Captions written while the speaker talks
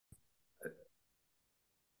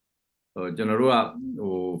ကျွန်တော်တို့က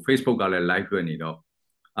Facebook ကလည်း live လွှင့်နေတော့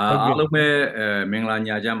ဟုတ်ကဲ့အားလုံးပဲမင်္ဂလာည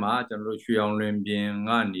ချမ်းပါကျွန်တော်တို့ရွှေအောင်လွင်ပြင်က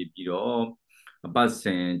နေပြီးတော့အပတ်စ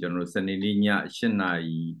ဉ်ကျွန်တော်တို့စနေနေ့ည8 နာ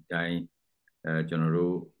ရီတိုင်းကျွန်တော်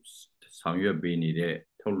တို့ဆောင်ရွက်ပေးနေတဲ့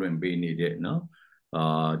ထုတ်လွှင့်ပေးနေတဲ့เนาะ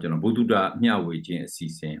ကျွန်တော်ဘုဒ္ဓမျှဝေခြင်းအစီ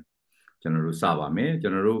အစဉ်ကျွန်တော်တို့စပါမယ်ကျွ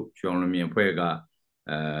န်တော်တို့ရွှေအောင်လွင်ပြင်အဖွဲ့က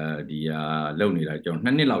ဒီလုပ်နေတာကျွန်တော်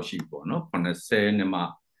2 နှစ်လောက်ရှိပြီပေါ့เนาะ80နှစ်မှ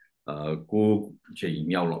ကိုချိန်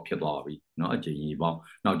မြောက်တော့ဖြစ်သွားပြီเนาะအချိန်ကြီးပေါ့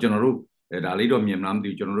နောက်ကျွန်တော်တို့ဒါလေးတော့မြင်မလားမသိ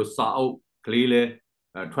ဘူးကျွန်တော်တို့စာအုပ်ကလေးလဲ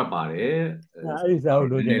ထွက်ပါတယ်အဲ့ဒီစာအုပ်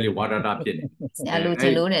လို့နည်းနည်းလေးဝါဒတာဖြစ်နေဆရာလိုချ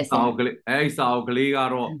င်လို့နဲ့ဆရာစာအုပ်ကလေးစာအုပ်ကလေးက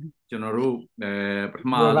တော့ကျွန်တော်တို့ပထ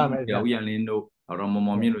မဆုံးကျောက်ရန်လင်းတို့တော့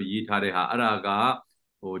မော်မြင့်တို့ရေးထားတဲ့ဟာအဲ့ဒါက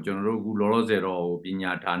ကျွန်တော်တို့အခုလောလောဆယ်တော့ပ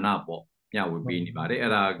ညာဌာနပေါ့မျှဝေပေးနေပါတယ်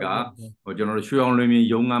အဲ့ဒါကကျွန်တော်တို့ရွှေအောင်လွင်မြေ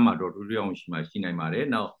ရုံးခန်းမှာတော့ဒုတိယအောင်ရှိနိုင်ပါတယ်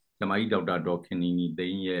နောက်ဆရာမကြီးဒေါက်တာဒေါ်ခင်နီနီသိ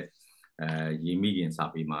န်းရဲ့ရေမိခင်စာ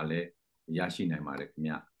ပေမှာလည်းရရှိနိုင်ပါတယ်ခင်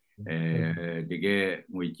ဗျတကယ်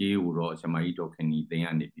ငွေကြေးကိုတော့ဆရာမကြီးဒေါ်ခင်နီသိန်းက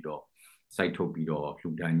နေပြီးတော့စိုက်ထုတ်ပြီးတော့လှူ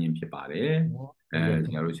ဒန်းခြင်းဖြစ်ပါတယ်ဆ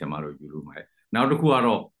ရာတို့ဆရာမတို့ယူလို့မှာနောက်တစ်ခုက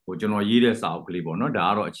တော့ကျွန်တော်ရေးတဲ့စာအုပ်ကလေးပေါ့နော်ဒါ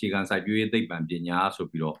ကတော့အခြေခံစိုက်ပျိုးရေးသိပ္ပံပညာဆို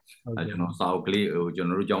ပြီးတော့ကျွန်တော်စာအုပ်ကလေးကျွန်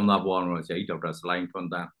တော်တို့ကျောင်းသားဘွားတော့ဆရာကြီးဒေါက်တာစလိုင်းထွန်း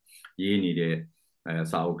တန်းရေးနေတဲ့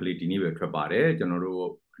စာအုပ်ကလေးဒီနေ့ပဲထွက်ပါတယ်ကျွန်တော်တို့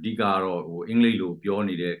အဓိကတော့အင်္ဂလိပ်လိုပြော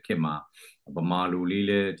နေတဲ့ခေတ်မှာဗမာလိုလေး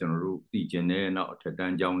လဲကျွန်တော်တို့သိကျင်တဲ့နောက်အထက်တ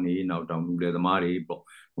န်းကျောင်းနေနောက်တောင်လူလယ်သမားတွေပေါ့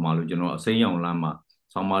ဗမာလိုကျွန်တော်အစိမ်းရောင်လမ်းမှာ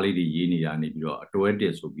ဆောင်းပါးလေးတွေရေးနေတာနေပြီးတော့အတွဲတ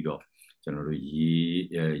က်ဆိုပြီးတော့ကျွန်တော်တို့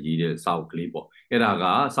ရေးတဲ့စာအုပ်ကလေးပေါ့အဲ့ဒါက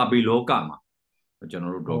စာပေလောကမှာကျွန်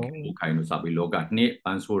တော်တို့ဒေါက်တာခိုင်တို့စာပေလောကနှစ်ပ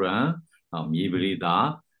န်းဆိုရန်မြေပရိသာ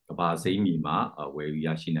ကဘာစိမ်းမြေမှာဝယ်ရ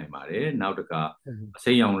ရှိနိုင်ပါတယ်နောက်တစ်ခါအ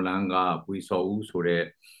စိမ်းရောင်လမ်းကပွေစော်ဦးဆိုတဲ့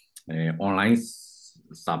online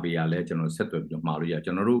စာပေရလဲကျွန်တော်ဆက်သွယ်ပြီးတော့မှာလို့ရ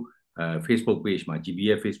ကျွန်တော်တို့ Facebook page မှာ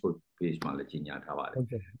GBF Facebook page မှာလည်းကြီးညာထားပါတ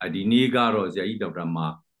ယ်ဒီနေ့ကတော့ဇာကြီးဒေါက်တာမှာ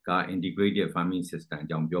က integrated farming system အ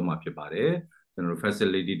ကြောင်းပြောမှာဖြစ်ပါတယ်ကျွန်တော်တို့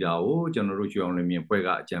facility တာကိုကျွန်တော်တို့ရွှေအောင်လွင်မြင့်ဖွဲ့က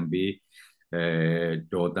အကြံပေး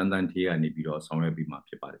ဒေါ်တန်းတန်းထေးကနေပြီးတော့ဆောင်ရွက်ပြီးမှ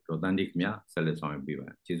ဖြစ်ပါတယ်ဒေါ်တန်းထေးခင်ဗျာဆက်လက်ဆောင်ရွက်ပေးပါ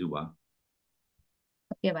ကျေးဇူးပါ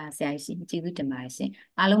ဟုတ်ကဲ့ပါဆရာကြီးကျေးဇူးတင်ပါတယ်ရှင်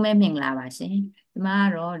အားလုံးပဲမင်္ဂလာပါရှင်ဒီမှာ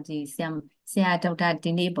ကတော့ဒီဆရာဒေါက်တာ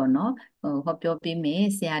ဒီနေ့ပေါ့နော်ဟောပြောပေးမယ်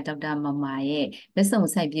ဆရာဒေါက်တာမမာရဲ့လက်ဆောင်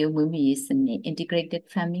စိုက်ပျိုးမွေးမြူရေးစနစ် integrated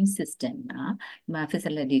farming system မှာဒီမှာ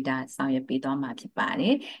facilitator ဆောင်ရွက်ပေးသွားမှာဖြစ်ပါတ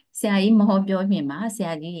ယ်ဆရာကြီးမဟောပြောမြင်မှာဆ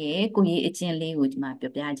ရာကြီးရဲ့ကိုကြီးအကျဉ်းလေးကိုဒီမှာ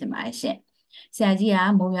ပြောပြချင်ပါတယ်ရှင်ဆရာကြီးက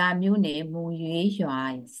မုံရွာမြို့နယ်မုံရွေးရွာ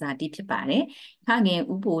ဇာတိဖြစ်ပါတယ်။ခခင်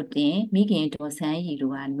ဥပိုတင်မိခင်ဒေါ်ဆန်းရီ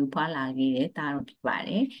တို့ကနူဖွာလာခဲ့တဲ့တာတော်ဖြစ်ပါတ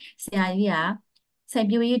ယ်။ဆရာကြီးကစိုက်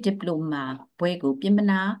ပျိုးရေးဒီပလိုမာဘွဲကိုပြင်မ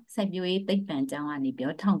နာစိုက်ပျိုးရေးသိပ္ပံကျောင်းကနေပြီး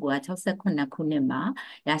1968ခုနှစ်မှာ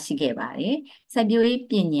ရရှိခဲ့ပါတယ်။စိုက်ပျိုးရေး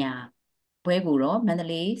ပညာဘွဲကိုတော့မန္တ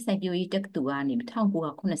လေးစိုက်ပျိုးရေးတက္ကသိုလ်ကနေ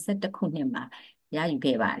1982ခုနှစ်မှာရယူ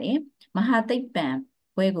ခဲ့ပါတယ်။မဟာသိပ္ပံ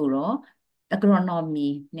ဘွဲကိုတော့ agronomy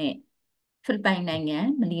နဲ့ဖိလစ်ပိုင်နိုင်ငံ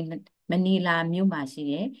မနီလာမြို့မှာရှိ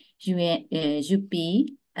တဲ့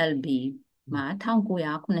UPLB မှာ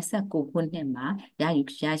1989ခုနှစ်မှာရ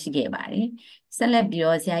ရှိခဲ့ပါတယ်။ဆက်လက်ပြီး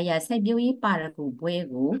တော့ဆရာကြီးစိုက်ပျိုးရေးပါရဂူဘွဲ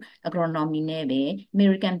ကို agronomy နဲ့ပဲ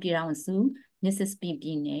American ပြည်ထောင်စု Mississippi ပြ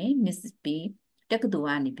ည်နယ် Mississippi တက္ကသို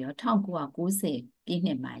လ်ကနေပြီးတော့1990ပြည့်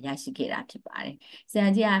နှစ်မှာရရှိခဲ့တာဖြစ်ပါတယ်။ဆရာ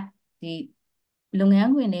ကြီးကဒီလုပ်ငန်း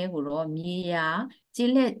ခွင်တွေကိုတော့မြေယာ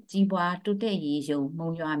ကျေးလက်ကြီးပွားတိုးတက်ရေးယုံမုံ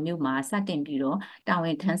ရွာမြို့မှာစတင်ပြီးတော့တာဝ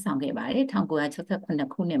န်ထမ်းဆောင်ခဲ့ပါတယ်1968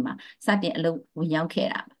ခုနှစ်မှာစတင်အလုပ်ဝင်ရောက်ခဲ့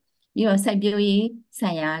တာပြီးတော့စိုက်ပျိုးရေး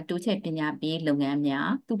ဆိုင်ရာတိုးချဲ့ပညာပေးလုပ်ငန်းများ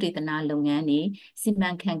သုတေသနလုပ်ငန်းတွေစီမံ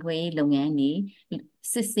ခန့်ခွဲရေးလုပ်ငန်းတွေ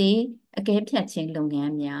စစ်ဆေးအကဲဖြတ်ခြင်းလုပ်င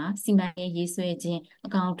န်းများစီမံရေးဆွဲခြင်းအ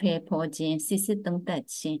ကောင့်ထဲဖော်ခြင်းစစ်စစ်သုံးသပ်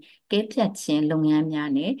ခြင်းကဲဖြတ်ခြင်းလုပ်ငန်းများ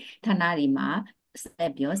နဲ့ဌာနတွေမှာဆ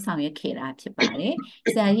က်ပြီးဆောင်ရွက်ခဲ့တာဖြစ်ပါတယ်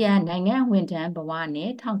။ဆရာကြီးကနိုင်ငံဝန်ထမ်းဘဝနဲ့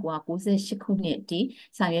1998ခုနှစ်အထိ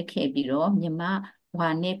ဆောင်ရွက်ခဲ့ပြီးတော့မြန်မာဝါ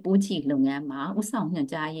နဲ့ပိုးချီလုပ်ငန်းမှာဥဆောင်ညွှန်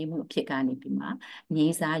ကြားရေးမှုအဖြစ်ကနေပြီးမှငြိ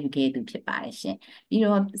မ်းစားယူခဲ့သူဖြစ်ပါတယ်ရှင်။ပြီး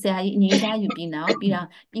တော့ဆရာကြီးငြိမ်းစားယူပြီးနောက်ပြီးတော့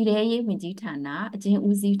ပြည်ထရေးဝန်ကြီးဌာနအကျဉ်း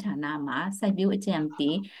ဦးစီးဌာနမှာစိုက်ပျိုးအကြံ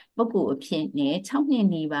ပေးပုဂ္ဂိုလ်အဖြစ်နဲ့6နှစ်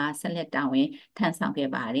နီးပါးဆက်လက်တာဝန်ထမ်းဆောင်ခဲ့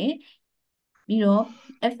ပါတယ်။ပြီးတော့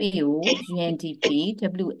FAO, UNDP,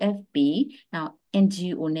 WFP နောက်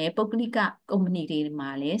NGO နဲ့ပုဂ္ဂလိကကုမ္ပဏီတွေမှာ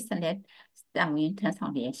လည်းဆက်လက်တာဝန်ထမ်းဆော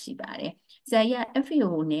င်လျက်ရှိပါတယ်။ဆရာကြီး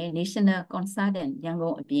FAO နဲ့ National Consultant ရန်ကု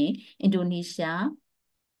န်အပြင်အင်ဒိုနီးရှား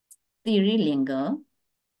Sri Lanka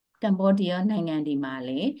ကမ္ဘောဒီးယားနိုင်ငံတွေမှာလ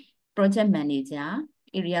ည်း Project Manager,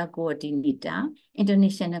 Area Coordinator,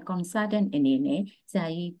 International Consultant အနေနဲ့ဆရာ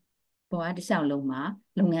ကြီးဘဝတစ်လျှောက်လုံးမှာ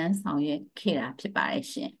လုပ်ငန်းဆောင်ရွက်ခဲ့တာဖြစ်ပါတယ်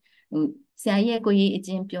ရှင်။ ဆရာရဲ့ကိုကြီးအချ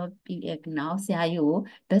င်းပြောပြီးတဲ့နောက်ဆရာကြီးကို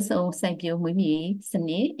ဓာတ်စုံစိုက်ပျိုးမွေးမြူရေးစန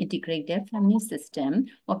စ် integrated farming system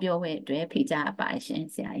ဟောပြောပွဲအတွက်ဖိတ်ကြားအပ်ပါတယ်ရှင်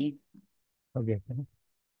ဆရာကြီး ဟုတ်ကဲ့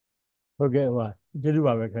ဟုတ်ကဲ့ပါကျေးဇူး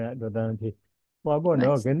ပါပဲခင်ဗျာဒေါက်တာအဖြစ်ဟောပေါ့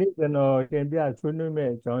နော်ဒီနေ့ကျွန်တော်တင်ပြဆွေးနွေးမဲ့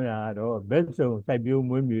အကြောင်းအရာကတော့ဘက်စုံစိုက်ပျိုး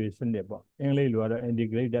မွေးမြူရေးစနစ်ပေါ့အင်္ဂလိပ်လိုကတော့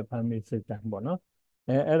integrated farming system ပေါ့နော်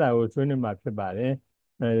အဲ့ဒါကိုဆွေးနွေးမှာဖြစ်ပါတယ်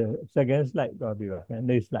second slide တော့ပြီးပါခင်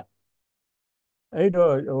next slide အဲ့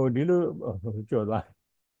တော့ဟိုဒီလိုကြော်သွား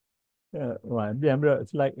ဟိုပြန်ပြီးတော့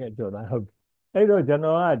slide နဲ့ကြော်သွားဟုတ်အဲ့တော့ကျွန်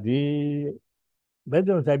တော်ကဒီဘက်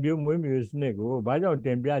စုံစိုက်ပျိုးမွေးမြူရေးစနစ်ကိုဘာကြောင့်တ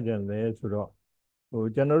င်ပြကြလဲဆိုတော့ဟို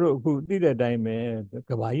ကျွန်တော်တို့အခုသိတဲ့အတိုင်းပဲ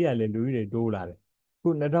ကဘာကြီးကလည်းလူကြီးတွေတိုးလာတယ်အခု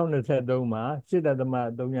2023မှာ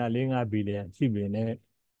8.345ဘီလီယံရှိပြီနဲ့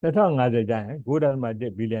2050ကျရင်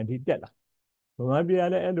9.1ဘီလီယံထိတက်လာဗမာပြည်က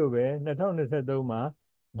လည်းအဲ့လိုပဲ2023မှာ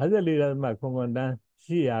54.9တန်း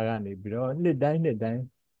ရှိရာကနေပြီးတော့နှစ်တိုင်း900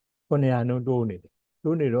နှုန်းတိုးနေတယ်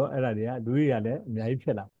တိုးနေတော့အဲ့ဒါတွေကလူကြီးကလည်းအများကြီးဖြ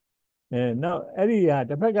စ်လာနောက်အဲ့ဒီဟာ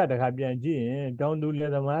တစ်ဖက်ကတခါပြန်ကြည့်ရင်တောင်သူလ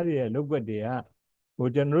ယ်သမားတွေရဲ့လုပ်ကွက်တွေကဟို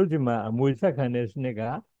ကျွန်တော်တို့ဒီမှာအမွေဆက်ခံတဲ့စနစ်က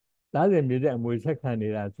သားစဉ်မြေတဲ့အမွေဆက်ခံနေ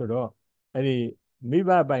တာဆိုတော့အဲ့ဒီမိဘ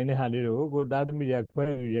ပိုင်တဲ့ဟာလေးတွေကိုကိုသားသမီးတွေ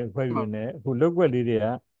ခွဲယူနေအခုလုပ်ကွက်လေးတွေက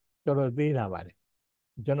တော်တော်သေးလာပါတယ်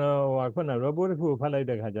ကျွန်တော်ဟိုခုန report တစ်ခုဖတ်လိုက်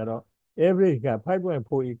တဲ့ခါကျတော့ average က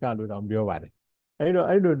 5.4 acre လို့တောင်ပြောပါတယ်အဲ့တော့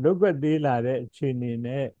အဲ့လိုလုပ်ကွက်သေးလာတဲ့အခြေအနေ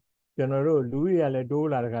နဲ့ကျွန်တော်တို့လူကြီးရလည်းတိုး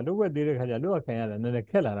လာတဲ့ခါလုပ်ကွက်သေးတဲ့ခါကျလုပ်ခံရတာနည်းနည်း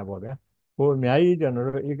ခက်လာတာပေါ့ဗျာဟိုအများကြီးကျွန်တော်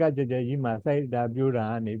တို့ဧကကြဲကြီးမှာစိုက်တာပြိုးတာ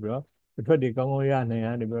နေပြီးတော့အထွက်တွေကောင်းကောင်းရနိုင်ရ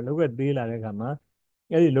နေပြီးတော့လုပ်ကွက်သေးလာတဲ့ခါမှာ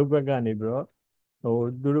အဲ့ဒီလုပ်ကွက်ကနေပြီးတော့ဟို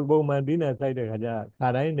သူတို့ပုံမှန်ပြီးနေစိုက်တဲ့ခါကျခါ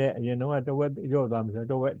တိုင်းနဲ့အရင်တော့တဝက်ရော့သွားမှဆို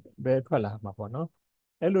တဝက်ပဲထွက်လာမှာပေါ့နော်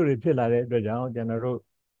အဲ့လိုတွေဖြစ်လာတဲ့အတွက်ကြောင့်ကျွန်တော်တို့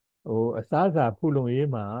ဟိုအစားအစာဖူလုံရေး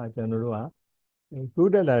မှာကျွန်တော်တို့က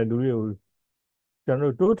တိုးတက်လာတဲ့လူတွေကိုကျွန်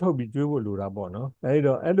တော်တို့တိုးထုတ်ပြီးကျွေးဖို့လိုတာပေါ့နော်အဲဒီ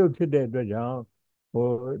တော့အဲ့လိုဖြစ်တဲ့အတွက်ကြောင့်ဟို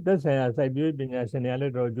သက်ဆိုင်ရာစိုက်ပျိုးပညာရှင်တွေကလ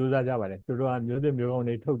ည်းတော့ကြိုးစားကြပါတယ်သူတို့ကမျိုးသစ်မျိုးကောင်း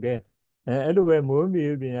တွေထုတ်တယ်အဲ့လိုပဲမိုး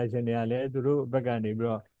မြူပညာရှင်တွေကလည်းသူတို့ဘက်ကနေပြီး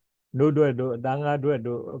တော့နို့အတွက်တို့အသားငါးအတွက်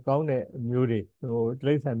တို့အကောင်းတဲ့မျိုးတွေဟို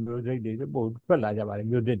တိရစ္ဆာန်မျိုးစိတ်တွေပို့ထွက်လာကြပါတယ်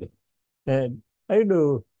မျိုးသစ်တွေအဲ့လို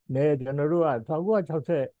နဲ့ကျွန်တော်တို့က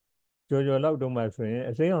1960ကျော်လောက်တုန်းမှဆိုရင်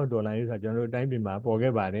အစိမ်းအောင်ဒေါ်လာရေးဆိုတာကျွန်တော်တို့တိုင်းပြည်မှာပေါ်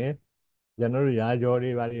ခဲ့ပါတယ်ကျွန်တော်တို့ရာကျော်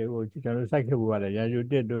တွေပါလေဟိုကျွန်တော်တို့စိုက်ခဲ့ဖို့ပါတယ်ရာကျော်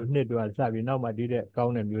1တို့2တို့ကစပြီးနောက်မှဒီတဲ့ကော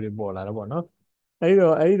င်းတဲ့မျိုးတွေပေါ်လာတော့ပေါ့နော်အဲ့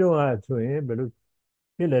တော့ဆိုရင်ဘယ်လို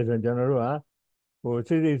ဖြစ်လဲဆိုရင်ကျွန်တော်တို့ကဟို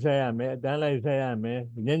စိတ်ဆက်ရမယ်အတန်းလိုက်ဆက်ရမယ်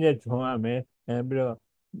ညံ့ညက်ခြုံရမယ်ပြီးတော့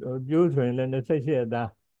ပြိုးဆိုရင်လည်း28အသား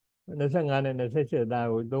25နဲ့28အသား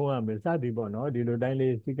ကိုသုံးရမယ်စသည်ပေါ့နော်ဒီလိုတိုင်း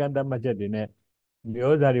လေးစီကံတတ်မှတ်ချက်တွေနဲ့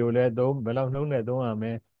မျိုးစားတွေကိုလည်းဘယ်လောက်နှုံးနဲ့သုံးရမ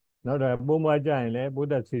ယ်နောက်တော့ပုံမကြရင်လည်းပိုး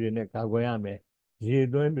သက်စီတွေနဲ့ကာကွယ်ရမယ်ရေ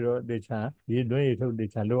သွင်းပြီးတော့တေချာရေသွင်းရေထုတ်တေ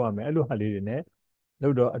ချာလုပ်ရမယ်အဲ့လိုဟာလေးတွေနဲ့လု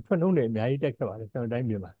ပ်တော့အထွက်နှုံးတွေအများကြီးတက်ခဲ့ပါတယ်ကျွန်တော်တိုင်း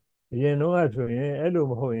ပြည်မှာအရင်တော့ဆိုရင်အဲ့လို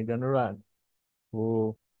မဟုတ်ရင်ကျွန်တော်တို့ကဟို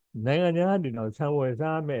နိုင်ငံခြားတွေတော့ဆံဝယ်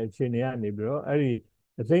စားမဲ့အခြေအနေကနေပြီးတော့အဲ့ဒီ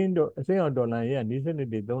အစိမ်းအောင်ဒေါ်လာရဲ့နီးစနစ်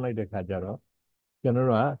တွေသုံးလိုက်တဲ့ခါကျတော့ကျွန်တော်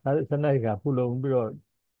တို့ကစနစ်ကဖူလုံပြီးတော့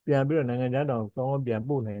ပြန်ပြီးတော့နိုင်ငံခြားတောင်ကောင်းပြန်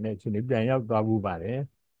ပို့နိုင်တဲ့အခြေအနေပြန်ရောက်သွားဘူးပါတယ်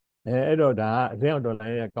အဲ့တော့ဒါအစိမ်းအောင်ဒေါ်လာ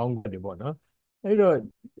ရဲ့ကောင်းကွက်တွေပေါ့နော်အဲ့တော့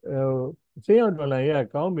ဟိုဆေးရောက်ဒေါ်လာရဲ့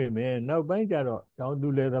ကောင်းပေမဲ့နောက်ပိုင်းကျတော့တောင်သူ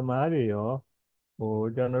လယ်သမားတွေရောဟို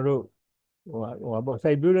ကျွန်တော်တို့ဟိုပေါ့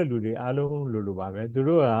စိုက်ပျိုးတဲ့လူတွေအားလုံးလိုပါပဲသူ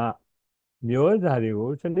တို့ကမျိုးစာတွေကို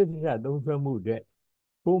စနစ်တကျသုံးစွဲမှုတဲ့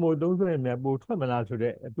ပုံမသုံးစွဲရင်ပိုထွက်မလားဆို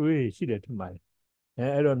တဲ့အတွေးရှိတယ်ထင်ပါတယ်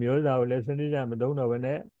အဲ့တော့မျိုးစာကိုလည်းစနစ်တကျမသုံးတော့ဘဲ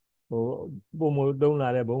နဲ့ဟိုပုံမသုံးလာ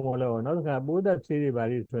တဲ့ဘုံဘောလည်းနောက်တစ်ခါပိုးသက်ဆေးတွေပါ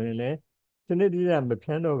လိဆိုရင်လည်းစနစ်တကျမဖြ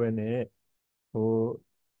န်းတော့ဘဲနဲ့ဟို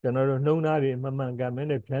ကျွန်တော်တို့နှုံးသားတွေမမှန်ကန်မဲ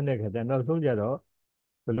နဲ့ဖြန်းတဲ့ခါကျနောက်ဆုံးကြတော့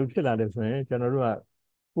ဘယ်လိုဖြစ်လာလဲဆိုရင်ကျွန်တော်တို့က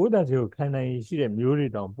ပိုးသက်ဆေးကိုခံနိုင်ရှိတဲ့မျိုးတွေ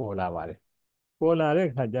တောင်ပေါ်လာပါတယ်ပေါ်လာတဲ့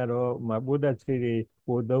ခါကျတော့ပိုးသက်ဆေးတွေ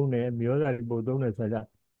ပိုသုံးတယ်မျိုးသားတွေပိုသုံးတယ်ဆိုတော့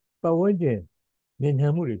ပတ်ဝန်းကျင်ညဉ့်ည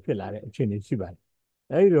မ်းမှုတွေဖြစ်လာတဲ့အခြေအနေရှိပါတယ်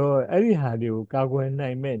အဲဒီတော့အဲ့ဒီဟာတွေကိုကာကွယ်နို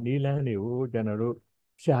င်မဲ့နည်းလမ်းတွေကိုကျွန်တော်တို့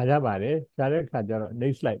ရှာကြပါတယ်ရှာတဲ့ခါကျတော့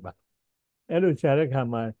next slide ပါအဲ့လိုရှာတဲ့ခါ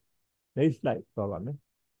မှာ next slide သွားပါမယ်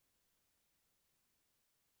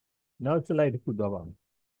နောက် slide တစ်ခုသွားပါမယ်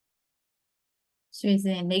ရွှေစ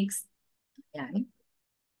င် next ရတယ်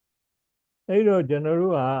အဲ့တော့ကျွန်တော်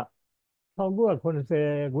တို့က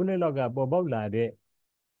1980ခုနှစ်လောက်ကပေါ်ပေါက်လာတဲ့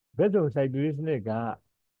ဘက်စုံစိုက်ပျိုးရေးစနစ်က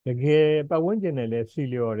တကယ်ပတ်ဝန်းကျင်နဲ့လည်းစီ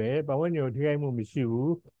လျော်တယ်ပတ်ဝန်းကျင်ကိုထိခိုက်မှုမရှိ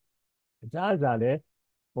ဘူးအခြားအစားလည်း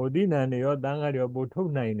ဟိုဒီနံတွေရောတန်းကားတွေရောပို့ထု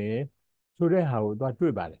တ်နိုင်တယ်ဆိုတဲ့ဟာကိုသွား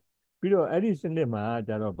တွေ့ပါတယ်ပြီးတော့အဲ့ဒီစနစ်မှာ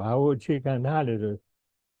ကျတော့ဘာကိုအခြေခံထားလဲဆို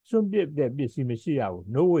စွန့်ပစ်တဲ့ပစ္စည်းမရှိရဘူး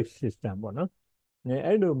no waste system ပေါ့နော်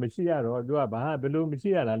အဲ့လိုမရှိရတော့သူကဘယ်လိုမရှိ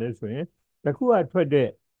ရတာလဲဆိုရင်တခုကထွက်တဲ့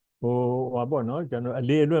ဟိုပေါ့နော်ကျွန်တော်အ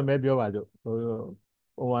လေအလွတ်ပဲပြောပါစို့ဟို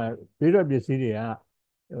ဟိုဟာပြီးတော့ပစ္စည်းတွေက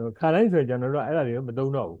ခါတိုင်းဆိုရင်ကျွန်တော်တို့အဲ့ဒါတွေမ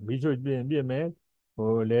သုံးတော့ဘူးမိချိုပြင်ပြစ်မယ်ဟို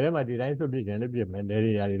လေထဲမှာဒီတိုင်းဆွတ်ပြစ်ခြင်းလည်းပြစ်မယ်လေ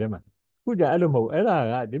တွေရာတွေထဲမှာခုကျအဲ့လိုမဟုတ်အဲ့ဒါ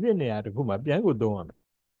ကဒီပြစ်နေရာတစ်ခုမှာပြန်ကိုသုံးရမယ်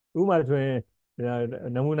ဥပမာဆိုရင်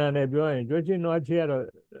နမူနာနဲ့ပြောရင်ကျွဲချင်းနွားချေကတော့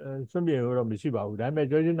ဆွတ်ပြစ်တော့မရှိပါဘူးဒါပေမဲ့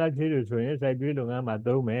ကျွဲချင်းနွားချေတွေဆိုရင်စိုက်ပျိုးလုပ်ငန်းမှာ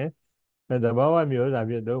သုံးမယ်သဘာဝမျိုးစာ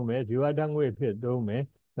ဖြစ်သုံးမယ်ဇီဝဓာတ်ငွေ့ဖြစ်သုံးမယ်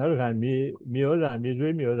နောက်တစ်ခါမျိုးစာမြေ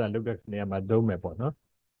ဆွေးမျိုးစာလုပ်တဲ့နေရာမှာသုံးမယ်ပေါ့နော်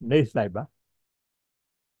next slide ပါ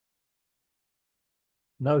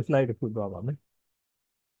နောက် slide တစ်ခုသွားပါမယ်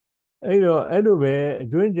အဲ့တော့အဲ့လိုပဲအ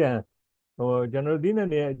ကျွင်းကြံကျွန်တော်တို့ဒီနေ့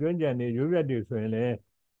နေအကျွင်းကြံနေရွေးရက်တွေဆိုရင်လည်း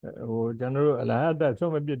ကျွန်တော်တို့အလားအတ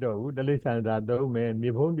ဆုံးမပြတ်တော့ဘူးတိရစ္ဆာန်သာသုံးမယ်မြေ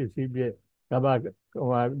ဖုံးပစ္စည်းပြကဘာ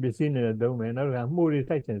ပစ္စည်းနဲ့သုံးမယ်နောက်ကမှုတွေ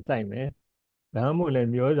စိုက်ချင်စိုက်မယ်ဒါမှမဟုတ်လည်း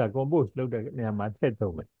မျိုးစာ compose လုပ်တဲ့နေရာမှာထည့်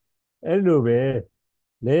သုံးမယ်အဲ့လိုပဲ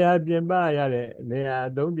လေယာပြင်ပရတဲ့လေယာ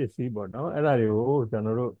အသုံးပစ္စည်းပေါ့နော်အဲ့ဒါတွေကိုကျွန်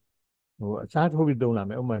တော်တို့အစားထိုးပြီးသုံးလာ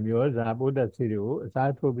မယ်ဥပမာမျိုးစာပိုးတက်ဆေးတွေကိုအ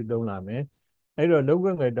စားထိုးပြီးသုံးလာမယ်အဲ့တော့လုပ်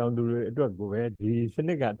ငယ်တောင်သူတွေအတွက်ကိုပဲဒီစန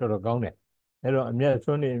စ်ကတော်တော်ကောင်းတယ်အဲ့တော့အမြတ်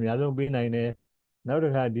ဆွမ်းနေအများဆုံးပေးနိုင်တယ်နောက်တ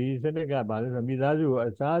စ်ခါဒီစနစ်ကဘာလို့ဆိုမိသားစုကို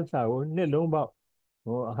အစားအစာကိုနှစ်လုံးပေါက်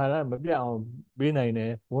အာဟာရမပြတ်အောင်ပေးနိုင်တ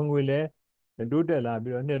ယ်ဝင်ငွေလည်းတိုးတက်လာ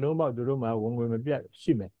ပြီးတော့နှစ်လုံးပေါက်သူတို့မှာဝင်ငွေမပြတ်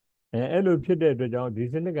ရှိမယ်အဲ့လိုဖြစ်တဲ့အတွက်ကြောင့်ဒီ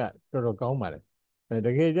စနစ်ကတော်တော်ကောင်းပါတယ်တ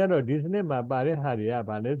ကယ်ကြတော့ဒီစနစ်မှာပါတဲ့ဟာတွေက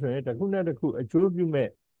ဘာလဲဆိုရင်တစ်ခုနဲ့တစ်ခုအကျိုးပြုမဲ့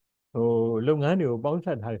လုပ်ငန်းတွေကိုပေါင်းစ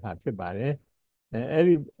ပ်ထားတဲ့ဟာဖြစ်ပါတယ်အဲ့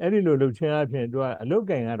ဒီလိုလုပ်ခြင်းအပြင်တို့ကအလုပ်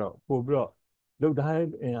ကံကတော့ပို့ပြီးတော့လုပ်သား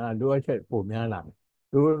အင်အားလိုအပ်ချက်ပိုများလာမယ်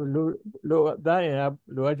လိုသားအင်အား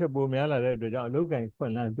လိုအပ်ချက်ပိုများလာတဲ့အတွက်ကြောင့်အလုပ်ကံခွ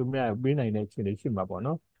င့်လန်းသူများပေးနိုင်တဲ့အခြေအနေရှိမှာပေါ့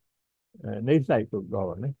နော်next slide ကိုပြော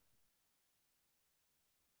ပါမယ်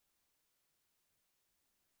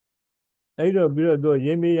အဲ့တော့ပြီးတော့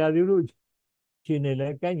ရေမြေရာသီဥတုအခြေအနေလ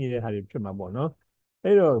ည်းကိုက်ညီတဲ့ဟာတွေဖြစ်မှာပေါ့နော်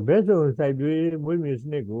အဲ့တော့ဘက်စုံစိုက်ပျိုးမွေးမြူစ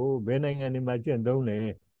နစ်ကိုဘယ်နိုင်ငံတွေမှာကျင့်သုံးလဲ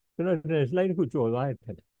ကျွန်တော် slide တစ်ခုကြော်သွားတယ်ထ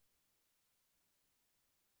င်တယ်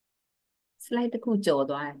slide တစ်ခုကြော်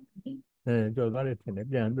သွားတယ်ကြော်သွားတယ်ထင်တယ်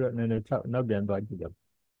ပြန်ပြီးတော့နည်းနည်းနောက်ပြန်သွားကြည့်တော့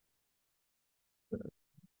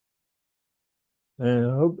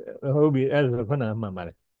ဟုတ်ပြီအဲ့ဒါခုနကမှန်ပါတ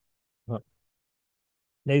ယ်ဟုတ်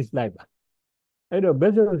next slide ပါအဲ့တော့ဘ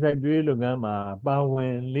က်စုံစိုက်ပျိုးလုပ်ငန်းမှာပါဝ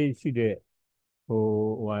င်လေးရှိတဲ့ဟို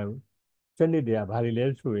စနစ်တွေကဘာတွေလဲ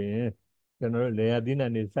ဆိုရင်ကျွန်တော်တို့လေယာသီးနှံ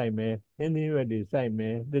တွေစိုက်မယ်အင်းသီးရွက်တွေစိုက်မ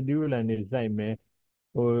ယ်သတိဝလံတွေစိုက်မယ်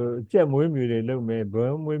ကြက်မွေးမြူတွေလုပ်မယ်ဘွ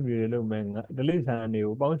န်းမွေးမြူတွေလုပ်မယ်တိရစ္ဆာန်တွေ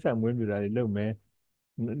ကိုပေါင်းစပ်မွေးမြူတာတွေလုပ်မယ်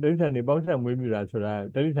တိရစ္ဆာန်တွေပေါင်းစပ်မွေးမြူတာဆိုတာ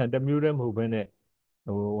တိရစ္ဆာန်တစ်မျိုးတည်းမဟုတ်ဘဲနဲ့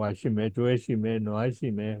ဟာရှိမယ်ကျွဲရှိမယ်နွားရှိ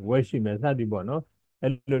မယ်ဝက်ရှိမယ်စသည်ပေါ့နော်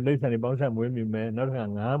အဲ့လိုတိရစ္ဆာန်တွေပေါင်းစပ်မွေးမြူမယ်နောက်တစ်ခါ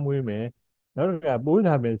ငါးမွေးမယ်နောက်တစ်ခါပိုး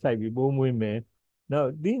စာပင်စိုက်ပြီးပိုးမွေးမယ်နောက်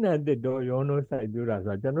သီးနှံတစ်တော်ရောနှောစိုက်ပြတာ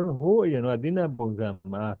ဆိုတာကျွန်တော်တို့ဟိုးအရင်တော့သီးနှံပုံစံ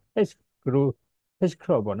မှာ H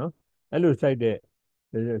crop ပေါ့နော်အဲ့လိုစိုက်တဲ့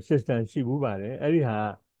system ရှိဘူးပါတယ်အဲ့ဒီဟာ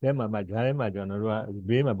ထဲမှာဂျားထဲမှာကျွန်တော်တို့က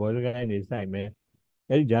ဘေးမှာဘောစကိုင်းနေစိုက်မယ်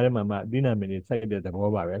အဲ့ဒီဂျားထဲမှာသီးနှံပင်တွေစိုက်တဲ့သဘော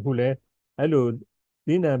ပါပဲအခုလဲအဲ့လို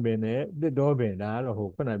သီးနှံပင်နဲ့တစ်တော်ပင်ဒါကတော့ဟို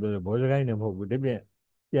ခုနပြောတဲ့ဘောစကိုင်းနေမဟုတ်ဘူးတပြည့်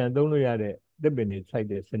ပြန်သုံးလို့ရတဲ့တစ်ပင်တွေစိုက်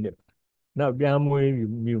တဲ့စနစ်နောက်ပြန်မွေး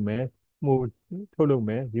မြူမယ်မှုထုတ်လုပ်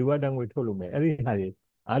မယ်ဇီဝဓာတ်ငွေထုတ်လုပ်မယ်အဲ့ဒီဟာတွေ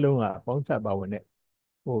အားလုံးကပေါင်းစပ်ပါဝင်တဲ့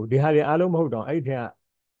ဒီဟာတွေအားလုံးမဟုတ်တော့အဲ့ဒီထက်က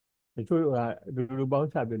တချို့ကလူပေါင်း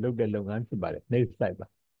စပ်ပြီးလုပ်တဲ့လုပ်ငန်းဖြစ်ပါတယ် next slide ပါ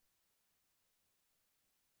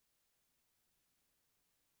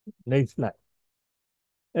next slide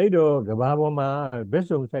အဲ့တော့ကမ္ဘာပေါ်မှာဘက်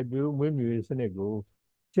စုံစိုက်ပျိုးမွေးမြူရေးစနစ်ကို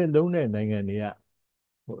ရှင်းသုံးတဲ့နိုင်ငံတွေက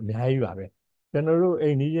အများကြီးပါပဲကျွန်တော်တို့အိ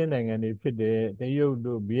န္ဒိယနိုင်ငံတွေဖြစ်တဲ့တရုတ်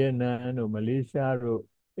တို့ဗီယက်နမ်တို့မလေးရှားတို့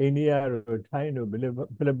အိန္ဒိယတို့ထိုင်းတို့ဖိလ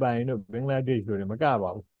စ်ပိုင်တို့ဘင်္ဂလားဒေ့ရှ်တို့မကပါ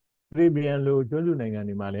ဘူးကရိဘီယန်လိုကျွန်းစုနိုင်ငံ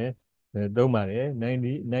တွေမှာလည်းသုံးပါတယ်နိုင်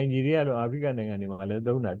ဂျီးရီးယားလိုအာဖရိကနိုင်ငံတွေမှာလည်း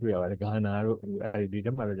သုံးတာတွေ့ရပါတယ်ဂါနာတို့အဲဒီ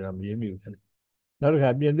ထဲမှာတော့ကျွန်တော်မရင်းမိဘူးနောက်တစ်ခါ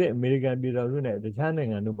ပြင်သစ်အမေရိကန်ပြည်ထောင်စုနဲ့တခြားနို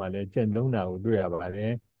င်ငံတို့မှာလည်းကျင့်သုံးတာကိုတွေ့ရပါတ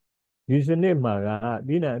ယ်ဒီစနစ်မှာက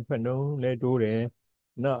သီးနှံအထွက်နှုန်းလည်းတိုးတယ်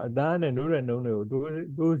နောက်အသားနဲ့နိုးတဲ့နှုန်းတွေကို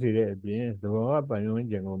တိုးစေတဲ့အပြင်သဘောဝပတ်ဝန်း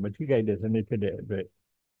ကျင်ကိုမထိခိုက်တဲ့စနစ်ဖြစ်တဲ့အတွက်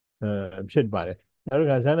ဖြစ်ပါတယ်နောက်တစ်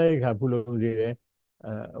ခါစားနပ်ရိက္ခာဖူလုံစေတယ်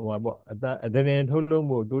ဟိုပေါ့အသရင်ထုတ်လုပ်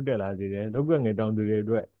မှုတိုးတက်လာစေတယ်လုပ်ကွက်ငယ်တောင်သူတွေအ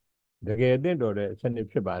တွက်တကယ်တင့်တော်တဲ့စနစ်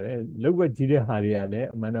ဖြစ်ပါတယ်လုပ်ကွက်ကြီးတဲ့ဟာတွေကလည်း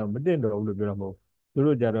အမှန်တော့မတင့်တော်ဘူးလို့ပြောတော့မဟုတ်သူ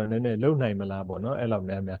တို့ကြတော့နည်းနည်းလုံနိုင်မလားပေါ့နော်အဲ့လောက်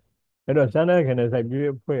များအဲ့တော့စားနပ်ခဏစိုက်ပြီး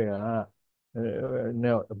အဖွဲ့က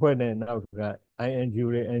နောက်အဖွဲ့နဲ့နောက်က INGO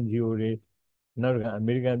တွေ NGO တွေနောက်ကအ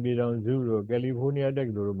မေရိကန်ပြည်ထောင်စုတို့ကယ်လီဖိုးနီးယားတက္က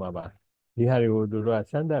သိုလ်တို့မှာပါဒီဟာတွေကိုသူတို့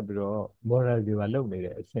ကစမ်းသပ်ပြီးတော့ model တွေပါလုပ်နေ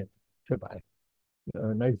တဲ့အဆင့်ဖြစ်ပါတယ်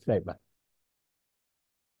next slide ပါ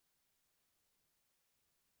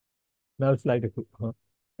နောက် slide တစ်ခုဟုတ်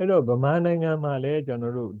အဲ့တော့ဗမာနိုင်ငံမှာလည်းကျွန်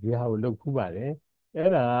တော်တို့ဒီဟာကိုလုပ်ခူးပါတယ် အဲ့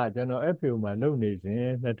ဒါကကျွန်တော် FAO မှာလုပ်နေစဉ်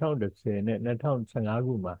2010နဲ့2015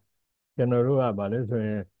ခုမှာကျွန်တော်တို့ကဗာလဲဆိုရ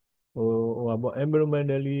င်ဟိုပေါ့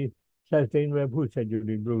environmentally sustainable food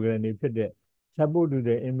security program တွေဖြစ်တဲ့ support to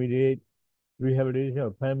the immediate rehabilitation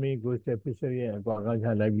of farming coastal fishery and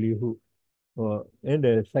aquaculture livelihood in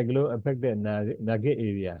the cyclone affected Nugget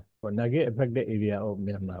area Nugget affected area of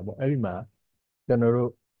Myanmar ပေါ့အဲ့ဒီမှာကျွန်တော်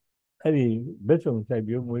တို့အဲ့ဒီဘက်စုံစိုက်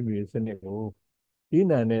ပျိုးမွေးမြူစနစ်ကိုဒီ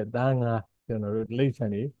နံနဲ့သားငါကျွန်တော်တို့လိမ့်ဆ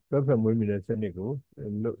န်နေတွက်ဖက်မွေးမြူတဲ့စနစ်ကို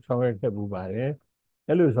ဆောင်ရွက်ခဲ့ပူပါတယ်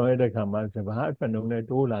အဲ့လိုဆောင်ရွက်တဲ့အခါမှာစဘာအထွက်နှုံးနဲ့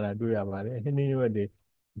တိုးလာတာတွေ့ရပါတယ်ဟင်းသီးရွက်တွေ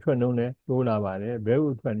အထွက်နှုံးနဲ့တိုးလာပါတယ်ဘဲဥ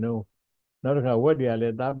ထွက်နှုံးနောက်တစ်ခါဝက်တွေကလ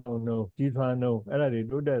ည်းသားပေါင်းနှုံးကြီးထွားနှုံးအဲ့ဒါတွေ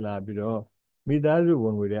တိုးတက်လာပြီးတော့မိသားစုဝ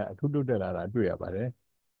င်ငွေတွေအထူးတိုးတက်လာတာတွေ့ရပါတယ်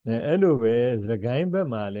အဲ့လိုပဲသခိုင်းဘက်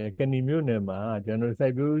မှာလည်းကဏီမြို့နယ်မှာကျွန်တော်စို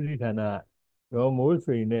က်ပျိုးဦးစီးဌာနရောမိုး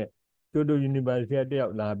ဆွေနဲ့ကျိုတို University တယော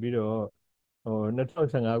က်လာပြီးတော့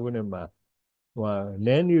2015ခုနှစ်မှာ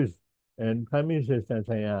land use and farming system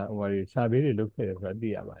ဆိုင်ရာစာပေတွေလုပ်ခဲ့တယ်ဆိုတာသိ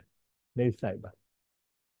ရပါတယ် next slide ပါ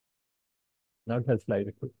နောက်ထပ် slide တ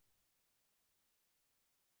စ်ခု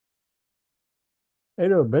အဲ့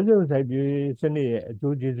တော့ဘက်စုံစိုက်ပျိုးရေးစနစ်ရဲ့အ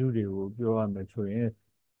ကျိုးကျေးဇူးတွေကိုပြောရမယ်ဆိုရင်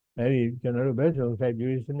အဲ့ဒီကျွန်တော်တို့ဘက်စုံစိုက်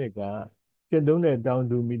ပျိုးရေးစနစ်ကကျင့်သုံးတဲ့တောင်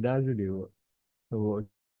သူမိသားစုတွေကို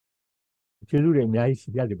ကျေးဇူးတွေအများကြီးရှိ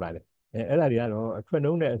ပြပါတယ်အဲ့ဒါတွေကတော့အထွက်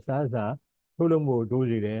နှုံးနဲ့အစားအစာထုတ်လုပ်မှုတိုး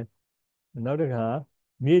စေတယ်နောက်တစ်ခါ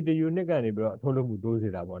မြေတယူနစ်ကနေပြီးတော့ထုတ်လုပ်မှုတိုးစေ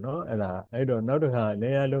တာပေါ့နော်အဲ့တော့နောက်တစ်ခါနေ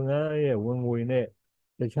ရာလုပ်ငန်းရဲ့ဝင်ငွေနဲ့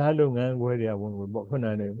တခြားလုပ်ငန်းခွဲတွေကဝင်ငွေပေါ့ခုန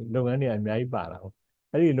ကလုပ်ငန်းတွေအများကြီးပါတာပေါ့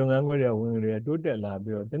အဲ့ဒီလုပ်ငန်းခွဲတွေကဝင်ငွေတွေတိုးတက်လာ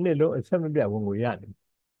ပြီးတော့တစ်နှစ်လုံးအဆက်မပြတ်ဝင်ငွေရတယ်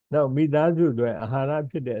နောက်မိသားစုတွေအာဟာရ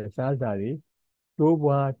ဖြစ်တဲ့အစားအစာတွေတိုး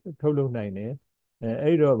ပွားထုတ်လုပ်နိုင်တယ်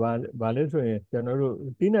အဲ့တော့ဗာလဲဆိုရင်ကျွန်တော်တို့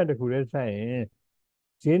တီးနှံတစ်ခုတည်းဆိုင်ရင်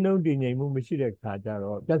ဈေးနှုန်းတည်ငြိမ်မှုမရှိတဲ့ခါကျ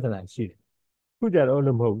တော့ပြဿနာရှိတယ်ခုကြတော့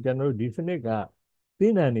လို့မဟုတ်ကျွန်တော်တို့ဒီစနစ်က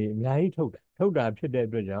သီးနှံတွေအများကြီးထုတ်တာဖြစ်တဲ့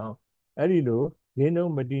အတွက်ကြောင့်အဲ့ဒီလိုဈေးနှု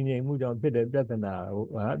န်းမတည်ငြိမ်မှုကြောင့်ဖြစ်တဲ့ပြဿနာ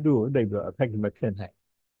သူ့ကိုတိတ်ပြီးတော့ affect မဖြစ်နိုင်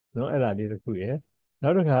နော်အဲ့ဒါလေးတစ်ခုရယ်နော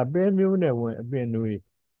က်တစ်ခါပဲမျိုးနဲ့ဝင်အပင်တွေ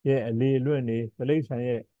ရဲ့အလေအလွင့်တွေတိရစ္ဆာန်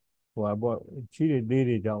ရဲ့ပေါ့ချီးတွေသေး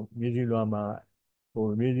တွေကြောင့်မြေကြီးလွှာမှာ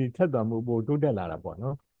မြေကြီးထက်သွားမှုပိုတိုးတက်လာတာပေါ့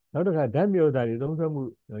နော်နောက်တစ်ခါဓာတ်မြေဩဇာတွေသုံးစွဲမှု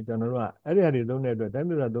ကျွန်တော်တို့ကအဲ့ဒီဟာတွေသုံးတဲ့အတွက်ဓာတ်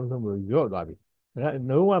မြေဩဇာသုံးစွဲမှုညော့သွားပြီ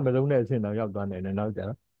လုံးဝမသုံးတဲ့အဆင့်တော့ရောက်သွားနိုင်တယ်နောက်ကျ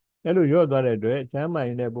တော့အဲ့လိုညော့သွားတဲ့အတွက်ကျန်းမာ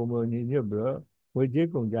ရေးနဲ့ပုံမှန်ညီညွတ်ပြီးတော့ဝေကြေး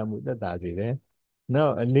ကုန်ကြမှုသက်သာစေတယ်နော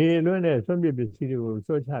က်အလေအလွင့်နဲ့စွန့်ပစ်ပစ္စည်းတွေကို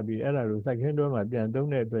စွန့်ချပြီးအဲ့ဒါကိုစိုက်ခင်းတွင်းမှာပြန်သုံး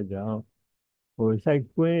တဲ့အတွက်ကြောင့်စိုက်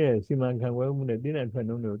ကွင်းရဲ့စီမံခန့်ခွဲမှုနဲ့တည်တဲ့ထွက်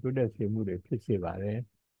နှုန်းတွေကိုတိုးတက်စေမှုတွေဖြစ်စေပါတယ်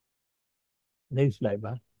next slide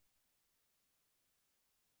ပါ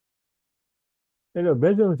အဲ့တော့ဘ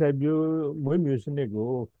က်စုံစိုက်ပျိုးမွေးမြူစနစ်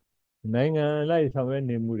ကိုနိုင်ငံလိုက်ဆောင်ရွက်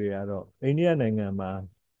နေမှုတွေကတော့အိန္ဒိယနိုင်ငံမှာ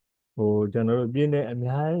ကျွန်တော်တို့ပြည်နယ်အ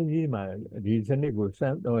များကြီးမှာဒီစနစ်ကို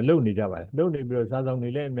လုပ်နေကြပါတယ်လုပ်နေပြီးတော့စားဆောင်တွေ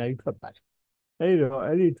လည်းအများကြီးထွက်ပါတယ်အဲ့တော့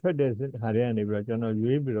အဲ့ဒီထွက်တဲ့ဟာတွေကနေပြီးတော့ကျွန်တော်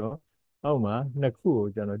ရွေးပြီးတော့အောက်မှာနှစ်ခုကို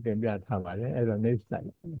ကျွန်တော်တင်ပြထားပါတယ်အဲ့တော့ next slide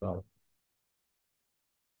ပါ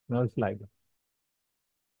နောက် slide ပါ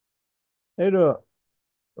အဲ့တော့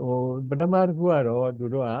ပထမတစ်ခုကတော့သူ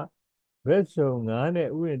တို့ကဘက်စုံငါးနဲ့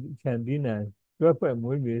ဥယျာဉ်ခြံသီးနှံတွဲဖွဲ့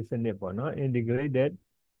မွေးမြူစနစ်ပေါ့နော် integrated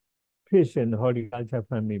fish and horticulture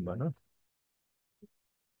farming ပေါ့နော်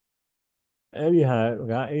အဲ့ဒီဟာ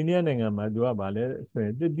ကအိန္ဒိယနိုင်ငံမှာသူကဗာလဲဆိုရ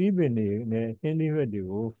င်တစ်သီးပင်တွေနဲ့ဟင်းသီးရွက်တွေ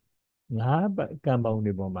ကိုငါးကံပေါင်း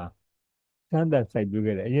တွေပေါ်မှာစမ်းသပ်စိုက်ပျိုး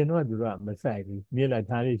ခဲ့တယ်အရင်တော့သူတို့ကမစိုက်ဘူးမြေလက်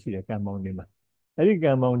ထားလေးရှိတဲ့ကံပေါင်းတွေမှာအဲ့ဒီ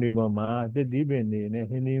ကံပေါင်းတွေပေါ်မှာတစ်သီးပင်တွေနဲ့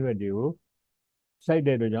ဟင်းသီးရွက်တွေကိုစိုက်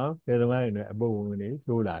တဲ့အတွက်ကြောင့်ဒေသမားတွေနဲ့အပုပ်ဝင်တွေ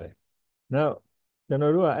တိုးလာတယ်နောက်ကျွန်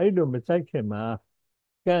တော်တို့ကအဲ့လိုမစိုက်ခင်မှာ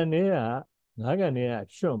ကန်တွေကငါးကန်တွေက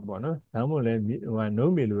ရှွန့်ပေါ့နော်ဒါမှမဟုတ်လည်း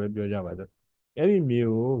နှုံးမြေလိုပဲပြောကြပါစို့အဲ့ဒီမြေ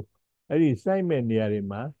ကိုအဲ့ဒီစိုက်မဲ့နေရာတွေ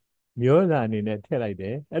မှာမျောစာအနေနဲ့ထည့်လိုက်တ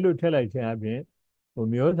ယ်အဲ့လိုထည့်လိုက်ခြင်းအပြင်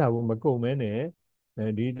မျောစာကိုမကုန်မဲနဲ့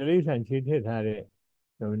ဒီတိရစ္ဆာန်ခြေထည့်ထားတဲ့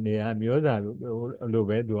နေရာမျောစာလို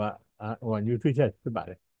ပဲသူကnutritious ဖြစ်ပါ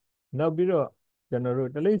တယ်နောက်ပြီးတော့ကျွန်တော်တို့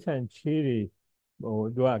တိရစ္ဆာန်ခြေတွေ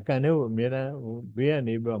သူကကန်တဲ့ကိုအများအားဘေးက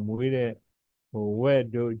နေပြီးတော့မွေးတဲ့ဝက်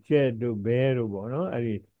တို့ကြက်တို့ဘဲတို့ပေါ့နော်အဲ့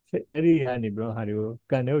ဒီကနေပြီးတော့ဟာတွေကို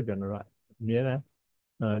ကန်တဲ့ကိုကျွန်တော်တို့ကအများ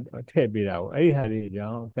အားထည့်ပေးတာပေါ့အဲ့ဒီဟာတွေကြော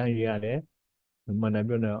င့်ကန်ရီကလည်းမှန်တယ်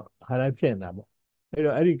ပြောတော့ဟာရဖြစ်နေတာပေါ့အဲ့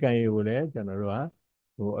တော့အဲ့ဒီကန်ရီကိုလည်းကျွန်တော်တို့က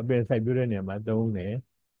အပင်စိုက်ပျိုးတဲ့နေရာမှာသုံးတယ်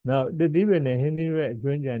နောက်တစ်သီးပင်နဲ့ဟင်းသီးရဲ့အကျွ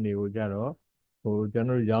မ်းကြံတွေကိုကြတော့ကျွန်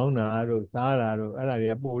တော်တို့ရောင်းတာတို့စားတာတို့အဲ့ဒါတွေ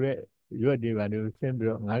ပို့တဲ့ရွက်တွေပါတွေကိုဆင်းပြီး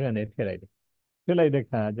တော့ငါးကန်နဲ့ထည့်လိုက်တယ်ထည့်လိုက်တဲ့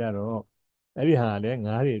ခါကျတော့အဲ့ဒီဟာလည်း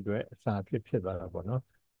ငါးတွေအတွက်အစာဖြစ်သွားတာပေါ့နော်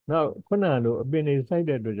နောက်ခုနလိုအပင်တွေစိုက်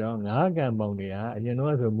တဲ့အတွက်ကြောင့်ငါးကန်ပေါင်တွေကအရင်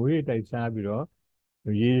တော့ဆိုမွေးတိုက်စားပြီးတော့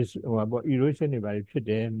ရေပေါ့ erosion တွေပါဖြစ်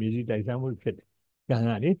တယ်မြေကြီးတိုက်စားမှုဖြစ်တယ် ကံက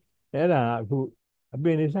လေအဲ့ဒါအခုအပ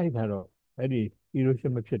င်တွေစိုက်ထားတော့အဲ့ဒီ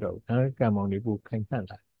erosion မဖြစ်တော့ဘူး။ကံမောင်တွေပိုခိုင်ခန့်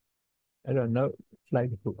လာအဲ့တော့နောက် slide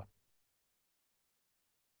တစ်ခုပါ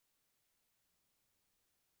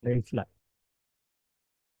next slide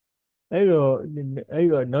အဲ့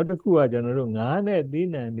တော့နောက်တစ်ခုကကျွန်တော်တို့ငါးနဲ့သီး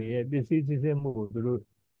နှံတွေရဲ့ပစ္စည်းစစ်စစ်မှုကိုသူတို့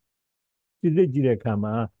စစ်စစ်ကြည့်တဲ့အခါ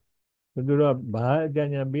မှာသူတို့ဘာအကြံ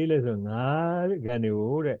ဉာဏ်ပေးလဲဆိုငါးကန်တွေ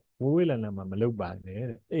ကိုတဲ့ဝေးဝေးလံလံမှာမလုပ်ပါနဲ့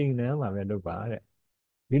တဲ့အိမ်ထဲမှာပဲလုပ်ပါတဲ့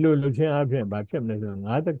ဒီလိုလုပ်ခြင်းအပြင်ဘာဖြစ်မလဲဆို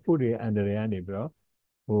ငါးတစ်ခုတွေအန္တရာယ်ကနေပြီးတော့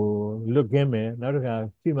ဟိုလွတ်ကင်းမယ်နောက်တစ်ခါ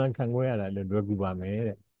စီမံခန့်ခွဲရတာလည်းလွယ်ကူပါမယ်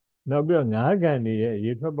တဲ့နောက်ပြီးတော့ငါးကန်တွေရဲ့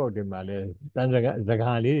ရေထွက်ပေါက်တွေမှာလည်းတန်စ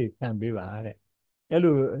ကားလေးတွေခံပေးပါတဲ့အဲ့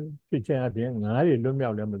လိုဖြစ်ခြင်းအပြင်ငါးတွေလွတ်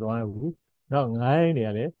မြောက်လည်းမသွားဘူးနောက်ငါးရင်းတွေက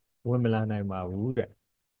လည်းဝင်မလာနိုင်ပါဘူးတဲ့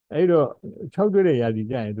အဲ့တော့၆တွေ့တဲ့ရာသီ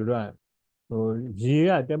ကြရင်တို့ကဟိုရေ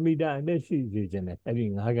က1 မီတာအနက်ရှိစေခြင်းတယ်အဲ့ဒီ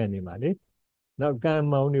ငါးကန်တွေမှာလေနောက်ကံ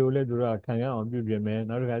မောင်တွေကိုလည်းတို့ကခံရအောင်ပြုပြင်မယ်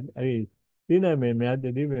နောက်တစ်ခါအဲ့ဒီသိနိုင်မယ်များတ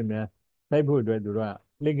တိပင်များစိုက်ဖို့အတွက်တို့က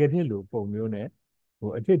လေကဖြစ်လို့ပုံမျိုးနဲ့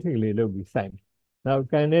ဟိုအထစ်ထစ်လေးလုပ်ပြီးစိုက်နောက်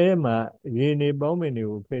ကံထဲမှာရေနေပေါင်းမင်တွေ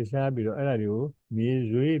ကိုဖယ်ရှားပြီးတော့အဲ့ဒါတွေကိုမြေ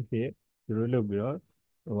ရွေးဖြစ်တို့လုပ်ပြီးတော့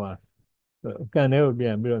ဟိုကကန်ထဲကိုပြ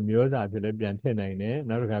န်ပြီးတော့မျိုးစာဖြစ်လည်းပြန်ထည့်နိုင်တယ်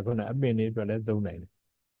နောက်တစ်ခါခုနအပင်တွေအတွက်လည်းသုံးနိုင်တယ်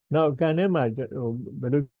နောက်ကန်ထဲမှာဟိုဘ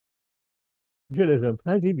ယ်လိုဖြစ်လဲဆိုဖ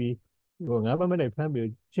မ်းစီးပြီးဟိုငါးပတ်မလိုက်ဖမ်းပြီး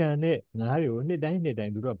ကြံတဲ့ငါးတွေကိုနှစ်တိုင်း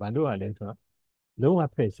သူတို့ကဘာလို့ရလဲဆိုတော့လုံးဝ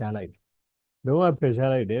ဖယ်ရှားလိုက်တယ်လုံးဝဖယ်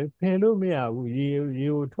ရှားလိုက်တယ်ဖယ်လို့မရဘူးရေ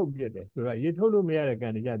ကိုထုတ်ပြစ်တယ်ဆိုတော့ရေထုတ်လို့မရတဲ့က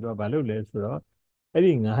န်တွေကြသူကဘာလို့လဲဆိုတော့အဲ့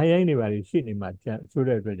ဒီငါးရိုင်းတွေပါရှိနေမှာဆို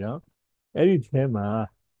တဲ့အတွက်ကြောင့်အဲ့ဒီထဲမှာ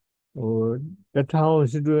ဟို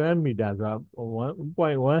1000 square meter ဆိုတာ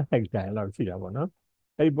1.1 hectare လောက်ရှိတာပေါ့နော်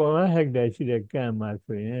အဲ့ဒီ 0.1 hectare ရှိတဲ့ကန်မှာ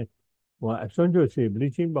ဆိုရင်ဟိုအစွန်းကျွတ်စေ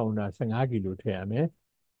bleaching powder 15 ကီလိုထည့်ရမယ်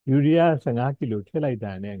ယူရီးယား15 ကီလိုထည့်လိုက်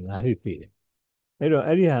တာနဲ့ငါးတွေသိတယ်အဲ့တော့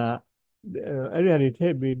အဲ့ဒီဟာတွေထ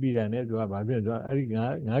ည့်ပေးပြီးတာနဲ့သူကဘာဖြစ်လဲဆိုတော့အဲ့ဒီ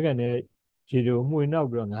ငါးကန်နဲ့ခြေတွေကိုမှွေနောက်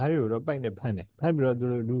ပြီးတော့ငါးတွေကိုတော့ပိုက်နဲ့ဖမ်းတယ်ဖမ်းပြီးတော့သူ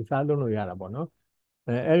တို့လူစားလုံးလို့ရတာပေါ့နော်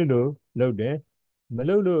အဲ့ဒီလိုလုပ်တယ်မ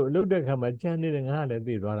လုပ်တဲ့ခါမှာကြမ်းနေတဲ့ငါးလည်း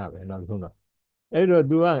သိသွားတာပဲနောက်ဆုံးတော့အဲ့တော့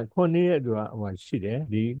သူက9 ရက်သူကဟိုရှိတယ်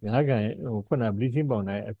ဒီငါးကန်ဟိုခုန bleaching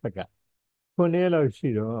powder ရဲ့ effect က9 ရက်လောက်ရှိ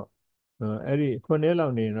တော့အဲ့ဒီ9 ရက်လော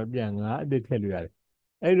က်နေရင်တော့ပြန်ငါးအစ်ထည့်လို့ရတယ်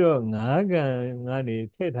အဲ့တော့ငါးကန်ကနေ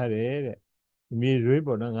ထည့်ထားတယ်တဲ့မြေရွေး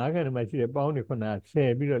ပေါ့နော်ငါးကန်ထဲမှာရှိတဲ့ပေါင်းတွေခုနဆယ်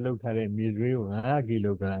ပြီးတော့လှုပ်ထားတဲ့မြေရွေးကို9 ကီ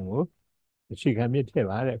လိုဂရမ်ကိုအခြေခံမြစ်ထည့်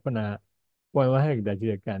ပါတဲ့ခုန0.1 hectare ရှိ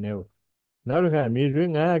တဲ့ကန်ထဲကိုနောက်တစ်ခါမြေရွေး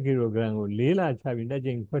900 ကီလိုဂရမ်ကို4 လချပြီး2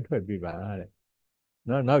 ကြိမ်ခွဲထွက်ပြီးပါတဲ့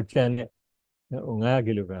နောက်ကျန်တဲ့ဟို900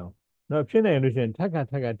 ကီလိုဂရမ်နောက်ဖြစ်နိုင်လို့ရှိရင်ထပ်ခါ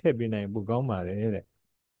ထည့်ပေးနိုင်ပိုကောင်းပါတယ်တဲ့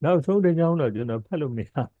နောက်ဆုံးတစ်ကြောင်းတော့ကျွန်တော်ဖတ်လို့မရ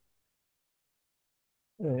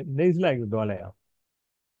next slide ကိုသွားလိုက်အောင်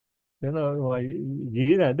ကျွန်တော်ဟို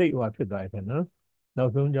ရေးတာတိတ်ဟိုဖြစ်သွားတယ်နော်နော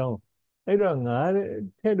က်ဆုံးကြောင်းအဲ့တော့ငါး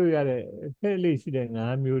ထည့်လို့ရတဲ့ထည့်လေးရှိတဲ့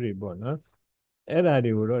ငါးမျိုးတွေပေါ့နော်အဲ့ဒါ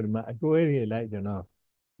တွေကိုတော့ဒီမှာအတွဲတွေလိုက်ကျွန်တော်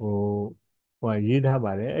ဟိုရေးထား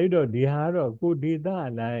ပါတယ်အဲ့တော့ဒီဟာကတော့ကိုဒေတာ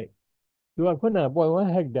လိုက်သူကခုန0.1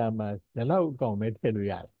 hectare မှာဒီလောက်အကောင်ပဲထည့်လို့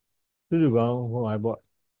ရတယ်စုစုပေါင်းဟိုဟာပေါ့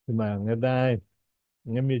ဒီမှာငတိုင်း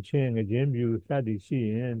ငမြချင်းငကျင်းပြူစသည်ရှိ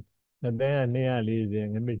ရင်ငတိုင်းက240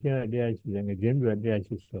ငမြချင်းက180ငကျင်းပြူက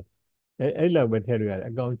180အဲ့လောက်ပဲထည့်လို့ရတယ်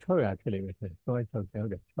အကောင်600ဖြစ်လိမ့်မယ်ဆိုတော့60ဟုတ်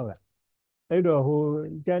တယ်600အဲ့တော့ဟို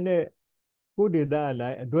ကျန်တဲ့ကိုဒေတာလို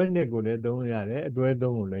က်အတွဲနှစ်ကိုလည်းသုံးရတယ်အတွဲ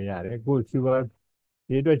သုံးကိုလည်းရတယ်ကိုစီဝါ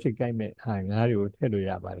ဒီအတွက်ချစ်ကိုက်မဲ့ဟာငါးတွေကိုထည့်လို့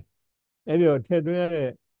ရပါတယ်အဲ့ဒီတော့ထည့်သွင်းရတဲ့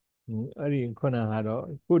အဲ့ဒီခုနကတော့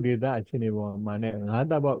ကိုဒေတာအခြေအနေပေါ်မှာနဲ့ငါး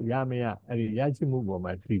တပ်ပေါက်ရမရအဲ့ဒီရရှိမှုပေါ်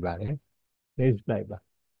မှာသိပါတယ် next slide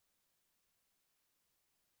ပါ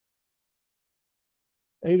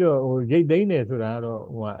အဲ့တော့ဟိုရိတ်သိမ်းတယ်ဆိုတာကတော့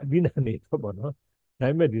ဟိုအပြီးနာနေတော့ပေါ့နော်ဒါ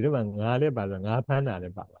ပေမဲ့ဒီထဲမှာငါးလည်းပါဆိုငါးဖမ်းတာလ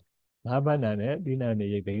ည်းပါပါငါးဖမ်းတာနဲ့ပြီးနာနေ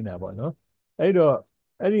ရိတ်သိမ်းတာပေါ့နော်အဲ့တော့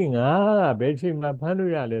အဲ့ဒီငါးကဘယ်ချိန်မှာဖမ်း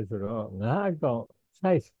လို့ရလဲဆိုတော့ငါးအကောင်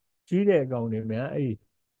size ကြီးတဲ့အကောင်တွေများအဲ့ဒီ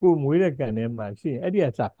ကိုမွေးတဲ့ကန်ထဲမှာရှိရင်အဲ့ဒီက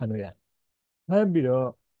စဖမ်းလို့ရဖမ်းပြီးတော့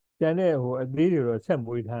ကျန်တဲ့ဟိုအသေးတွေတော့ဆက်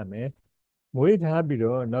မွေးထားမယ်မွေးထားပြီး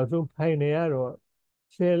တော့နောက်ဆုံးဖိုင်နေရတော့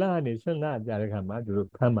10 လကနေ12 လကြာတဲ့ခါမှာသူတို့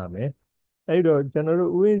ဖမ်းပါမယ်အဲ့တော့ကျွန်တော်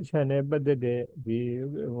တို့ဥယျာဉ်ခြံနဲ့ပတ်သက်တဲ့ဒီ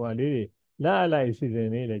ဟိုလေးတွေလက်အလိုက်အစီအစဉ်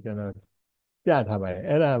လေးလည်းကျွန်တော်ပြထားပါတယ်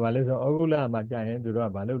အဲ့ဒါဘာလဲဆိုတော့ဩဂုတ်လမှာကြာရင်သူတို့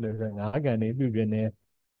ကဘာလုပ်လဲဆိုတော့ငါးကန်တွေပြုပြင်နေ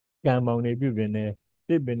ကံမောင်တွေပြုပြင်နေတ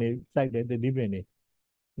စ်ပင်တွေစိုက်တယ်တတိပင်တွေ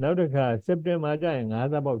နောက်တစ်ခါစက်တင်ဘာကျရင်ငါး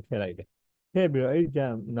သားပေါက်ထည့်လိုက်တယ်ထည့်ပြီးတော့အဲ့ကျ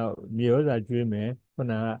နောက်မြေဩဇာကျွေးမယ်ခု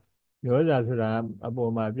နကမြေဩဇာဆိုတာအ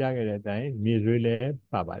ပေါ်မှာပြခဲ့တဲ့အတိုင်းမြေရွေးလည်း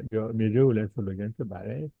ပါပါတယ်ပြောမြေရွေးကိုလည်းဆိုလိုချင်ဖြစ်ပါတ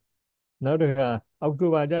ယ်နောက်တစ်ခါအောက်တို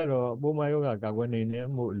ဘာကျတော့ပုံမှန်ယောဂကာကွယ်နေနေ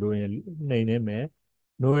မှုလိုရင်နေနေမယ်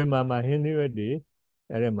နိုဝင်ဘာမှာဟင်းသီးရွက်တွေ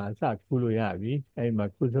အဲ့ဒီမှာစခူးလို့ရပြီအဲ့ဒီမှာ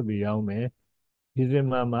ခူးဆွပြီးရောင်းမယ် ဒီဇင်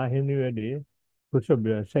ဘာမှာဟင်းသီးရွက်တွေခုဆွတ်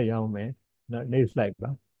ပြီးတော့ဆက်ရောင်းမယ်နော် next slide ပါ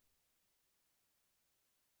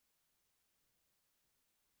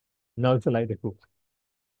နောက် slide တစ်ခု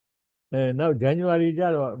နောက် January ကျ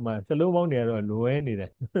တော့စလုံးပေါင်းတွေကတော့လွဲနေတ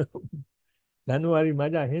ယ် January မှာ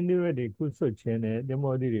ကျဟင်းသီးရွက်တွေခုဆွတ်ခြင်းနဲ့တင်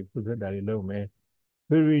မောသီးတွေခုဆွတ်တာတွေလုပ်မယ်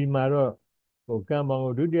February မှာတော့ကံပေါင်း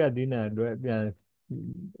ကိုဒုတိယသီးနှံအတွက်ပြန်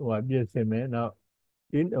ပြင်ဆင်မယ်နောက်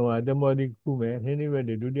တင်မောသီးခုမယ်ဟင်းသီးရွက်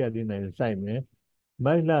တွေဒုတိယသီးနှံစိုက်မယ်မ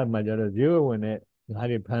တ်လမှာကျတော့ဈေးဝယ်ဝင်တဲ့ငါး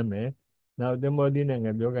တွေဖမ်းမယ်နောက်တင်မောသီးနဲ့င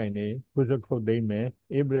ပြောကင်တွေခုဆွတ်ခုတ်သိမ်းမယ်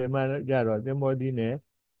ဧပြီမှာကျတော့တင်မောသီးနဲ့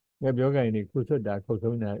ငပြောကင်တွေခုဆွတ်တာခုတ်သိ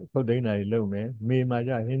မ်းတာတွေလုပ်မယ်မေမှာ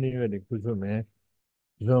ကျဟင်းသီးရွက်တွေခုဆွတ်မယ်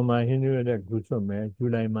ဇွန်မှာဟင်းသီးရွက်တွေခုဆွတ်မယ်ဇူ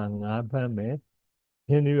လိုင်မှာငါးဖမ်းမယ်ဟ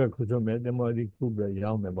င်းသီးရွက်ခုဆွတ်မယ်တင်မောသီးခုပြီး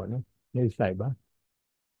ရောင်းမယ်ပေါ့နော်နေဆိုင်ပါ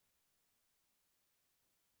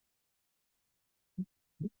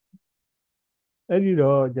အဲ့ဒီ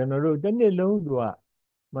တော့ကျွန်တော်တို့တစ်နှစ်လုံးသူက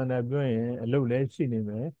မှန်တယ်ပြောရင်အလုပ်လည်းရှိနေ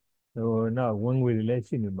မယ်နောက်ဝင်ငွေတွေလည်း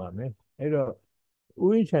ရှိနေပါမယ်အဲ့တော့ဥ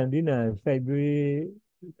ယျာဉ်ခြံသီးနှံစိုက်ပျိုး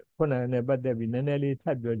ခုနနဲ့ပတ်သက်ပြီးနည်းနည်းလေးထ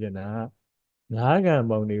ပ်ပြောချင်တာငါးကံ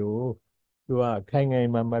ပေါင်းတွေကိုသူကခိုင်ခိုင်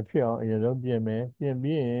မာမာဖြစ်အောင်အရင်ဆုံးပြင်မယ်ပြင်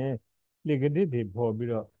ပြီးရင်လေကတစ်တွေပေါ်ပြီး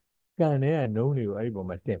တော့ကန်တဲ့ကနှုံးတွေကိုအဲ့ဒီပေါ်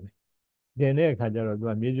မှာတင်မယ်တင်တဲ့အခါကျတော့သူ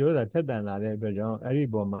ကမြေကျိုးသာထက်တန်လာတဲ့အတွက်ကြောင့်အဲ့ဒီ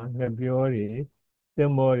ပေါ်မှာငပြောတွေတ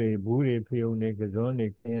င်မောတွေဘူးတွေဖယုံတွေကစွန်းတွေ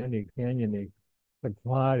ခရမ်းညင်တွေ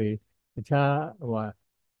ခွားတွေတခြား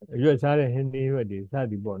ရွက်စားတဲ့ဟင်းသီးရွက်တွေစ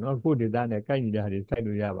သည်ပေါ့နော်ကိုယ့်ဒေသနဲ့ကိုက်ညီတဲ့ဟာတွေစိုက်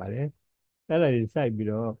လို့ရပါတယ်အဲ့ဒါတွေစိုက်ပြီး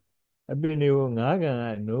တော့အပင်တွေကိုငါးကန်က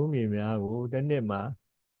နှုံးမြေများကိုတစ်နှစ်မှာ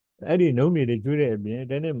အဲ့ဒီနှုံးမြေတွေကျွေးတဲ့အပြင်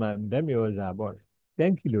တစ်နှစ်မှာဓာတ်မြေဩဇာပေါ့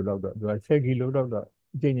10 ကီလိုလောက်တော့သူက10 ကီလိုလောက်တော့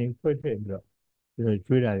အချိန်ချင်းခွဲထည့်ပြီးတော့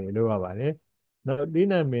ကျွေးတာတွေလုပ်ရပါတယ်နောက်သီး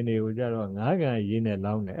နှံပင်တွေကိုကြတော့ငါးကန်ရေနဲ့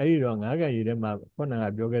လောင်းတယ်အဲ့ဒီတော့ငါးကန်ရေထဲမှာခုနက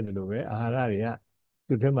ပြောခဲ့သလိုပဲအာဟာရတွေက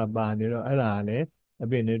သူ့ထဲမှာပါနေတော့အဲ့ဒါကလည်းအ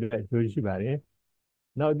ပင်တွေအတွက်အကျိုးရှိပါတယ်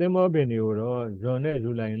နောက်သင်္ဘောပင်တွေကိုတော့ဇွန်နဲ့ဇူ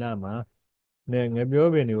လိုင်လမှာနဲ့ငပြော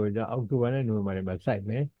ပင်တွေကိုじゃအောက်တိုဘာနဲ့နိုဝင်ဘာတွေမှာစိုက်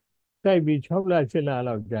မယ်စိုက်ပြီး6လ7လ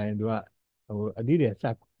လောက်ကြာရင်သူကအသီးတွေစ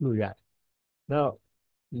လို့ရတယ်နောက်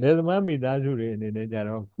လယ်သမားမိသားစုတွေအနေနဲ့ကြ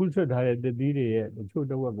တော့ခုဆွတ်ထားတဲ့သစ်သီးတွေရဲ့တချို့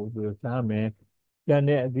တစ်ဝက်ကိုသူစားမယ်ကျန်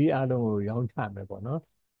တဲ့အသီးအလုံးကိုရောင်းချမယ်ပေါ့နော်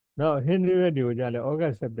နောက်ဟင်းသီးရွက်တွေကိုကြလဲဩဂ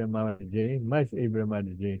တ်စက်တင်ဘာမှာတစ်ကြိမ်မတ်ဧပြီမှာတ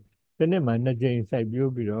စ်ကြိမ်တစ်နှစ်မှာ2ကြိမ်စိုက်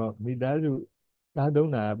ပျိုးပြီးတော့မိသားစုစား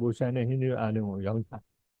သုံးတာပူဆန်တဲ့ဟင်းသီးရွက်အလုံးကိုရောင်းချ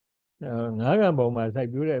ငါးကံပုံမှာစိုက်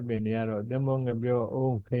ပျိုးတဲ့အပင်တွေကတော့သင်္ဘောငပြော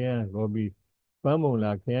အုံးခရမ်းဂော်ဘီပန်းမုံ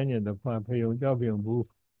လာခရမ်းညင်သခွားဖယုံကြောက်ဖယုံဘူး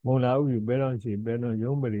မုံလာဥယူပဲတော်ချီပဲတော်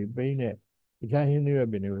ရုံးပရိပိန်းနဲ့တခြားဟင်းသီးရွက်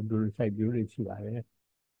ပင်တွေကိုသူတို့စိုက်ပျိုးတွေရှိပါတယ်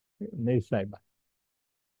နေစိုက်ပါ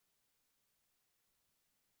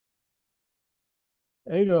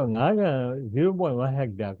အဲ့တော့ငါးကန်0.1 ဟ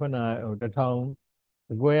က်တာခုန1000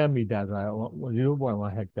အကွဲမီတာဆိုတာ0.1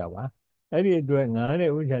 ဟက်တာပါအဲ့ဒီအတွက်ငါး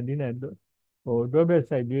တဲ့ဥချန်တင်းနဲ့တွဲဘက်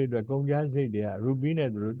စိုက်ပြီးအတွက်ကုန်ကျစရိတ်တွေကရူပီနဲ့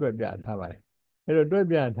သူတို့တွက်ပြထားပါတယ်အဲ့တော့တွက်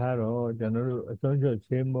ပြထားတော့ကျွန်တော်တို့အစွန်းချွတ်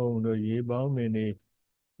ဆေးမုံတို့ရေပေါင်းမင်းတွေ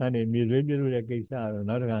အဲ့ဒီမြေသွေးပြလို့တဲ့ကိစ္စတော့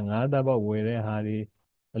နောက်တစ်ခါငါးသားပေါက်ဝယ်တဲ့ဟာတွေ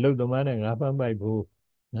အလုတ်သမားနဲ့ငါးဖမ်းပိုက်ဖို့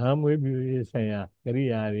ငါးမွေးပြူရေးဆိုင်ရာကိရိ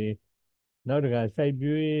ယာတွေနောက်တစ်ခါစိုက်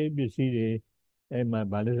ပျိုးရေးပစ္စည်းတွေအဲ့မှာ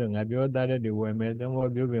ဗာလို့ဆိုငါပြောသားတဲ့တွေဝယ်မယ်သံဃော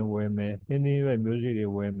ပြုပင်ဝယ်မယ်ဟင်းသီးရွက်မျိုးစေ့တွေ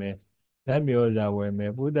ဝယ်မယ်ဓာတ်မြေဩဇာဝယ်မ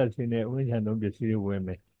ယ်ပုဒ်သက်စင်းနဲ့ဥဉ္ဇဏ်သုံးပစ္စည်းတွေဝယ်မ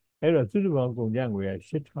ယ်အဲ့တော့စုစုပေါင်းကုန်ကျငွေက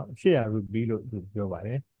800ရူပီလို့သူပြောပါတ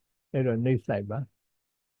ယ်အဲ့တော့ next slide ပါ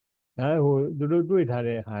ဒါသူတို့တွေ့ထား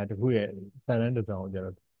တဲ့ဟာတခုရဲ့စာတမ်းတစ်စောင်ကြ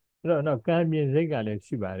တော့အဲ့တော့နောက်ကံပြင်စိတ်ကလည်း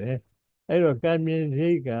ရှိပါတယ်အဲ့တော့ကံပြင်စိ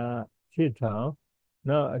တ်က8000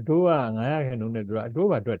နောက်အတိုးက900ခန့်လုံးနဲ့သူကအတိုး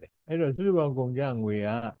ပါတွက်တယ်အဲ့တော့စုစုပေါင်းကုန်ကျငွေက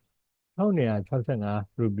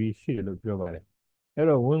1265ရူပီရှိတယ်လို့ပြောပါတယ်အဲ့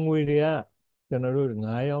တော့ဝင်ငွေတွေကကျွန်တော်တို့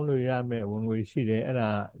9ရောင်းလို့ရမယ်ဝင်ငွေရှိတယ်အဲ့ဒါ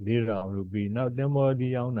4000ရူပီနောက်တင်မောဒီ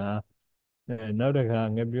ရောင်းတာနောက်တစ်ခါ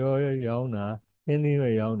ငပြောရောင်းတာဟင်းသီးရွ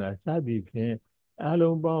က်ရောင်းတာစသည်ဖြင့်အား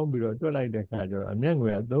လုံးပေါင်းပြီးတော့တွက်လိုက်တဲ့အခါကျတော့အမျက်ငွေ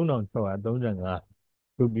က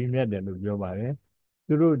3635ရူပီမြတ်တယ်လို့ပြောပါတယ်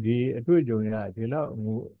သူတို့ဒီအတွေ့အကြုံရဒီလောက်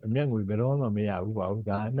အမျက်ငွေဘယ်တော့မှမရဘူးပါဘူး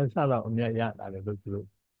ဒါ2ဆလောက်အမျက်ရတာလေလို့သူတို့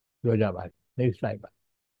ပြောကြပါတယ် next slide ပါ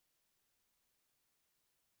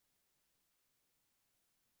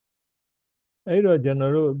အဲ့တော့ကျွန်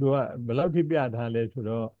တော်တို့သူကဘယ်လောက်ထိပြထားလဲဆို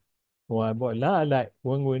တော့ပေါ့လအလိုက်ဝ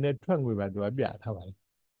င်ငွေနဲ့ထွက်ငွေပါသူကပြထားပါတယ်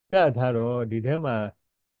ပြထားတော့ဒီထဲမှာ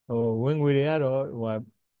ဝင်ငွေတွေကတော့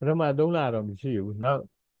ပထမ3လတော့မရှိဘူးနော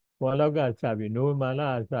က်လောက်ကစပြီးနိုဝင်ဘာလ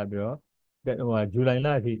စပြီးတော့ဇူလိုင်လ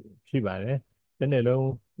အထိရှိပါတယ်တစ်နေ့လုံး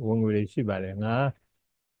ဝင်ငွေတွေရှိပါတယ်ငါ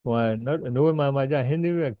နောက်နိုဝင်ဘာမှာကျဟင်း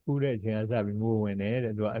သီးရွက်ခူးတဲ့အချိန်ကစပြီးငွေဝင်တယ်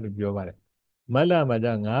တဲ့သူကအဲ့လိုပြောပါတယ်မတ်လမှာကျ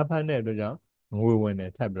ငါးဖမ်းတဲ့အတွက်ကြောင့်ငွေဝင်တ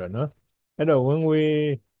ယ်ထပ်ပြီးတော့နော်အဲ့တော့ဝင်ငွေ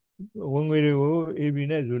ဝင်ငွေတွေကို AB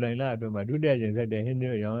နဲ့ဇူလိုင်လအတွင်းမှာဒုတိယကျင်ဆက်တဲ့ဟင်းသီး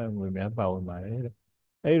ရောင်းရငွေများပါဝင်ပါတယ်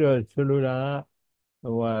အဲ့တော့ဆိုလိုတာက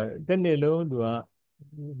တစ်နှစ်လုံးသူက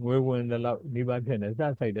ငွေဝင်တဲ့လောက်ဒီပါဖြစ်နေစ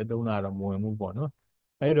စိုက်တဲ့3လတော့မဝင်ဘူးပေါ့နော်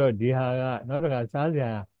အဲ့တော့ဒီဟာကနောက်တစ်ခါစားစ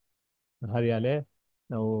ရာဟာတွေကလည်း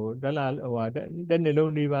တစ်နှစ်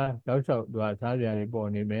လုံးဒီပါတောက်လျှောက်သူကစားစရာတွေပေါ်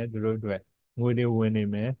နေမယ်သူတို့အတွက်ငွေတွေဝင်နေ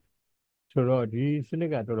မယ်ဆိုတော့ဒီစန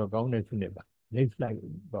စ်ကတော်တော်ကောင်းတဲ့စနစ်ပါ next slide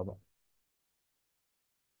ပါ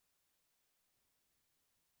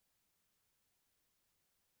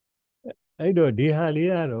အဲ့တော့ဒီဟာလေး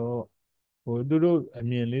ကတော့သူတို့အ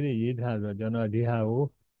မြင်လေးတွေရေးထားဆိုတော့ကျွန်တော်ဒီဟာကို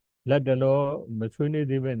လက်တလောမဆွေးနွေး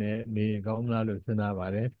သေးပဲနဲ့နေကောင်းလားလို့စဉ်းစားပါ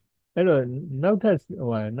တယ်အဲ့တော့နောက်ထပ်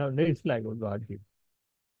နောက် next slide ကိုသွားကြည့်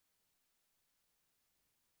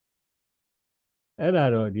အဲ့ဒါ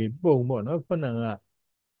တော့ဒီပုံပေါ့နော်ခုနက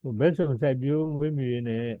ဘက်စုံစိုက်ပျိုးမွေးမြူရေး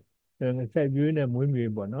နဲ့စိုက်ပျိုးနဲ့မွေးမြူ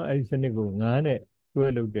ရေးပေါ့နော်အဲ့ဒီစနစ်ကို9နဲ့တွဲ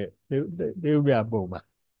လုပ်တဲ့တရုတ်ပြပုံပါ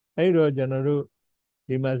အဲ့တော့ကျွန်တော်တို့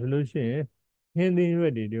ဒီမှာဆိုလို့ရှိရင်ဟင်းသီးရွ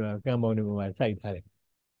က်တွေဒီမှာကံပေါင်းတွေမှာစိုက်ထားတယ်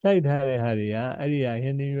စိုက်ထားတဲ့ဟာတွေကအဲ့ဒီဟာဟ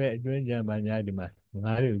င်းသီးရွက်အတွင်းကြံပါညာဒီမှာ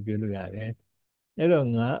ငါးတွေကိုကျွေးလို့ရတယ်အဲ့တော့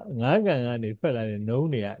ငါးကန်ကနေထွက်လာတဲ့နှုံး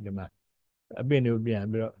တွေကဒီမှာအပင်တွေကိုပြန်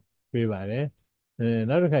ပြီးတော့ပေးပါတယ်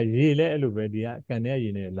နောက်တစ်ခါရေလည်းအဲ့လိုပဲဒီကကန်တဲ့ရေ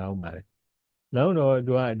နဲ့လောင်းပါတယ်လောင်းတော့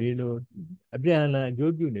သူကဒီလိုအပြန်အလှန်အ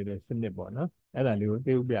ကျိုးပြုနေတဲ့စနစ်ပေါ့နော်အဲ့ဒါလေးကို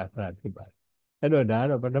သိဥပြထားတာဖြစ်ပါတယ်အဲ့တော့ဒါက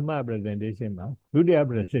တော့ပထမ presentation မှာဒုတိယ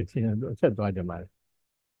presentation ကိုဆက်သွားကြပါမယ်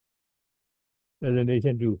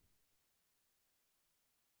presentation 2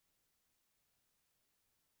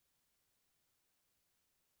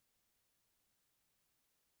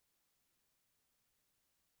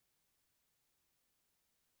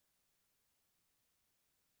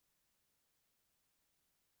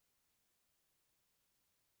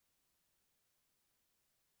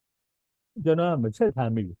ကျွန်တော်ကမဆက်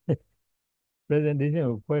ထားမိဘူး presentation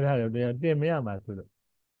ကိုခွဲထားတယ်တရားတင်မရမှာဆိုလို့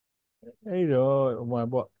အဲ့တော့ဟို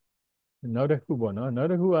ပေါ့နောက်တစ်ခုပေါ့နော်နောက်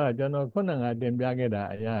တစ်ခုကကျွန်တော်ခုနကတင်ပြခဲ့တာ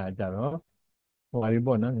အရာကြတော့ဟိုဟာဒီ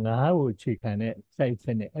ပေါ့နော်ငါးကိုအခြေခံတဲ့ site စ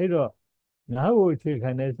နစ်အဲ့တော့ငါးကိုအခြေခံ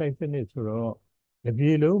တဲ့ site စနစ်ဆိုတော့ဒီပြ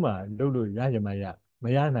ည်လုံးမှာလုပ်လို့ရကြမှာမ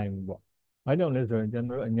ရနိုင်ဘူးပေါ့ဘာကြောင့်လဲဆိုရင်ကျွန်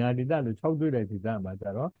တော်တို့အညာဒေသလို့6တွေ့တဲ့ဒေသမှာကြ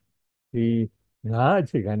တော့ဒီငါးအ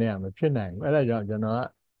ခြေခံတဲ့မဖြစ်နိုင်ဘူးအဲ့ဒါကြောင့်ကျွန်တော်က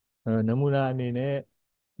နမူနာအနေနဲ့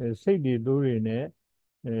စိတ်တွေတိုးတွေနဲ့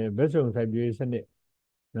ဘက်စုံစိုက်ပျိုးရေးစနစ်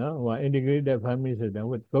နော်ဟို integrated farming system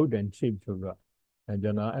with goat and sheep ဆိုတော့ကျွ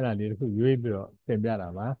န်တော်အဲ့ဒါလေးတစ်ခုရွေးပြီးတော့သင်ပြတာ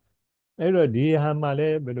ပါအဲ့တော့ဒီဟာမှလ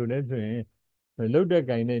ည်းဘယ်လိုလဲဆိုရင်လုတ်တဲ့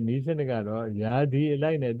ကင်တဲ့နီးစနစ်ကတော့ယာဒီအ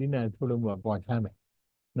လိုက်နဲ့တိနံထုတ်လို့မှပွားချမ်းမယ်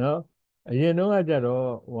နော်အရင်တော့ကကြတော့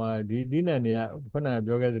ဟိုဒီတိနံတွေကခုနက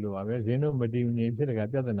ပြောခဲ့သလိုပါပဲဈေးနှုန်းမတည်ငြိမ်ဖြစ်တဲ့က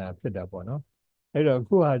ပြဿနာဖြစ်တာပေါ့နော်အဲ့တော့အ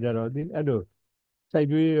ခုဟာကြတော့အဲ့လိုစိုက်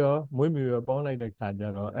ပျိုးရောမွေးမြူရောပေါင်းလိုက်တဲ့ခါကျ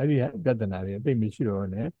တော့အဲ့ဒီပြဿနာတွေသိမရှိတော့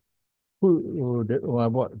နဲ့ခုဟိုဟာ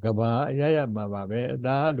ပေါ့ကဘာအရမှာပါပဲအ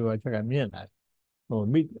သားလိုအချက်ကမြင့်လာ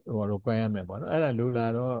မိတော့ကွဲရမယ်ပေါ့နော်အဲ့ဒါလိုလာ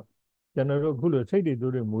တော့ကျွန်တော်တို့ခုလိုစိတ်တွေ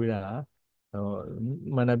တို့တွေမွေးတာ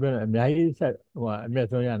မှန်တယ်ပြောရင်အများကြီးဆက်အမျက်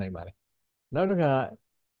ဆုံးရနိုင်ပါတယ်နောက်တစ်ခါ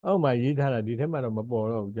အောက်မှာရေးထားတာဒီထက်မှတော့မပေါ်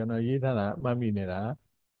တော့ဘူးကျွန်တော်ရေးထားတာမှတ်မိနေတာ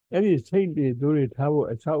အဲ့ဒီစိတ်တွေတို့တွေထားဖို့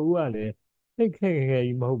အချောက်ဦးကလည်းစိတ်ခဲ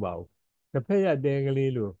ကြီးမဟုတ်ပါဘူးတစ်ဖက်ရတဲက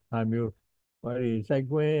လေးလိုဟာမျိုးဒီစိုက်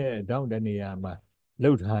ကွင်းရဲ့တောင်းတနေရာမှာ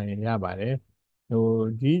လှုပ်ထားရင်ရပါတယ်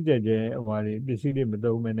ကြီးကြဲကြဲဟိုဒီပစ္စည်းတွေမ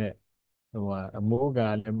သုံးမနဲ့အမိုးက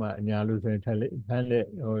လည်းမှအညာလို့ဆိုရင်ထက်လက်ထက်လ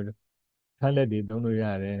က်တွေသုံးလို့ရ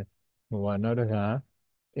တယ်နောက်တစ်ခါ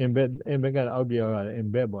embed ကအောက်ပြောက်ရတယ်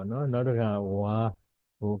embed ပေါ့နော်နောက်တစ်ခါ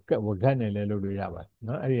ဝကတ်နဲ့လည်းလုပ်လို့ရပါတယ်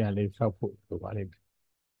နော်အဲ့ဒီဟာလေးဆောက်ဖို့ဆိုပါလိမ့်မယ်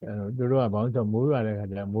သူတို့ကဘာလို့ဆိုမိုးရွာတဲ့ခါ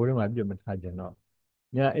ကျမိုးထဲမှာပြစ်မထားကြတော့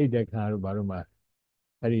ညအိတ်တဲ့ခါတို့ဘာလို့မှ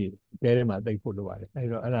အဲ့ဒီတဲထဲမှာတိတ်ဖို့လိုပါတယ်အဲ့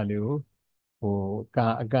တော့အဲ့ဒါလေးကို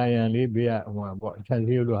အကာယံလေးဘေးကပေါ့ခြံစ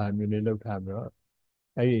ည်းရိုးလိုဟာမျိုးလေးလောက်ထားပြီးတော့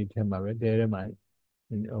အဲ့ဒီအထက်မှာပဲတဲထဲမှာ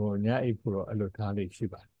ညအိတ်ဖို့တော့အဲ့လိုထားလေးရှိ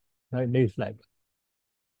ပါတယ်နောက် next slide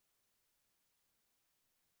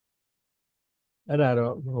အဲ့ဒါ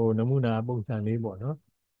တော့နမူနာပုံစံလေးပေါ့နော်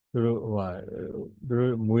သူတို့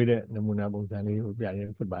မွေးတဲ့နမူနာပုံစံလေးကိုပြရ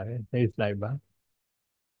ဖြစ်ပါတယ် next slide ပါ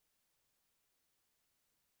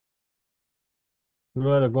သူ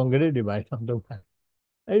တို့ကတော့ concrete တွေပါဆောင်တုံးတာ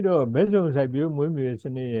အဲ့တော့ဘက်စုံစိုက်ပျိုးမွေးမြူရေးစ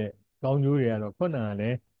နစ်ရဲ့ကောင်းကျိုးတွေကတော့ခုနကလ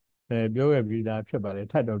ည်းပြောခဲ့ပြီးသားဖြစ်ပါတယ်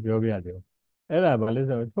ထပ်တော့ပြောပြရသေးဘူးအဲ့ဒါဘာလဲ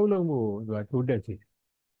ဆိုတော့ထုတ်လုပ်မှုသူကတိုးတက်စီ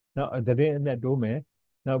နောက်သတင်းအနဲ့တိုးမယ်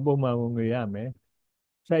နောက်ပုံမှန်ဝင်ငွေရမယ်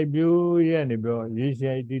စိုက်ပျိုးရနေပြီးတော့ရေရှ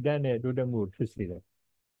ည်တည်တတ်တဲ့တိုးတက်မှုဖြစ်စေတယ်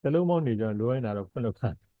တလုံးပေါင်းနေကြလိုရင်းတာတော့ဖွင့်လို့ခံ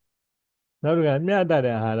နောက်တစ်ခါမျှတ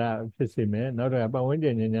တဲ့အာဟာရဖြစ်စေမယ်နောက်တစ်ခါပတ်ဝန်းကျ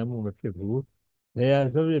င်ညဉ့်ညမ်းမှုမဖြစ်ဘူးလေယာ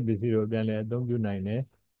စွန့်ပစ်ပစ္စည်းတို့ပြန်လဲအသုံးပြုနိုင်တယ်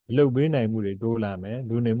လုပ်ပေးနိုင်မှုတွေတိုးလာမယ်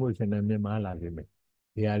လူနေမှုအဆင့်အတန်းမြင့်မားလာစေမယ်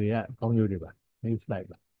ဒီဟာတွေကကောင်းကျိုးတွေပါ next slide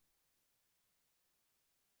ပါ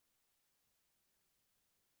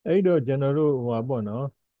အဲ့တော့ကျွန်တော်တို့ဟိုပေါ့နော်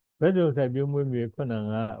ဘက်စုံစိုက်ပျိုးမွေးမြူခုန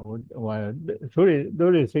ကဟိုဆိုး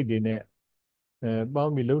တွေစိတ်တွေနဲ့ပေါ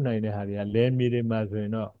င်းပြီးလုံနိုင်တဲ့ဟာတွေကလဲမြေတွေမှာဆိုရ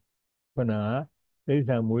င်တော့ခုနကသိစ္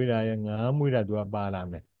စာမွေးတာရငါးမွေးတာသူကပါလာ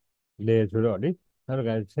မယ်လေဆိုတော့လေနောက်တစ်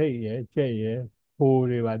ခါစိတ်ရယ်ကြက်ရယ်ပိုး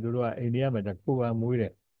တွေပါသူတို့ကအိန္ဒိယမှာတခုပါမွေးတ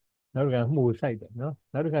ယ်နောက်တစ်ခါမှုဆိုင်တယ်နော်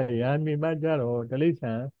နောက်တစ်ခါရာမြေမှာကြတော့တိရစ္ဆာ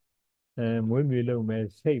န်မွေးမြူလုပ်မယ်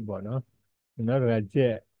စိတ်ပေါ့နော်နောက်တစ်ခါကြ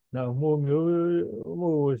က်နောက်မှုမျိုး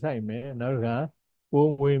မှုဆိုင်မယ်နောက်တစ်ခါ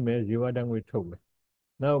ပိုးမွေးမယ်ဇီဝတံငွေထုတ်မယ်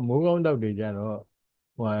နောက်မိုးကောင်းတောက်တွေကြတော့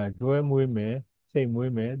ဟိုတွဲမွေးမယ်စိတ်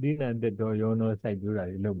မွေးမယ်သီးနှံတက်တော်ရောနောစိုက်ပြူတာ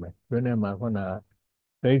တွေလုပ်မယ်တွဲနဲ့မှာခုနက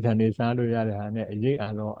ဒိဋ္ဌာန်တွေစားလို့ရတဲ့ဟာနဲ့အရေး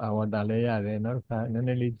အာဝတ္တလည်းရတယ်နောက်တစ်ခါနည်းန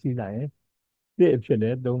ည်းလေးကြီးလိုက်ရင်ပြည့်ဖြစ်တ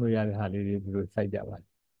ယ်သုံးလို့ရတဲ့ဟာလေးတွေသူတို့စိုက်ကြပါတ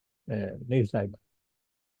ယ်နေစိုက်ပါ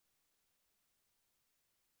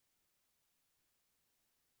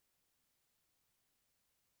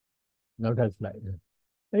နောက်ထပ် slide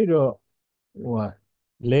အဲ့တော့ဟို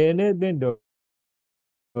လေနဲ့တင့်တော်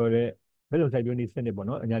တဲ့ဘယ်လိုစိုက်ပျိုးနည်းစနစ်ပေါ့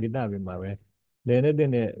နော်အညာဒေသပဲမှာပဲလေနဲ့တ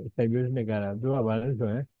င့်တဲ့စိုက်ပျိုးစနစ်ကတော့သူကဘာလဲဆို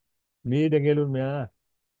ရင်မြေတကယ်လို့များ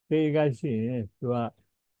တေကရှိရင်သူက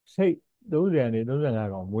စိတ်30နဲ့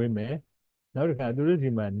35ကောင်မွေးမယ်နောက်တစ်ခါသူတို့ဒီ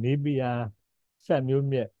မှာနေပီယာဆက်မျိုး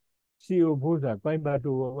မြက် CO4 ဆိုတာကွိုင်းဘတ်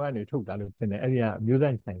တိုကနေထုတ်တာလို့ထင်တယ်အဲ့ဒီကအမျိုး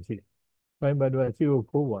သားဆိုင်ရှိတယ်ကွိုင်းဘတ်တိုက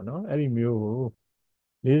CO4 ပေါ့နော်အဲ့ဒီမျိုးကို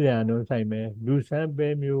40ရာနှုန်းဆိုင်မယ်လူဆန်းပဲ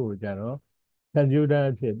မျိုးကိုကြတော့ကွန်ပျူတာ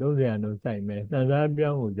အဖြစ်30ရာနှုန်းဆိုင်မယ်စံစားပြော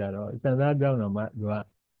င်းကိုကြတော့စံစားပြောင်းတော့မှသူက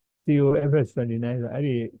COFS29 ဆိုအဲ့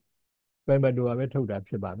ဒီကွိုင်းဘတ်တိုကပဲထုတ်တာ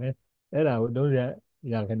ဖြစ်ပါမယ်အဲ့ဒါကို30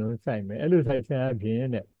ရာခိုင်နှုန်းဆိုင်မယ်အဲ့လိုဆိုင်ခြင်းအပြင်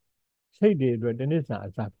တဲ့စိတ်တွေအတွက်တစ်နှစ်စာ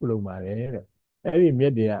အစာပြုလုပ်ပါတယ်တဲ့အဲ့ဒီမြ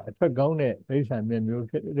က်တွေကအထွက်ကောင်းတဲ့ဒိဋ္ဌာန်မြက်မျိုး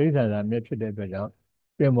ဖြစ်ဒိဋ္ဌာန်စာမြက်ဖြစ်တဲ့အတွက်ကြောင့်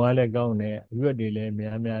ပြင်မွားလည်းကောင်းတယ်အရွက်တွေလည်းအ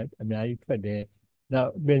များကြီးထွက်တယ်နော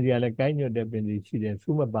က်ပင်စီကလည်းကိုင်းညွတ်တဲ့ပင်စီရှိတယ်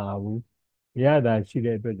စူးမပါဘူးရတာရှိ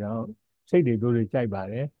တဲ့အတွက်ကြောင့်စိတ်တွေတို့တွေကြိုက်ပါ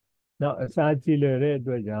တယ်နောက်အစာကြည်လည်တဲ့အ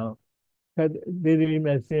တွက်ကြောင့်သေးသေး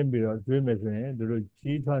မဲ့ဆင်းပြီးတော့ကျွေးမယ်ဆိုရင်တို့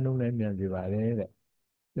ကြီးထွားနှုန်းလည်းမြန်စေပါတယ်တဲ့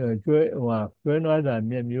ကျွေးကျွေးနွားစာ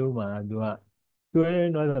မြက်မျိုးမှာသူက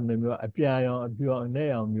ကျွေးနွားစာမြက်မျိုးအပြာရောင်အဖြူအောင်အနဲ့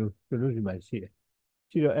ရောင်မျိုးတို့ဒီမှာရှိတယ်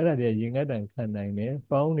ရှိတော့အဲ့ဒါတွေရင်ငတ်တန်ခံနိုင်တယ်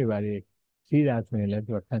ပေါင်းတွေပါလေစီးတာဆိုရင်လည်း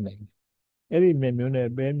သူကခံနိုင်တယ်အဲ့ဒီမြက်မျိုးနဲ့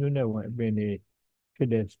ပဲမျိုးနဲ့ဝင်အပင်တွေဖြစ်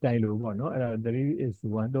တဲ့ style လို့ပေါ့နော်အဲ့ဒါ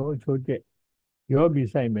3:1တော့ချိုးချက်ရောပြီး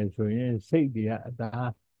ဆိုင်မယ်ဆိုရင်စိတ်တွေကအသာ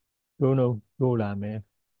တိုးလာမယ်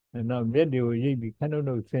နောက်မြက်တွေကိုရိပ်ပြီးခဏ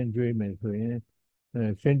နှုတ်ဆင်းကျွေးမယ်ဆိုရင်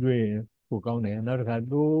ဆင်းကျွေးရင်ပိုကောင်းတယ်နောက်တစ်ခါ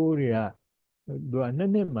တိုးတွေကသူက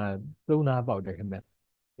နှစ်မှာ3သားပေါက်တယ်ခင်ဗျ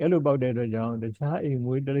အဲ့လိုပေါက်တဲ့အတွက်ကြောင့်တခြားအိမ်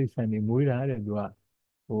မွေးတိရစ္ဆာန်တွေမွေးတာတဲ့သူက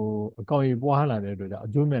အကောင်ကြီးပွားလာတဲ့အတွက်ကြောင့်အ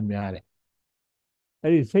ကျိုးမဲ့များတယ်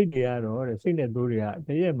အဲ့ဒီစိတ်တွေကတော့တဲ့စိတ်နဲ့တိုးတွေကတ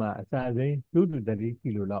ရက်မှာအစာစိမ်း2-3 ကီ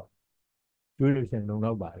လိုလောက်ကျွေးလို့ရှင်လုံ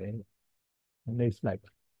လောက်ပါတယ် next slide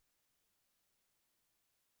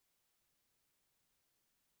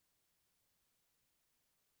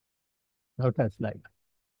နောက်ထပ် slide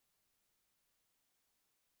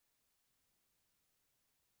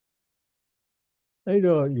အဲ့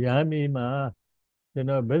တော့ရာမီမှာကျွန်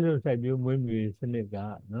တော်ဘက်စုံစိုက်ပျိုးမွေးမြူစနစ်က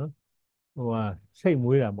နော်စိတ်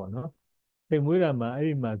မွေးတာပေါ့နော်စိတ်မွေးတာမှာအဲ့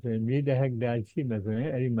ဒီမှာဆိုရင်မြေ1 ဟက်တာရှိမှဆိုရင်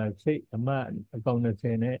အဲ့ဒီမှာစိတ်အကောင်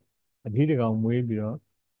20နဲ့အထီးတစ်ကောင်မွေးပြီးတော့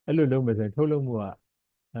အဲ့လိုလုပ်မယ်ဆိုရင်ထုတ်လုပ်မှုက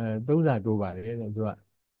3 ဆတိုးပါတယ်တဲ့သူက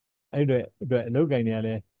အဲ့အတွက်အလုပ်ကိုင်တွေကလ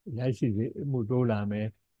ည်းရရှိမှုတိုးလာမယ်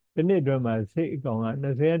ဒီနှစ်အတွင်းမှာစိတ်အကောင်က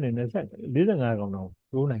20နဲ့45ကောင်တော့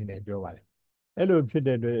တိုးနိုင်တယ်ပြောပါတယ်အဲ့လိုဖြစ်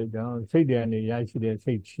တဲ့အတွက်ကြောင့်စိတ်တွေကနေရရှိတဲ့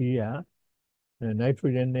စိတ်ချီးကနိုက်ထ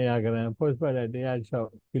ရိုဂျင်200 ဂရမ်ဖော့စဖတ်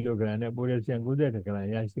106 ကီလိုဂရမ်နဲ့ပိုတက်ဆီယမ်90 ဂရမ်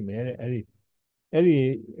ရရှိမယ်တဲ့အဲ့ဒီ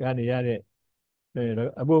ကနေရတဲ့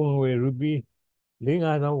အပုံငွေရူပီ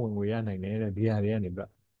4-5,000ဝင်ငွေရနိုင်တယ်တဲ့ဒီဟာတွေကနေပြီး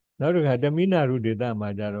တော့နောက်တစ်ခါတမိနာရုဒေသမှာ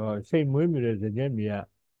ကြတော့စိတ်မွေးမြူတဲ့စကြက်မြေ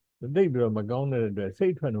ကသိပ်ပြီးတော့မကောင်းတဲ့အတွက်စိ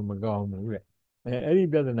တ်ထွက်လို့မကောင်းဘူးတဲ့အဲ့ဒီ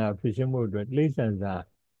ပြဿနာဖြေရှင်းဖို့အတွက်တိရစ္ဆာန်စာ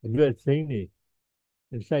အရွက်စိမ်းတွေ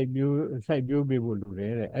စိုက်ပျိုးပေးဖို့လိုတ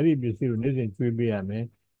ယ်တဲ့အဲ့ဒီပစ္စည်းကိုနေ့စဉ်ကျွေးပေးရမယ်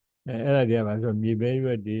အဲ့ဒါတွေကပါဆိုမြေပဲရွ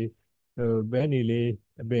က်တွေပဲနီလေး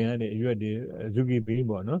အပင်ကနေရွက်တွေဇူကီဘီ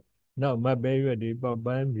ပေါ့နော်နောက်မတ်ပဲရွက်တွေပေါပ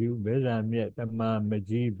န်းဖြူဘဲစာမြက်တမမ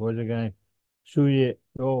ကြီးဘောစကိုင်းဆူရစ်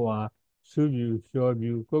တောဝါဆူဖြူလျှော်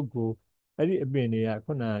ဖြူကုတ်ကိုအဲ့ဒီအပင်တွေက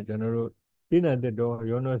ခုနကကျွန်တော်တို့သီးနှံတက်တော်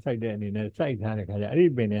ရောနှောစိုက်တဲ့အနေနဲ့စိုက်ထားတဲ့ခါကျအဲ့ဒီ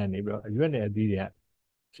ပင်တွေကနေပြီးတော့အရွက်နဲ့အသီးတွေက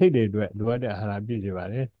စိတ်တွေအတွက်လိုအပ်တဲ့အာဟာရပြည့်စေပါ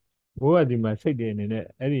တယ်ဘိုးကဒီမှာစိတ်တွေအနေနဲ့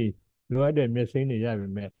အဲ့ဒီလိုအပ်တဲ့မျက်စိတွေရပြီ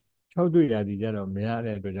မဲ့6 တွေ့ရာဒီကြတော့မရ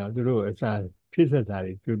တဲ့အတွက်ကြောင့်သူတို့အစာဖြစ်ဆက်တာ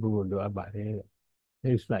တွေကျွေးဖို့လိုအပ်ပါတယ်တဲ့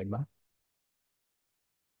next slide ပါ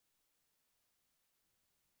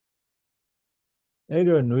အဲ့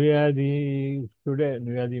တော့နွေရာသီဆိုတဲ့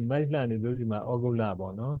နွေရာသီမတ်လနေလို့ဒီမှာဩဂုတ်လ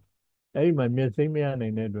ပေါ့နော်အဲ့ဒီမှာမျက်စိမရနို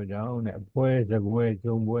င်တဲ့အတွက်ကြောင့်နဲ့အပွဲစပွဲ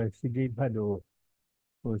ဂျုံပွဲစီတိဖတ်တို့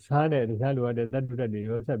ဟိုစားတဲ့တခြားလိုအပ်တဲ့သတ္တုဓာတ်တွေ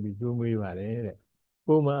ရောဆက်ပြီးကျိုးမွေးပါတယ်တဲ့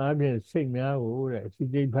ပုံမှန်အားဖြင့်စိတ်များကိုတဲ့စီ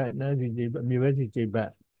တိဖတ်နှမ်းစီတိဖတ်မြေဘက်စီတိဖတ်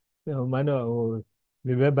ဟိုမှတော့ဟို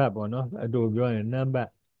မြေဘက်ဘတ်ပေါ့နော်အတူပြောရင်နှမ်းဘတ်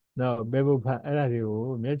နောက်ပဲဘုတ်ဖတ်အဲ့ဒါတွေကို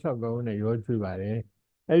မျက်ချောက်ကောင်းနဲ့ရောချွေပါတယ်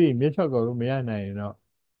အဲ့ဒီမျက်ချောက်ကောင်းမရနိုင်ရင်တော့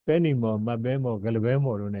ပဲနီမော်မပဲမော်ဂလဘဲ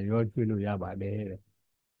မော်တို့နဲ့ရောချွေလို့ရပါတယ်တဲ့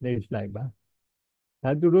next slide ပါ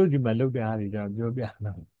ဒါသူတို့ဒီမှာလုပ်တဲ့အားတွေကျွန်တော်ပြောပြ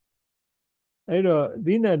တာအဲ့တော့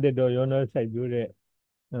သီးနှံတက်တော်ရောနောစိုက်ပြိုးတဲ့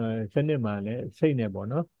စနစ်မှာလည်းစိတ်နဲ့ပေါ့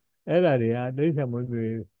နော်အဲ့ဒါတွေကတိရစ္ဆာန်မွေးမြူ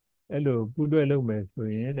အဲ့လိုပူတွဲလုပ်မယ်ဆို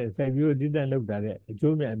ရင်တဲ့စိုက်ပြိုးသီးနှံလုပ်တာတဲ့အ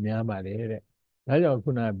ကျိုးမြတ်အများပါတယ်တဲ့ဒါကြောင့်ခု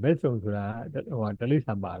နဘက်ဆုံဆိုတာဟိုတိရစ္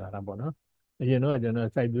ဆာန်ပါလာတာပေါ့နော်အရင်တော့ကျွန်တော်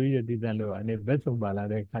စိုက်ပြိုးရသီးနှံလုပ်အနေဘက်ဆုံပါလာ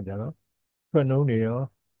တဲ့ခါကျတော့ထွက်နှုံးတွေရော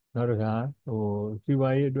နောက်တစ်ခါဟိုစီဝါ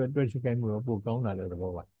ရေးအတွက်တွက်ရှိကိုင်းမှုရောပိုကောင်းလာတဲ့သ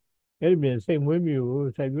ဘောပါအဲ့ဒီပြင်စိတ်မွေးမြူကို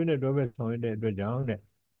စိုက်ပြိုးနဲ့တွဲဘက်ဆောင်ရတဲ့အတွက်ကြောင့်တဲ့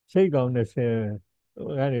စိတ်ကောင်း20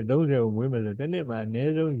အဲ့ဒီ30ကိုမွေးမယ်ဆိုတနေ့မှာအန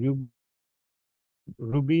ည်းဆုံးရူ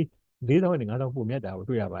ပီ4000နဲ့5000ပို့မြတ်တာကို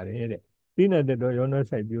တွေ့ရပါတယ်တဲ့ဒီနဲ့တော့ရောနော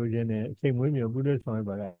စိုက်ပြိုးခြင်းနဲ့စိတ်မွေးမြူပုဒ်ဆောင်ရ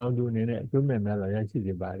ပါကအောင်သူအနေနဲ့အကျိုးမြတ်များစွာရရှိ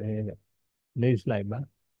စေပါတယ်တဲ့ next slide ပါ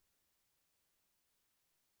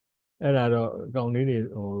အဲ့ဒါတော့အကောင်လေးတွေ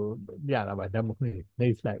ဟိုပြတာပါဓာတ်မခွေး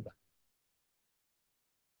next slide ပါ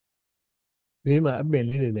ဒီမှာအပင်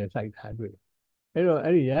လေးတွေလည်းစိုက်ထားတွေ့အဲ့တော့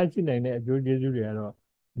အဲ့ဒီရရှိနိုင်တဲ့အကျိုးကျေးဇူးတွေကတော့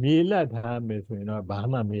မြေလတ်ထားမယ်ဆိုရင်တော့ဘာ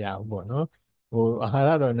မှမရဘူးပေါ့နော်ဟိုအာဟာရ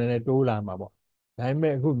တော့နည်းနည်းတိုးလာမှာပေါ့ဒါပေ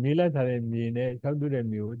မဲ့အခုမြေလတ်ထားတဲ့မြေနဲ့၆တုတဲ့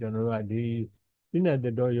မြေကိုကျွန်တော်တို့ကဒီသီးနှံတ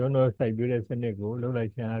တော်ရောနောစိုက်ပြတဲ့စနစ်ကိုလုပ်လို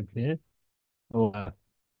က်ခြင်းအပြင်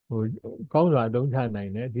ဟိုကောင်းစွာအသုံးချနို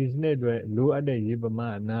င်တယ်ဒီစနစ်အတွက်လိုအပ်တဲ့ရေပမာ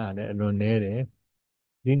ဏကလည်းအလွန်နည်းတယ်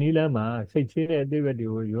ဒီနည်းလမ်းမှာစိတ်ချင်းတဲ့အသေးဘက်တွေ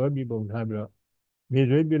ကိုရောပြီးပုံထားပြီးတော့မြေ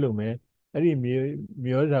ဆွေးပြုလုပ်မယ်အဲ့ဒီမြေ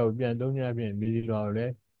ဩဇာကိုပြန်သုံးကြဖြင့်မြေကြီးတော်လ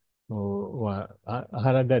ည်းဟိုအာဟာ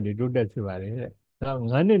ရဓာတ်တွေတိုးတက်စေပါတယ်တဲ့နောက်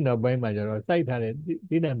9နှစ်နောက်ပိုင်းမှာကျတော့စိုက်ထားတဲ့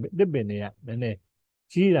ဒီနဲ့တစ်ပင်တွေကနည်းနည်း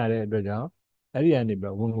ကြီးလာတဲ့အတွက်ကြောင့်အဲ့ဒီကနေ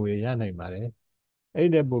ပြီးဝင်ငွေရနိုင်ပါတယ်အဲ့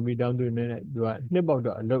ဒီပုံပြီးတောင်းသူနဲ့သူကနှစ်ပေါက်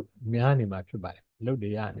တော့အလုပ်များနေမှာဖြစ်ပါတယ်အလုပ်တွေ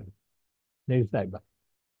ရနေ next slide ပါ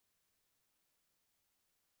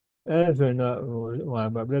အဲ့ဆိုရင်တော့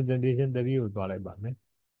ဟိုpresentation 3ကိုသွားလိုက်ပါမယ်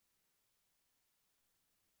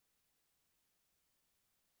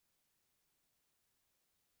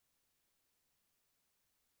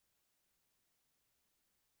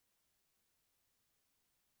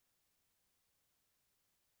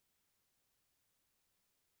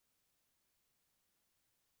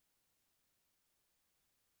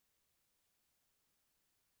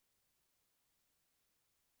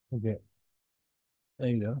ဟုတ်ကဲ့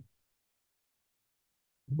အဲ့တော့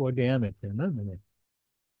ပေါ်တင်ရမယ်ပြန်နော်နည်းနည်း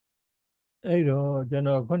အဲ့တော့ကျွန်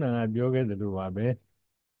တော်ခုနကပြောခဲ့သလိုပါပဲ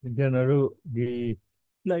ကျွန်တော်တို့ဒီ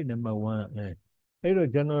slide number 1အဲ့တော့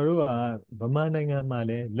ကျွန်တော်တို့ကဗမာနိုင်ငံမှာ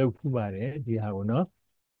လည်းလုပ်ဖူးပါတယ်ဒီဟာကိုနော်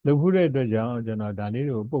လုပ်ဖူးတဲ့အတွက်ကြောင့်ကျွန်တော်ဒါလေး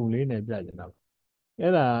တွေကိုပုံလေးနဲ့ပြချင်တာ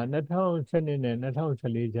အဲ့ဒါ2012နဲ့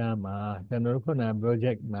2014ကြားမှာကျွန်တော်တို့ခုန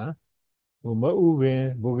project မှာဟိုမအူပင်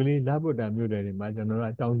ဘိုကလေးလာဗုဒ္ဓမြို့တွေမှာကျွန်တော်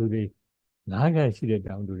တို့တောင်းသူတွေ9ခန့်ရှိတဲ့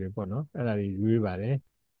တောင်းသူတွေပေါ့နော်အဲ့ဒါတွေရွေးပါတယ်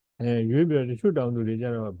ရွေးပြီးတော့တချို့တောင်းသူတွေကျ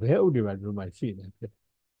တော့ဘဲအုပ်တွေပါသူတို့မှရှိနေတယ်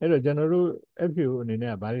အဲ့တော့ကျွန်တော်တို့ FPO အနေ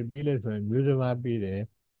နဲ့ကဘာတွေပြီးလဲဆိုရင်မျိုးစဘာပြီးတယ်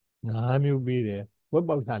9မျိုးပြီးတယ်ဝက်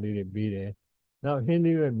ပေါက်စာလေးတွေပြီးတယ်နောက်ဟင်း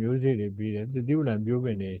သီးရွက်မျိုးစေ့တွေပြီးတယ်သတိဝလံပြိုးပ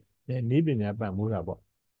င်တွေနည်းပညာပံ့ပိုးတာပေါ့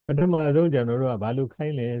ပထမဆုံးကျွန်တော်တို့ကဘာလို့ခို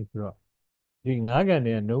င်းလဲဆိုတော့ဒီ9ကန်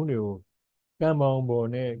တဲ့နှုံးတွေကိုကံပေါင်းပေါ်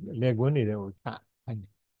နဲ့လက်ကွင်းတွေကိုချခိုင်းတယ်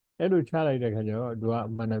အဲ့လိုချလိုက်တဲ့ခါကျတော့သူက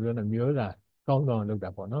မှန်တယ်ပြောနေမျိုးစာကောင်းဆောင်လုပ်တာ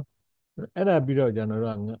ပေါ့နော်အဲ့ဒါပြီးတော့ကျွန်တော်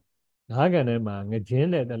တို့က9ကန်ထဲမှာငကြင်း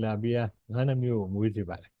နဲ့တလာပြား9မျိုးကိုမွေးစေ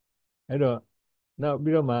ပါတယ်အဲ့တော့နောက်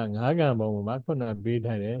ပြီးတော့မှ9ကန်ပုံမှာခုနပေး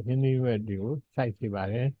ထားတဲ့ဟင်းသီးရွက်တွေကိုစိုက်စေပါ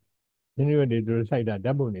တယ်ဟင်းသီးရွက်တွေသူတို့စိုက်တာဓာ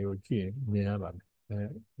တ်ပုံတွေကိုကြည့်ရင်မြင်ရပါမယ်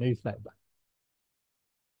next slide ပါ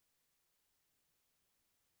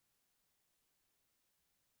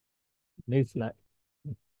next slide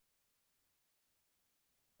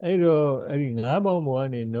အဲ့တော့အဲ့ဒီ9ပေါင်းပေါ်က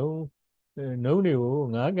နေနှုံးတွေကို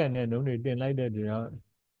9ကန်နဲ့နှုံးတွေတင်လိုက်တဲ့ကြောင့်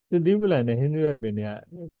သတိပလန်နဲ့ဟင်းသီးရွက်ပင်တွေ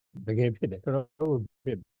ကတကယ်ဖြစ်တယ်တော်တော်ဖြ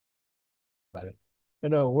စ်ပါတယ်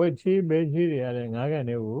အဲ့တော့ဝက်ချီးပဲချီးတွေကလည်း9ကန်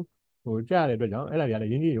တွေကိုဟိုကြားတဲ့အတွက်ကြောင့်အဲ့ဒါတွေကလ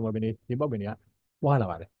ည်းရင်းကြီးရုံပင်တွေဒီပေါက်ပင်တွေကပွားလာ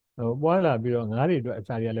ပါတယ်ဟိုပွားလာပြီးတော့ငါးတွေအတွက်အ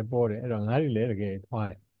စာတွေကလည်းပေါ်တယ်အဲ့တော့ငါးတွေလည်းတကယ်ထွား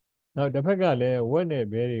တယ်နောက်တစ်ဖက်ကလည်းဝက်နဲ့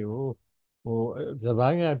ဘဲတွေကိုဟိုစ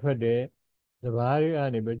ပားငါထွက်တဲ့စပားတွေက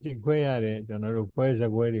နေပဲကြည့်ခွဲရတဲ့ကျွန်တော်တို့ခွဲစ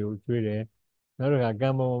ကွဲတွေကိုကျွေးတယ်နောက်တစ်ခါကံ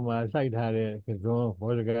ပေါ်မှာစိုက်ထားတဲ့ကစွန်း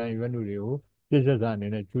ဘောစကန်ရွက်နုတွေကိုပြည့်စက်စာအနေ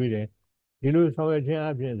နဲ့ကျွေးတယ်ဒီလိုဆောင်ရွက်ခြင်း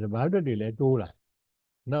အပြင်စပားတွက်တွေလည်းတိုးလာ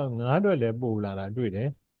နောက်ငါးတော့လည်းပိုလာတာတွေ့တယ်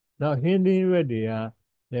နောက်ဟင်းသီးရွက်တွေက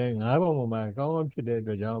လည်းငါးပုံပေါ်မှာကောင်းကောင်းဖြစ်တဲ့အ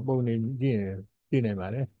တွက်ကြောင့်ပုံနေကြည့်ရင်သိနိုင်ပါ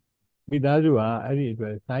တယ်မိသားစုကအဲ့ဒီအတွ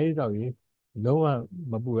က်စားရေးတော့ရေးလုံးဝ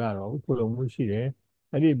မပူရတော့ဘူးဖူလုံမှုရှိတယ်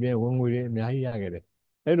အဲ့ဒီပြင်ဝင်ငွေတွေအများကြီးရခဲ့တယ်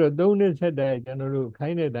အဲ့တော့၃နှစ်ဆက်တိုင်ကျွန်တော်တို့ခို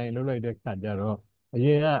င်းတဲ့အတိုင်းလုပ်လိုက်တဲ့ခါကျတော့အရ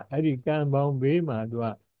င်ကအဲ့ဒီကံပေါင်းဘေးမှာသူ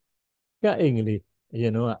ကအိမ်ကလေးအရ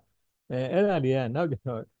င်တော့အဲ့ဒါတွေကနောက်ကျ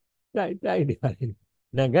တော့တိုက်တွေပါလေ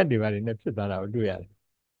နံကတ်တွေပါလေနဲ့ဖြစ်သွားတာကိုတွေ့ရတယ်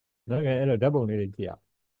နော်အဲ့တော့ဓာတ်ပုံလေးတွေကြည့်အောင်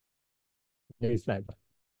နေဆိုင်ပါ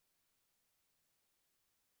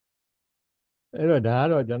အဲ့တော့ဒါက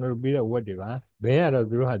တော့ကျွန်တော်တို့ပြီးတဲ့ဝက်တွေပါဘဲကတော့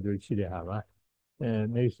သူတို့ဟာသူရှိတဲ့ဟာပါ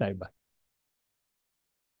နေဆိုင်ပါ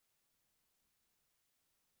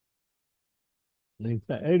နေ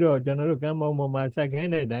ဆိုင်အဲ့တော့ကျွန်တော်တို့ကံပေါင်းပေါ်မှာစိုက်ခို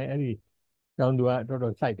င်းတဲ့အတိုင်းအဲ့ဒီတောင်သူကတော်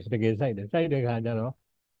တော်စိုက်တယ်တကယ်စိုက်တယ်စိုက်တဲ့ခါကျတော့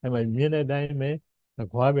အဲ့မှာမြင်တဲ့အတိုင်းပဲ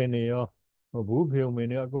ခွားပင်တွေရောဘူးဖျုံပင်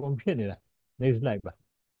တွေရောအကုန်ဖြစ်နေတာနေလိုက်ပါ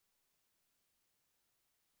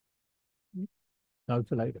နောက်ဆ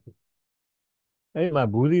က်လိုက်တယ်အဲ့မှာ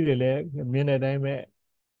ဘူးသီးတွေလည်းမြင်တဲ့အတိုင်းပဲ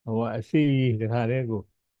အစီတခါတည်းကို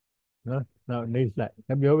နော်နောက်နေလိုက်င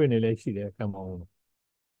ပြောပင်တွေလည်းရှိတယ်ကံပေါင်း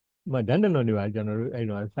မှာဒန်းတနွန်တွေပါကျွန်တော်တို့အဲ့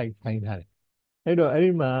တော့စိုက်ခိုင်းထားတယ်အဲ့တော့အဲ့ဒီ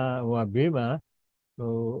မှာဘေးမှာ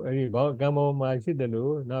အဲ့ဒီဘောကံပေါင်းမှာရှိတယ်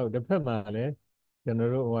လို့နောက်တစ်ဖက်မှာလည်းကျွန်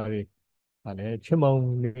တော်တို့တွေဟာလည်းချင်းမောင်း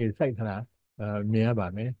တွေစိုက်ထားတာမြင်ရပါ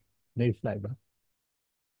မယ်နေလိုက်ပါ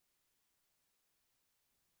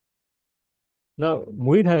နောက်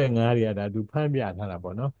မွေးထားတဲ့ငါးတွေကဒါသူဖမ်းပြထားတာ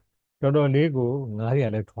ပေါ့နော်တော်တော်လေးကိုငါးတွေက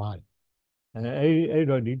လည်းထွားတယ်အဲ့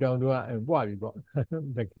တော့ဒီတောင်သူကပွားပြီပေါ့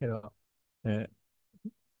တကယ်တော့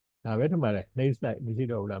ဒါပဲထင်ပါတယ်နေလိုက်မရှိ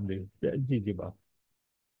တော့ဘူးလားမသိဘူးကြည့်ကြည့်ပါ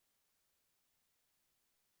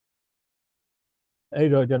အဲ့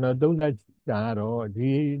တော့ကျွန်တော်သုံးသပ်တာကတော့ဒီ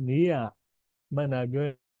နီးကမှန်တာပြော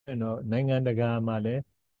ရင်တော့နိုင်ငံတကာမှာလည်း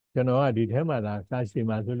ကျွန်တော်ကဒီထဲမှာသာစာရှည်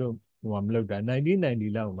မှာဆိုလို့မလုပ်တာ1990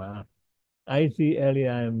လောက်မှာ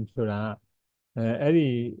ICLAM ဆိုတာအဲ့ဒီ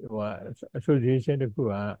association တခု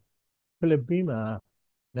ကဖိလစ်ပင်းမှာ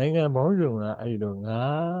နိုင်ငံပေါင်းစုံကအဲ့လို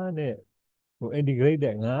ငါးနဲ့integrate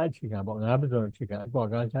တဲ့ငါးအခြေခံပေါ့ငါးပစုံအခြေခံအပေါ်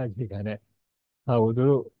ကားချအခြေခံတဲ့ဟာကိုသူ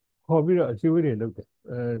တို့ခေါ်ပြီးတော့အစည်းအဝေးတွေလုပ်တယ်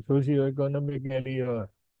socio economically ရော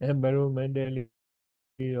environmentally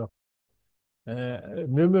ရော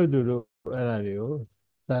မြို့သူတို့အဲ့ဒါတွေကို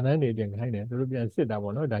စာတမ်းတွေတင်ခိုင်းတယ်သူတို့ပြန်စစ်တာ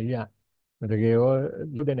ပေါ့နော်ဒါကြီးကတကယ်ရော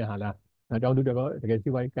လုပ်တဲ့ဟာလားတောင်သူတကောတကယ်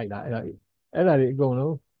စီးပွားရေးကြိုက်တာအဲ့ဒါတွေအကုန်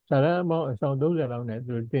လုံးစာတမ်းအပေါင်းအဆောင်30လောက်နဲ့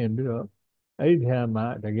သူတင်ပြီးတော့အဲ့ဒီထဲမှာ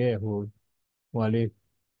တကယ်ဟိုလေး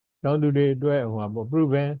တောင်သူတွေအတွက်ပေါ့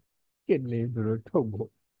proven kit လေးသူတို့ထုတ်ဖို့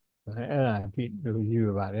အဲ့ဒါအထိသူယူရ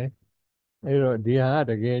ပါတယ်အဲ့တော့ဒီဟာ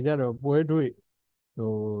ကတကယ်ကြတော့ပွဲတွေ့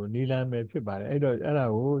နီလန်းပဲဖြစ်ပါတယ်အဲ့တော့အဲ့ဒါ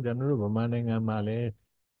ကိုကျွန်တော်တို့ဗမာနိုင်ငံမှာလည်း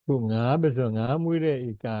ခုငါးပစုံငါးမွေးတဲ့ဧ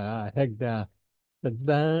ကကဟက်တာတစ်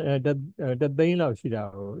သိန်းလောက်ရှိတာ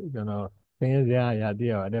ကိုကျွန်တော်သင်စရာအရာသိ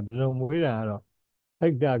ရပါတယ်ပစုံမွေးတာကတော့ဟ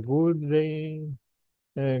က်တာ9သိန်း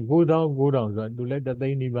9,000ဆိုတော့သူလည်းတစ်သိ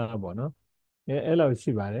န်းနီးပါးပေါ့နော်အဲ့လောက်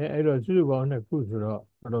ရှိပါတယ်အဲ့တော့စုစုပေါင်းနှစ်ခုဆိုတော့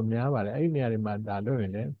တော်တော်များပါတယ်အဲ့ဒီနေရာတွေမှာဒါလို့ရ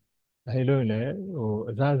င်လည်းအဲ့လိုရင်လည်း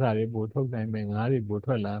အစားအစာတွေပို့ထုတ်နိုင်မယ်ငါးတွေပို့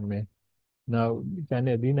ထွက်လာမယ်နောက်ကျန်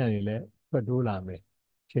တဲ့သီးနှံတွေလည်းထွက်တိုးလာမယ်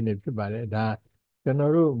ခြေနေဖြစ်ပါတယ်ဒါကျွန်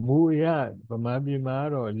တော်တို့မူအရဗမာပြည်မှာ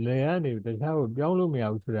တော့လေကနေတခြားကိုပြောင်းလို့မရ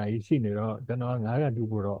ဘူးဆိုတာကြီးရှိနေတော့ကျွန်တော်ငါးကန်တူ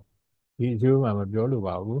ဖို့တော့ဒီအကျိုးမှာမပြောလို့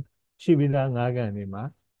ပါဘူးရှိပြီးသားငါးကန်တွေမှာ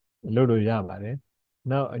လုပ်လို့ရပါတယ်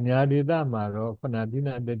နောက်အညာဒေသမှာတော့ခဏသီး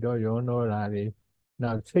နှံတက်တော့ရောနောတာတွေ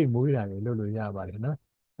နောက်စိတ်မွေးတာတွေလုပ်လို့ရပါတယ်နော်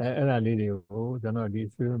အဲ့ဒါလေးတွေကိုကျွန်တော်ဒီ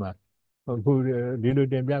ဆွေးမှာအခုဒီလို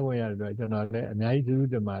တင်ပြခွင့်ရတဲ့အတွက်ကျွန်တော်လည်းအများကြီးကျေး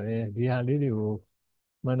ဇူးတင်ပါတယ်ဒီဟာလေးတွေကို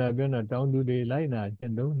မှန်တယ်ပြောတော့တောင်းသူတွေလိုက်နာကျ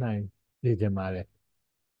င့်သုံးနိုင်နေကြပါတယ်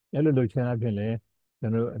အဲ့လိုလုပ်ချင်အဖြစ်လည်းကျွ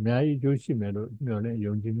န်တော်အများကြီးကျိုးရှိမယ်လို့မျှော်လင့်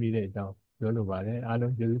ယုံကြည်မိတဲ့အကြောင်းပြောလိုပါတယ်အား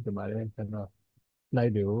လုံးကျေးဇူးတင်ပါတယ်ကျွန်တော်လို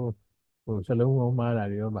က်တွေကိုစလုံးဝမှားတာ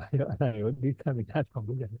တွေရောပါရောအဲ့ဒါကိုဒီကမိသားဆောင်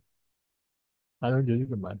ပြရတယ်အားလုံးကျေးဇူး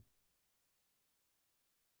တင်ပါတယ်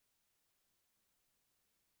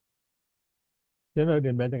ကျွန်တော်တ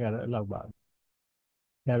င်ပြတဲ့ကတော့အဲ့လောက်ပါ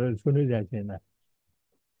ညာတော့ဆွေးနွေးကြခြင်းလား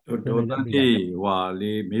ဒေါ်တန်းတိ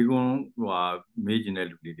လေးမိကွန်းမေးကျင်တဲ့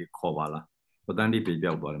လူလေးတွေခေါ်ပါလားဒေါ်တန်းတိပြေ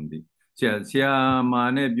ပြောက်သွားတယ်မသိဆရာမ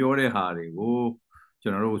နဲ့ပြောတဲ့ဟာတွေကိုကျွ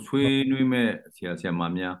န်တော်တို့ဆွေးနွေးမဲ့ဆရာမ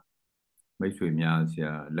များမိတ်ဆွေများဆ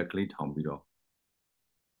ရာလက်ကလေးထောင်ပြီးတော့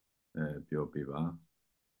ပြောပြပါ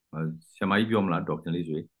ဆရာမကြီးပြောမလားဒေါက်တာလေး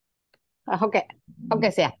ဆွေဟုတ်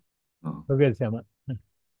ကဲ့ဆရာဟုတ်ကဲ့ဆရာမ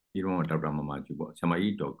ဒီတော့ဒေါက်တာမမကျူပေါ့ဆရာမ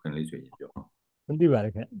ကြီးဒေါက်တာလေးဆွေပြောမသိပါ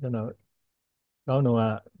နဲ့ခင်ကျွန်တော်ကောင်းတော့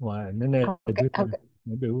နည်းနည်း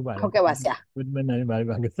မတွေ့ဘူးပါဟုတ်ကဲ့ပါဆရာဝိတမန်နိုင်ပါ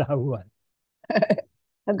ကစားဘူးပါ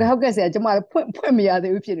ဟုတ်ကဲ့ဆရာကျွန်မဖွင့်မရ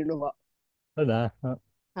သေးဘူးဖြစ်နေလို့ပေါ့ဟုတ်လား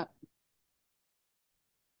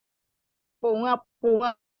ပုံက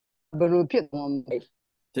ဘယ်လိုဖြစ်သွားမလဲ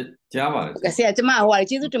ကြားပါလေ ဟုတ်ကဲ့ဆရာကျမဟိုဟာ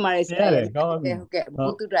ကျေးဇူးတင်ပါတယ်ဆရာ ရတယ် ရဲ့ ကောင်းပြီ ဟုတ်ကဲ့ ဟု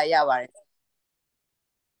ဘု တ် သူတ္တရပါတယ်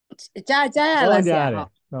ကြားရ ကော လား င်း ဆ ကြ ရာ တယ် ဟုတ်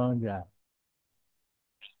ကောင်းကြ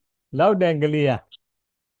လောက်တန်ကလေးอ่ะ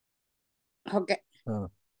ဟုတ်ကဲ့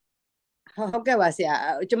ဟုတ် ဟုတ်ကဲ့ပါဆရာ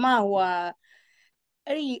ကျမဟိုဟာ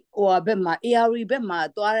အဲ့ဒီဟိုဟာဘက်မှာ ARV ဘက်မှာ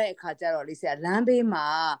သွားတဲ့အခါကျတော့လေဆရာလမ်းဘေးမှာ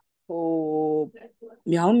ဟို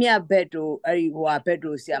မြောင်းမြတ်ဘက်တို့အဲ့ဒီဟိုဟာဘက်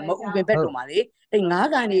တို့ဆရာမအူပင်ဘက်တို့မှာလေအဲ့ငါး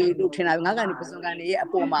ကန်တွေလို့ထင်တာငါးကန်တွေပစွန်ကန်တွေရဲ့အ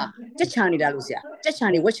ပေါ်မှာကြက်ချံနေတာလို့ဆရာကြက်ချံ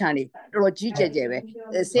တွေဝက်ချံတွေတော်တော်ကြီးကျယ်ကျယ်ပဲ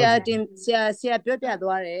ဆရာတင်ဆရာပြောပြ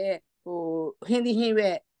သွားတယ်ဟိုဟင်းသီးဟင်းရွ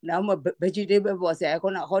က်နောက်မှ vegetable ပေါ့ဆရာခု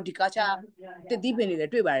န horticulture တစ်သီးပင်တွေလ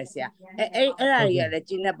ည်းတွေ့ပါတယ်ဆရာအဲ့ဒါတွေကလည်း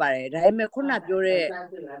ကျင်းတတ်ပါတယ်ဒါပေမဲ့ခုနပြောတဲ့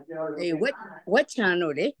အေးဝက်ချံ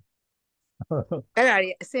တို့လေအဲ့ဒါတွေ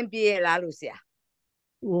အဆင်ပြေရလားလို့ဆရာ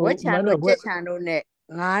ဟို ဝက်ချံ မင်း တို့ တို့ ကြက်ချံတို့နဲ့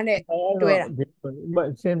ငါးနဲ့ အဲ့ တွဲ တော့ တာ ဒီ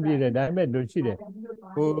အဆင်ပြေတယ်ဒါပေမဲ့တို့ရှိတယ်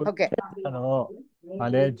ဟို ဟုတ်ကဲ့ တော့ဗာ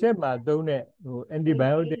လဲချက်မှာသုံးတဲ့ဟို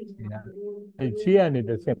antibiotic တွေကအဲချီးရနေ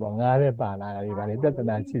တစ်ဆက်ပေါ့ငားတဲ့ပါလာတာတွေဗာလဲပြဿ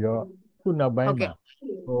နာရှိတော့ခုနောက်ပိုင်းမှာ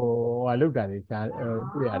ဟိုဟာလောက်တာတွေရှား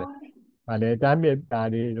တွေ့ရတယ်ဗာလဲတားမြစ်တာ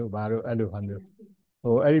တွေတို့ဘာတို့အဲ့လိုဟာမျိုး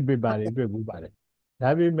ဟိုအဲ့ဒီ paper တွေတွေ့ဘူးပါတယ်ဒါ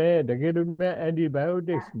ပေမဲ့တကယ်လို့မဲ့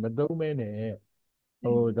antibiotics မသုံးမဲနဲ့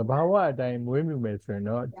ဟိုသဘာဝအတိုင်းမွေးမြူမယ်ဆိုရင်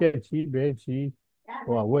တော့ကြက်ချီပဲချီ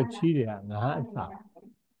ဟိုဝက်ချီတွေကငါးအစာ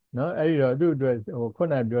နော်အဲ့ဒီတော့သူ့အတွက်ဟိုခု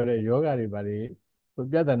နပြောတဲ့ယောဂတွေဘာတွေဟို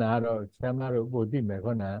ပြဿနာကတော့ဆရာမတို့ပို့သိမယ်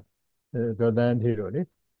ခုနဒေါ်တန်းထေတို့လေ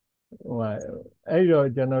ဟိုအဲ့ဒီတော့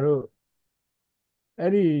ကျွန်တော်တို့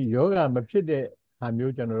အဲ့ဒီယောဂမဖြစ်တဲ့ဟာ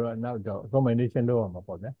မျိုးကျွန်တော်တို့အနောက်တော့ combination လုပ်ရမှာ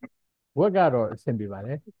ပေါ့ဗျာဝက်ကတော့အဆင်ပြေပါ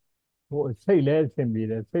လေဟိုစိတ်လည်းအဆင်ပြေ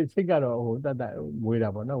တယ်စိတ်ကတော့ဟိုတတ်မွေးတာ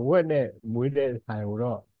ပေါ့နော်ဝက်နဲ့မွေးတဲ့ဆိုင်ကို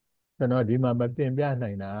တော့ကျွန်တော်ဒီမှာမတင်ပြ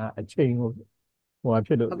နိုင်တာအချိန်ကိုဟို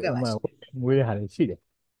ဖြစ်လို့ ဟုတ်ကဲ့ပါ မွေးတဲ့ဟာတွေရှိတယ်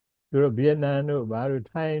သူတို့ဗီယက်နမ်တို့ဘာတို့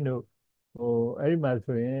ထိုင်းတို့ဟိုအဲ့ဒီမှာ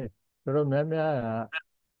ဆိုရင်တို့တို့များများက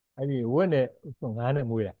အဲ့ဒီဝက်နဲ့ငါးနဲ့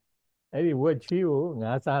မွေးတာအဲ့ဒီဝက်ချီကို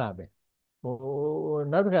ငါးစားတာပဲဟို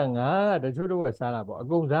နောက်တစ်ခါငါးကတချို့တော့စားတာပေါ့အ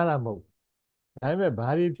ကုန်စားတာမဟုတ်ဒါပေမဲ့ဘာ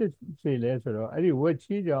တွေဖြစ်စေလဲဆိုတော့အဲ့ဒီဝက်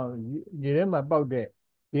ချီကြောင့်ရေထဲမှာပေါက်တဲ့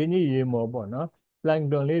ရေညစ်ရေမော်ပေါ့နော်ပလန်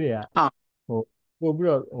တွန်လေးတွေကဟိုပို့ပြီး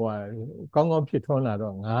တော့ဟိုကောင်းကောင်းဖြစ်ထွန်းလာ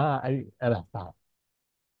တော့ငါးကအဲ့ဒါစား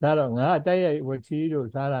ဒါတော့ငါတိုက်ရိုက်ဝက်ချီတို့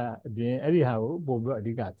စားတာအပြင်အဲ့ဒီဟာကိုပို့ပြီးတော့အ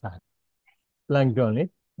ဓိကစားပလန်တွန်လေ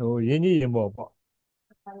ဟိုရင်းကြီးရင်ပေါ့ပေါ့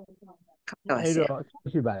အဲ့တော့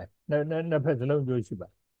ရှိပါတယ်နှစ်ဖက်စလုံးကြိုးရှိပါ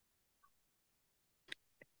တယ်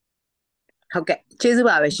ဟုတ်ကဲ့ကျေးဇူး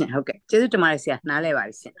ပါပဲရှင်ဟုတ်ကဲ့ကျေးဇူးတင်ပါတယ်ဆရာနားလဲပါတ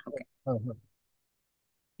ယ်ရှင်ဟုတ်ကဲ့ ဟုတ်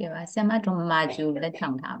ပြပါဆရာမဒေါ်မာကျူလက်ထော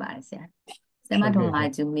င်ထားပါတယ်ဆရာဆရာမဒေါ်မာ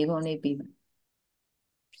ကျူမိဘလေးပြီးပါ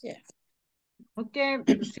ဟုတ်ကဲ့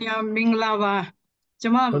ဆရာမင်္ဂလာပါကျ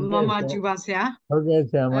မမမကျူပါဆရာ ဟုတ်ကဲ့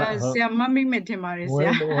ဆရာမ ဆရာမမိမဲ့ထင်ပါတယ်ဆ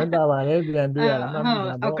ရာ ဝန်တာပါလေပြန်တွေ့ရတာမှတ်မိ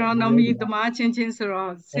တာပေါ့ agronomy သမားချင်းချင်းဆို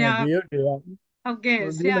တော့ဆရာ ဒီရုပ်တွေက ဟုတ်ကဲ့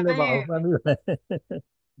ဆရာ မလို့ပါဘူးမှတ်မိပါ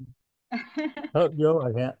ဟုတ်ပြောပါ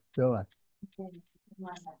ခင်ဗျပြောပါ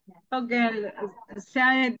ဟုတ်ကဲ့ဆရာ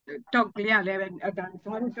ရဲ့ talk လေးရလည်းဒါကျွန်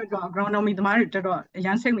တော်တို့တော်တော် agronomy သမားတွေတော်တော်အရ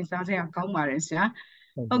န်စိတ်ဝင်စားစရာကောင်းပါတယ်ဆရာ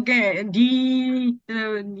ဟုတ်ကဲ့ဒီ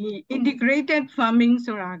integrated farming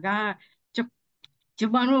ဆိုတာကကျ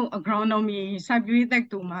မတို့ agronomy စိုက်ပျိုးရေးတက္က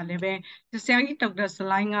သိုလ်မှာလည်းပဲဆရာကြီးဒေါက်တာစ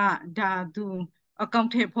လိုင်းကဒါသူအကောင့်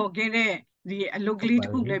ထဲပေါ်ခဲ့တဲ့ဒီအလုပ်ကလေးတ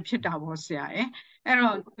စ်ခုလည်းဖြစ်တာပေါ့ဆရာရဲ့အဲ့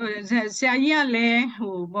တော့ဆရာကြီးကလည်း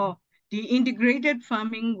ဟိုပေါ့ဒီ integrated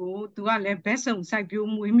farming ကိုသူကလည်းဘက်စုံစိုက်ပျိုး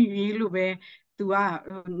မွေးမြူရေးလို့ပဲသူက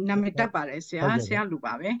နာမည်တက်ပါတယ်ဆရာလူ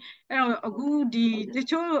ပါပဲအဲ့တော့အခုဒီတ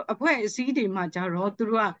ချို့အဖွဲ့အစည်းတွေမှာကြတော့သူ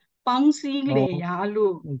တို့ကပေါင်းစည်းလေရာ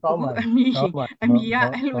လို့အခုအမီက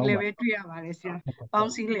အဲ့လိုလည်းပဲတွေ့ရပါတယ်ဆရာပေါ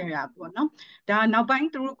င်းစည်းလေရာပေါ့နော်ဒါနောက်ပိုင်း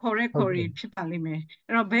သူတို့ခေါ်ရဖြစ်ပါလိမ့်မယ်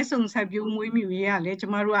အဲ့တော့ဘဲဆုံစိုက်ပျိုးမွေးမြူရေးကလည်းကျ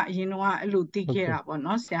မတို့ကအရင်တော့အဲ့လိုသိခဲ့တာပေါ့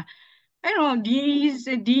နော်ဆရာအဲ့တော့ဒီ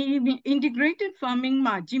integrated farming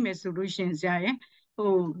မှာကြည့်မယ်ဆိုလို့ရှိရင်ဆရာရဲ့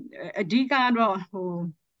ဟိုအဓိကတော့ဟို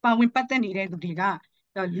ပါဝင်ပတ်သက်နေတဲ့သူတွေက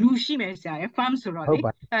လူရှိမယ်ဆရာရဲ့ farm ဆိုတော့လေ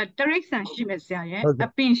တရိတ်ဆန်ရှိမယ်ဆရာရဲ့အ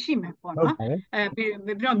ပင်ရှိမယ်ပေါ့နော်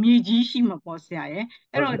ပြီးတော့မြေကြီးရှိမှာပေါ့ဆရာရဲ့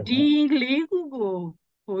အဲ့တော့ဒီလေးခုကို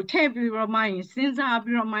ဟိုထည့်ပြီးတော့မှစဉ်းစား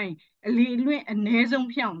ပြီးတော့မှအလီအလွင့်အ ਨੇ ဆုံး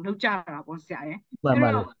ဖြစ်အောင်လုပ်ကြတာပေါ့ဆရာရဲ့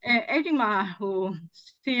အဲ့တော့အဲ့ဒီမှာဟို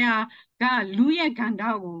ဆရာကလူရဲ့ကဏ္ဍ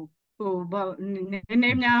ကိုဟိုနည်းန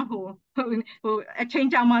ည်းများဟိုအချိန်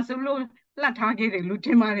ကြာမှဆိုလို့ လှတ်ထားခဲ့တယ်လို့ထ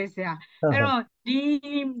င်ပါတယ်ဆရာအဲ့တော့ဒီ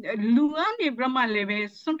လူကနေပြမလည်းပဲ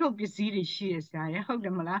စွန့်ထုတ်ပစ္စည်းတွေရှိရဆရာရဟုတ်တ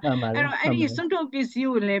ယ်မလားအဲ့တော့အဲ့ဒီစွန့်ထုတ်ပစ္စည်း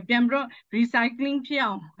ကိုလည်းပြန်ပြီးတော့ recycling ဖြစ်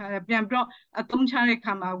အောင်ပြန်ပြီးတော့အသုံးချတဲ့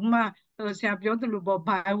ခါမှာဥမာဆရာပြောသလိုပေါ့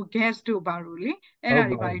biogas တို့ပါလို့လေအဲ့ဒါ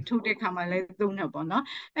တွေပါထုတ်တဲ့ခါမှာလည်းသုံးတယ်ပေါ့နော်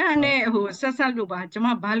အဲ့ဒါနဲ့ဆက်လို့ပါကျွန်မ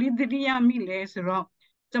ဘာလို့တတိယမိလဲဆိုတော့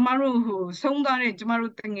ကျမတို့ဆုံးသွားတဲ့ကျမ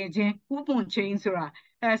တို့တငယ်ချင်းဥပွန်ချင်းဆိုတာ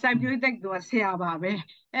စိုက်ပျိုးတဲ့သူကဆရာပါပဲ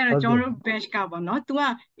အဲ့တော့ကျွန်တော်တို့ batch ကပေါ့နော် तू က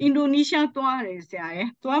အင်ဒိုနီးရှားသွားတယ်ဆရာရယ်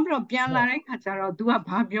သွားပြီးတော့ပြန်လာတဲ့ခါကျတော့ तू က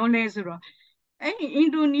ဘာပြောလဲဆိုတော့အဲ့ဒီအင်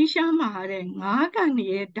ဒိုနီးရှားမှာတဲ့ငါးကန်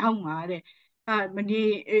ရဲ့တောက်မှာတဲ့မဒီ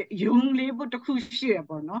ရုံလေးဘုတ်တစ်ခုရှိရ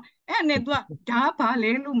ပေါ့နော်အဲ့နဲ့ तू ကဒါဘာ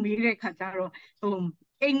လဲလို့မေးတဲ့ခါကျတော့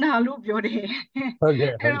အိမ်သာလို့ပြောတယ်ဟုတ်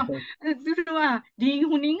ကဲ့အဲ့တော့သူတို့ကဒီ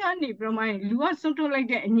ဟိုနင်းကနေပြမိုင်းလူကစွန့်ထုတ်လိုက်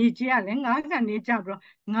တဲ့အညီကြီးကလည်းငါးကန်နေကြပြီးတော့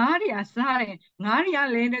ငါးတွေကစားတယ်ငါးတွေက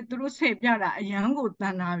လည်းသူတို့ဆဲပြတာအရန်ကိုတ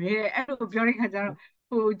န်တာပဲအဲ့လိုပြောတဲ့ခါကျ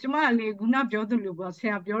တော့ကျမလေခုနပြောသလိုပေါ့ဆ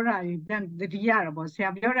ရာပြောတာတွေပြန်သတိရတာပေါ့ဆရာ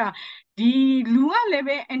ပြောတာဒီလူကလည်း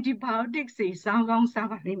ပဲ antibiotics တွေစားကောင်းစား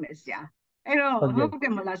ပါလိမ့်မယ်ဆရာအဲ့တော့ဟုတ်တ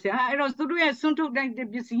ယ်မလားဆရာအဲ့တော့သူတို့ရဲ့စွန့်ထုတ်လိုက်တဲ့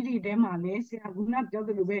ပစ္စည်းတွေထဲမှာလည်းဆရာခုနပြောသ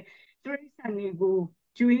လိုပဲတရိษံတွေကို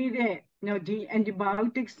ကျွေးတဲ့ဒီ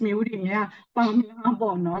antibiotics မျိုးတွေများပါမလား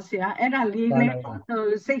ပေါ့နော်ဆရာအဲ့ဒါလေးလည်း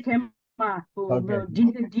စိတ်ထဲမှာ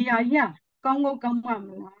ဒီအရာကောင်းကောင်းမှ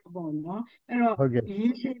မလားပေါ့နော်အဲ့တော့ဒီ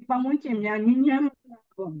ပတ်ဝန်းကျင်များညဉ့်ညမ်းမလား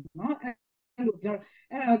ပေါ့နော်အဲ့လိုပြော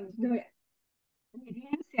အဲ့တော့ဒီ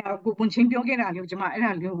ဆရာကိုပွန်ချင်းပြောခဲ့တာလေးကိုကျွန်မအဲ့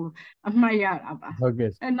ဒါလေးကိုအမှတ်ရတာပါဟုတ်ကဲ့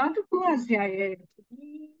အဲ့နောက်တစ်ခုကဆရာရဲ့ဒီ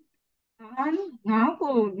ငါ့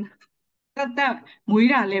ကိုတက်မွေး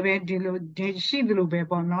တာလည်းပဲဒီလိုရှိသလိုပဲ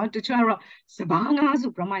ပေါ့နော်တချို့ကတော့စပားငါးစု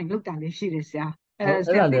ပြမိုင်းလောက်တာလည်းရှိတယ်ဆရာအဲ့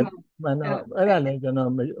ဒါလည်းမှန်တော့အဲ့ဒါလည်းကျွန်တော်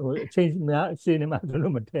အချိန်များအချိန်နေမှဆို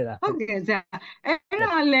လို့မထည့်တာဟုတ်ကဲ့ဆရာအဲ့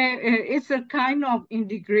ဒါလည်း it's a kind of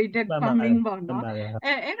integrated farming ပေါ့နော်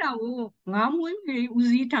အဲ့ဒါကိုငါးမွေးမြူဦး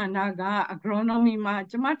စီးဌာနက agronomy မှာ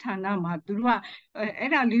ကျမဌာနမှာသူတို့က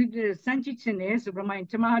အဲ့ဒါလေးစမ်းကြည့်ချင်တယ်ဆိုပြမိုင်း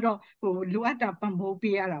ကျမကတော့လိုအပ်တာပံ့ပိုး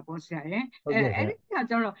ပေးရတာပေါ့ဆရာရဲ့အဲ့ဒီက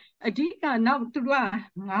ကျတော့အဓိကနောက်သူတို့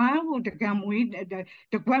ကငါးကိုတကံမွေး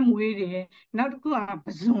တကွက်မွေးတယ်နောက်တစ်ခုကပ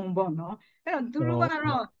ဇွန်ပေါ့နော်အဲ့တော့သူတို့က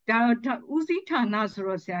တော့ဒါဦးစီးဌာနဆို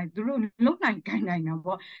တော့ဆရာသူတို့လုံနိုင်ခိုင်းနိုင်တာ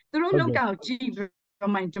ပေါ့သူတို့လောက်တာကိုကြည့်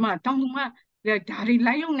ပြီးမှကျမတောင်းမှဒါတွေ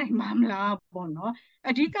လိုက်လုံနိုင်မှာမလားပေါ့နော်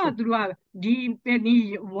အဓိကသူတို့ကဒီ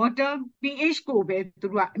water pH ကိုပဲသူ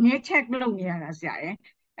တို့ကအမြဲ check လုပ်နေရတာဆရာရဲ့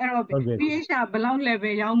အဲ့တော့ pH ကဘယ်လောက်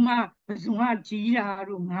level ရောက်မှပဇွန်ကကြီးတာ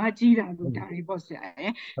တို့ငါးကြီးတာတို့ဒါတွေပေါ့ဆရာ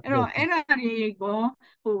ရဲ့အဲ့တော့အဲ့ဒါတွေကို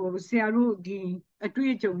ဆရာတို့ဒီအ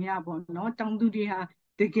တွေ့အကြုံရပေါ့နော်တောင်သူတွေဟာ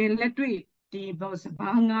တကယ်လက်တွေ့ဒီဘောစ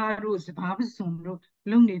ဘာငါတို့စဘာပစုံတို့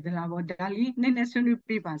လုံနေသလားပေါ့ဒါလေးနည်းနည်းဆွေးနွေး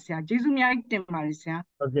ပြပါဆရာကျေးဇူးများတင်ပါတယ်ဆရာ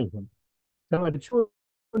ဟုတ်ကဲ့ကျွန်တော်တချို့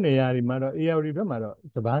နေရာတွေမှာတော့ AR ဘက်မှာတော့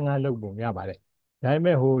စဘာငါလုံပုံရပါတယ်ဒါပေ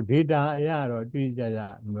မဲ့data အရတော့တိကျကျ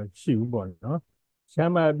မရှိဘူးပေါ့နော်ဆရာ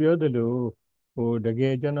မပြောသလိုတက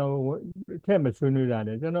ယ်ကျွန်တော်ထက်မဆွေးနွေးတာ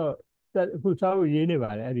လေကျွန်တော်အခုစာအုပ်ရေးနေ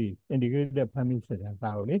ပါတယ်အဲ့ဒီ integrated farming system စာ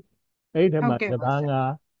အုပ်လေအဲ့ဒီထက်မှာစဘာငါ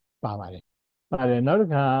ပါပါတယ်ပါတယ်နောက်တစ်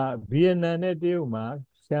ခါဗီယက်နမ်နဲ့တရုတ်မှာ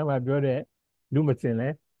ဆရာမပြောတဲ့လူမစင်လဲ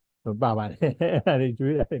ပါပါတယ်အဲ့ဒါတွေ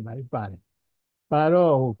ကျွေးတယ်မှာပါတယ်ပါ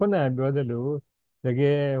တော့ခုနကပြောသလိုတက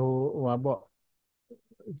ယ်ဟာပေါ့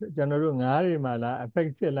ကျွန်တော်တို့ငါးတွေမှာလား effect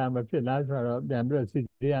ဖြစ်လားမဖြစ်လားဆိုတော့ပြန်ပြီးတော့စစ်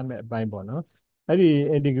ဆေးရမယ့်အပိုင်းပေါ့နော်အဲ့ဒီ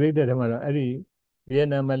integrated ထဲမှာတော့အဲ့ဒီဗီယက်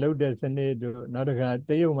နမ်မှာလုပ်တဲ့စနစ်တို့နောက်တစ်ခါတ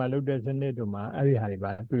ရုတ်မှာလုပ်တဲ့စနစ်တို့မှာအဲ့ဒီဟာတွေ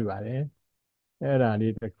ပါတွေ့ပါတယ်အဲ့ဒါ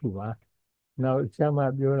လေးတစ်ခုပါနောက်ဆရာမ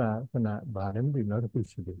ပြောတာခုနဗာလည်းမသိနောက်တစ်ခု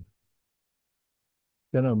ရှိတယ်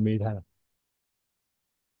ကျွန်တော်မေးထားတာ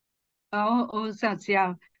ဆရာ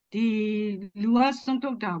ဒီလူကစွန့်ထု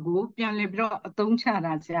တ်တာကိုပြန်လည်ပြီးတော့အသုံးချ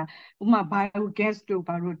တာဆရာဥမာ biogas တို့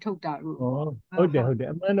ဘာလို့ထုတ်တာတို့ဟုတ်တယ်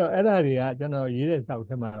အမှန်တော့အဲ့ဒါတွေကကျွန်တော်ရေးတဲ့စာအုပ်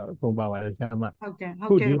ထဲမှာတော့အကုန်ပါပါတယ်ဆရာမဟုတ်ကဲ့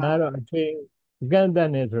ဒီမှာတော့အချိန်ကန့်သတ်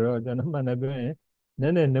နေဆိုတော့ကျွန်တော်မှန်တယ်ပြောရင်န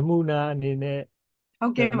ည်းနည်းနမူနာအနေနဲ့ဟု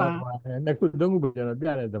တ်ကဲ့ပါနှစ်ခုသုံးခုပဲကျွန်တော်ပြ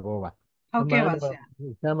တဲ့သဘောပါဟုတ်ကဲ့ပါဆရာ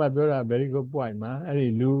ဆရာမပြောတာ very good point မှာအဲ့ဒီ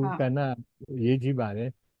လူကဏ္ဍရေးကြည့်ပါတယ်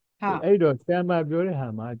အဲ့တော့ဆရာမပြောတဲ့ဟာ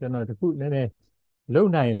မှာကျွန်တော်တခုနည်းနည်းလုံ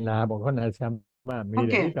နိုင်လားပေါ့ခေါင်းဆရာမမေး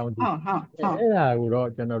တယ်တောင်းကြည့်အဲ့ဒါကိုတော့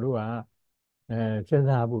ကျွန်တော်တို့ကစဉ်း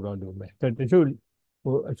စားဖို့တော့လိုမယ်တချို့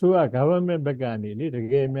အစိုးရ government ဘက်ကနေလေတ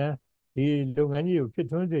ကယ်များဒီလုပ်ငန်းကြီးကိုဖြစ်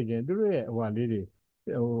ထွန်းစေခြင်းသူတို့ရဲ့ဟိုလေးတွေ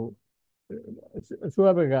အစိုးရ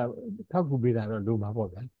ဘက်ကထောက်ကူပေးတာတော့လိုမှာပေါ့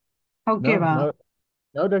ဗျာဟုတ်ကဲ့ပါ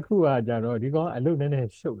နောက်တစ်ခုကကြတော့ဒီကောင်အလုပ်နည်းနည်း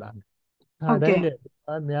ရှုပ်လာတယ်ဟုတ်ကဲ့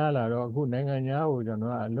များလာတော့အခုနိုင်ငံသားကိုကျွန်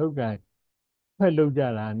တော်ကအလုပ်ကန်ဖက်လုပ်ကြ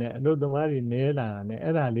တာနဲ့အလုပ်သမားတွေနဲလာတာနဲ့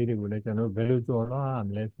အဲ့ဒါလေးတွေကိုလည်းကျွန်တော်ဘယ်လိုကျော်လွှားရမ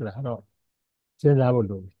လဲဆိုတာတော့စဉ်းစားဖို့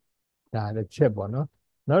လို ဒါလည်းချက်ပေါ့နော်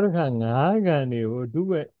နောက်တစ်ခါ9ကန်တွေကိုဒု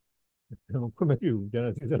ဘက်ခွင့်မပြုဘူးကျွန်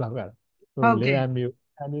တော်စစ်စလောက်ကတော့ဟို ဟုတ် လေ ကဲ့ ယာဉ်မျိုး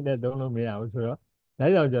အနေနဲ့သုံးလို့မရဘူးဆိုတော့ဒါ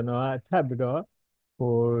ကြောင့်ကျွန်တော်ကထပ်ပြီးတော့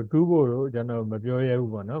ဟိုဒုဖို့တော့ကျွန်တော်မပြောရ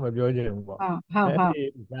ဘူးပေါ့နော်မပြောချင်ဘူးပေါ့ဟုတ်ဟုတ် ဒီ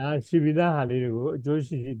ဒါစီဗီသားဟာလေးတွေကိုအကျိုး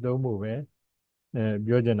ရှိရှိသုံးဖို့ပဲ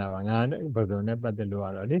ပြောချင်တာပါငါဘယ်လိုနဲ့ပတ်သက်လို့ရ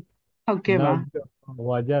တော့လေ ဟုတ်ကဲ့ နော ပါ က်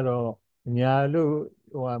ဟိုကြတော့ညာလို့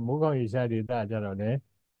ဟိုမိုးကောင်းရေရှားဒေသကြတော့လေ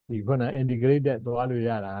ဒီခုန integrated သွားလို့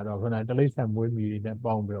ရတာတော့ခုနတလိษံမွေးမြူတွေနဲ့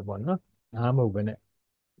ပေါင်းပြီးတော့ပေါ့နော်ငါမဟုတ်ပဲနဲ့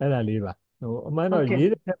အဲ့ဒါလေးပါဟိုအမှန်တော့ရေး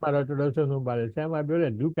တဲ့ထဲမှာတော့တော်တော်ဆုံးပါတယ်ဆရာမပြော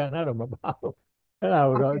တဲ့လူကဏ္ဍတော့မပါဘူးအဲ့ဒါ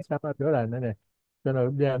ကိုတော့ဆရာမပြောတာနည်းနည်းကျွန်တော်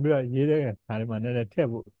ပြန်ပြီးတော့ရေးတဲ့ခါလေးမှာနည်းနည်းထည့်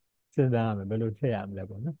ဖို့စဉ်းစားရမယ်ဘယ်လိုထည့်ရမလဲ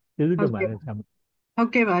ပေါ့နော်ကျေးဇူးတင်ပါတယ်ဆရာမဟု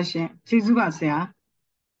တ်ကဲ့ပါရှင်ကျေးဇူးပါဆရာ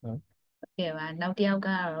ဟုတ်ကဲ့ပါနောက်တစ်ယောက်က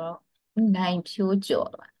တော့နိုင်ဖြိုးကျော်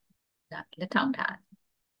ပါဒါလက်ထောင်ထား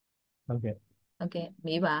ဟုတ်ကဲ့ ဟုတ်ကဲ့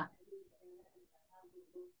မေးပါ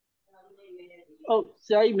ဟုတ်ဆ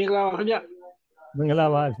ရာကြီးမင်္ဂလာပါခင်ဗျမင်္ဂလာ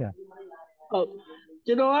ပါဆရာဟုတ်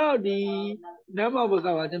ကျွန်တော်ကတော့ဒီနမ်းမောက်ဘက်က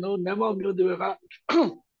ပါကျွန်တော်နမ်းမောက်မြို့တွေက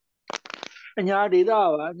အညာဒေသ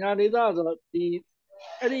ပါအညာဒေသဆိုတော့ဒီ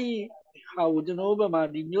အဲ့ဒီဟာကိုကျွန်တော်ဘက်မှာ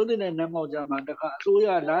ဒီမြို့တွေနဲ့နမ်းမောက်ကြမှာတခါအစိုးရ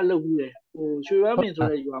လားလုပ်ပြီးတယ်ဟိုရွှေဝမ်းမင်းဆို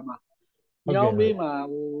တဲ့ရွာမှာမြောင်းပေးမှာ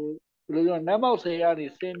ဟိုဘယ်လိုပြောနမ်းမောက်ဆယ်ကနေ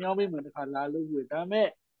ဆယ်မြောင်းပေးမှာတခါလာလုပ်ပြီးဒါပေမဲ့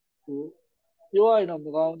ဟိုပြောရရင်တော့မ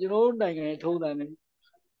ကောင်းကျွန်တော်တို့နိုင်ငံရဲ့ထုံးစံနဲ့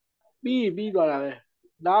ပြီးသွားတာပဲ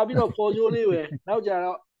လာပြီးတော့ပေါ်ကျိုးလေးပဲနောက်ကြ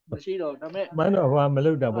တော့မရှိတော့ဒါပေမဲ့မန်းတော့ဟိုမ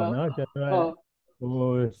လုပ်တာပေါ့နော်ကျွန်တော်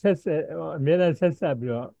ဟိုဆက်အများနဲ့ဆက်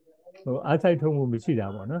ပြီးတော့ဟိုအားဆိုင်ထုံးမှုမရှိတာ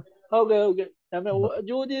ပေါ့နော်ဟုတ်ကဲ့ဒါပေမဲ့ဟိုအ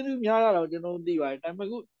ကျိုးကျေးဇူးများတာတော့ကျွန်တော်သိပါတယ်ဒါပေမဲ့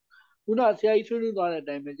ခုနဆရာကြီးဆွေးနွေးသွားတဲ့အ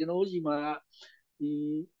တိုင်းပဲကျွန်တော်တို့ရှိမှာဒီ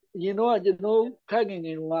အရင်တော့ကျွန်တော်ခက်ငင်င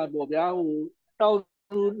င်ကပေါ့ဗျာဟိုတောက်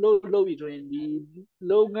လုပ်ပြီးဆိုရင်ဒီ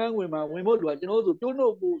လုပ်ငန်းဝင်မှာဝင်ဖို့လိုကကျွန်တော်တို့ဆိုတွန်း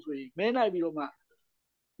လို့ပို့ဆိုရင်မဲနိုင်ပြီးတော့မှ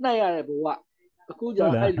နှိုက်ရတဲ့ဘဝအခုကြာ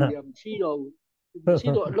အဲ့လူတွေကမရှိတော့ဘူးမရှိ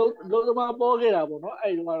တော့အလုံးသမားပေါ်ခဲ့တာပေါ့နော်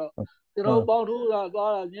အဲ့ဒီတော့ကျွန်တော်ပေါင်းထိုးတာ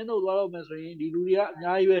သွားတာမြင်းတို့သွားတော့မယ်ဆိုရင်ဒီလူတွေကအ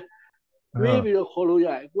များကြီးပဲတွေးပြီးတော့ခေါ်လို့ရ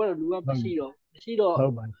တယ်ကိုကလူကမရှိတော့ဟု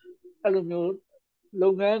တ်ပါအဲ့လိုမျိုးလု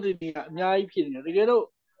ပ်ငန်းတွေကအများကြီးဖြစ်နေတယ်တကယ်တော့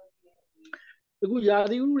အခုယာ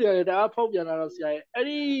သီဥတွေကလည်းတအားဖောက်ပြန်လာတော့ဆရာရဲ့အဲ့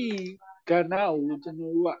ဒီကဏ္ဍကိုကျွန်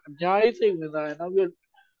တော်တို့ကအများကြီးစိတ်ဝင်စားတယ်နောက်ပြီး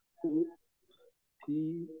ဟိုဒီ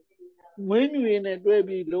မွေးမြူရေးနဲ့တွဲ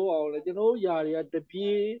ပြီးလုပ်အောင်လေကျွန်တော်တို့ယာတွေကတ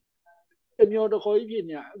ပြေးတမျောတခေါ်ကြီးဖြစ်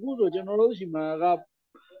နေတာအခုဆိုကျွန်တော်တို့ရှိမှာက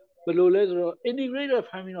ဘယ်လိုလဲဆိုတော့ integrated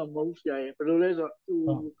farming တော့မဟုတ်ဆရာရဲ့ဘယ်လိုလဲဆိုတော့ဟို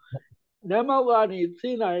နမ်းမောက်ကနေဆ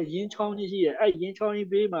င်းလာတဲ့ရင်းချောင်းကြီးရှိရဲ့အဲ့ရင်းချောင်းကြီး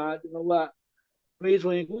ဘေးမှာကျွန်တော်ကမေး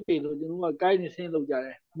ဆိုရင်ခုချိန်ဆိုကျွန်တော်ကကိုင်းနေဆင်းလုပ်ကြတ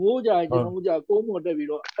ယ်မိုးကြရင်ကျွန်တော်တို့ကကုန်းပေါ်တက်ပြီး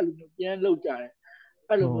တော့အဲ့လိုမျိုးပြန်လုပ်ကြတယ်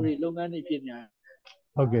အဲ့လိုမျိုးတွေလုပ်ငန်းတွေဖြစ်နေတယ်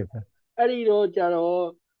ဟုတ်ကဲ့အဲ့ဒီတော့ကြတော့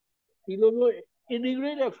ဒီလိုမျိုး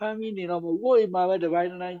integrated farming နေတော့မဟုတ်ကိုယ့်အိမ်မှာပဲတစ်ပိုင်း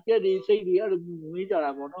တစ်တိုင်းကြက်တွေစိတ်တွေအဲ့လိုမျိုးမွေးကြ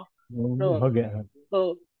တာပေါ့နော်ဟုတ်ကဲ့ဟု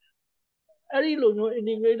တ်အဲ့ဒီလိုမျိုး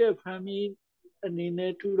integrated farming အနေ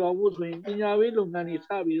နဲ့ထူထောင်ဖို့ဆိုရင်ပညာရေးလုပ်ငန်းတွေစ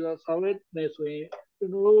ပြီးတော့ဆောင်ရွက်မယ်ဆိုရင်ကျွ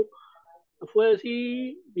န်တော်တို့အဖွဲ့အစည်း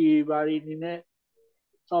ဒီဘာတွေအနေနဲ့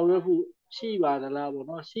ဆောင်ရွက်ဖို့ရှိပါသလားပေါ့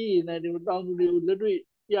နော်ရှိရင်လည်းဒီတောင်သူတွေကိုလက်တွေ့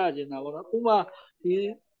ပြကျင်တာပေါ့နော်ဥပမာဒီ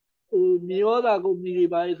ဟိုမြေရောသာကုမ္ပဏီတွေ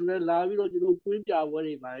ပါလေဆိုတော့လာပြီးတော့ကျွန်တော်ကွင်းပြပွဲ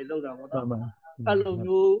တွေပါလေလုပ်တာပေါ့နော်အဲ့လို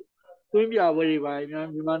မျိုးကွင်းပြပွဲတွေပါများ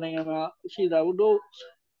မြန်မာနိုင်ငံမှာရှိတာဘုတို့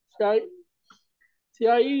ဆရာ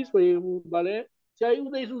ကြီးဆိုရင်ဗာလဲဆရာကြီး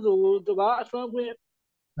ဦးသိစုဆိုတပါအစွမ်းခွင့်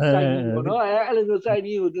စိုက်ပြီးပေါ့နော်အဲ့လိုမျိုးစိုက်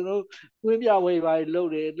ပြီးကိုကျွန်တော်ကွင်းပြပွဲတွေပါလုပ်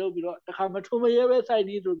တယ်လုပ်ပြီးတော့တခါမထုံမရဲပဲစိုက်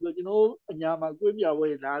ပြီးဆိုပြီးကျွန်တော်အညာမှာကွင်းပြပွဲ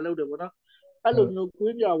လာလုပ်တယ်ပေါ့နော်အဲ့လိုမျိုးကွ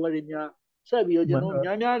င်းပြပွဲတွေများဆက်ပြီးတော့ကျွန်တော်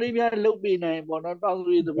များလေးများလုပ်ပေးနိုင်ပေါ့နော်တောင်း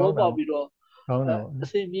ဆိုသဘောပေါက်ပြီးတော့ကောင်းတော့အ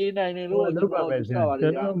စဉ်ပြေးနိုင်တယ်လို့လုပ်ပါမယ်ဆရာကျွ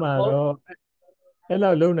န်တော်မှာတော့အဲ့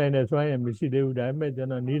လောက်လုပ်နိုင်တဲ့စွမ်းရည်မရှိသေးဘူးဒါပေမဲ့ကျွန်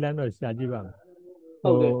တော်နီးလန်းတော့ရှာကြည့်ပါမယ်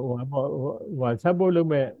ဟိုsupport လုပ်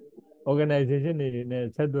မဲ့ organization တွေနဲ့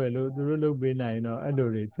ဆက်သွယ်လို့သူတို့လုပ်ပေးနိုင်တော့အဲ့လို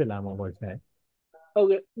တွေဖြစ်လာမှာပေါ့ဆရာဟုတ်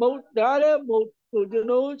ကဲ့မဟုတ်ဒါလည်းမဟုတ်ဟိုကျွန်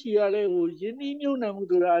တော်ချီရလဲဟိုရင်းနှီးမြုပ်နှံမှု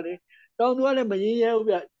ဆိုတာလေတောင်းသူကလည်းမရင်းရဲဘူး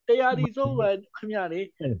ဗျတရားဒီဆုံးပဲခင်ဗျလေ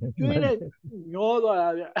ကျွေးနဲ့ညောသွားတာ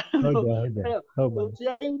ဗျဟုတ်ပါဆ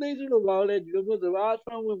ရာဦးသိစုလိုပါလဲဒီလိုမျိုးစဘာ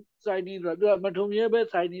ဆောင်းဆိုင်နေဆိုတော့သူကမထုံရဲပဲ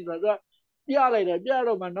ဆိုင်နေဆိုတော့ပြလိုက်တယ်ပြ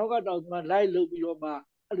တော့မှနောက်ကတောင်သူကလိုက်လုပ်ပြီးတော့မှ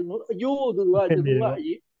အဲ့လိုမျိုးအကျိုးသူကကျွန်တော်က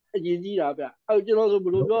အရင်ကြီးတာဗျအဲ့ကျွန်တော်ဆိုဘ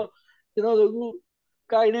ယ်လိုပြောကျွန်တော်ဆိုအခု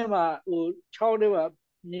ကိုင်းထဲမှာဟိုချောင်းထဲမှာ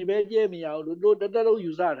နေပဲကျဲမရဘူးလို့တတက်လုံး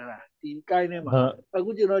ယူဆထားတာဒီကိုင်းထဲမှာအခု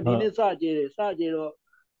ကျွန်တော်ဒီနေ့စကျဲတယ်စကျဲတော့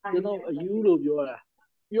ကျွန်တော်အယူလို့ပြောတာ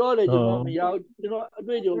ပြောတယ်ကျွန်တော်မရဘူးကျွန်တော်အ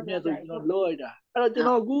တွေ့အကြုံနဲ့ဆိုကျွန်တော်လောလိုက်တာအဲ့တော့ကျွန်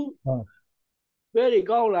တော်အခုဘယ်တွေ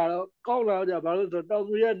ကောက်လာတော့ကြဘာလို့ဆိုတော့တောင်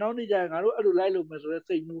သူရနောက်နေ့ကျရင်ငါတို့အဲ့လိုလိုက်လို့မယ်ဆိုတဲ့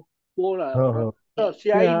စိတ်မျိုးပေါ်လာတော့အဲ့တော့ဆ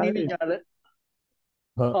ရာကြီးနီးပညာလဲ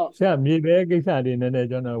ဟုတ်ဆရာမြေပဲကိစ္စတွေနည်းနည်း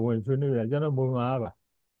ကျွန်တော်ဝင်ဆွေးနွေးရကျွန်တော်ပုံမှာပါ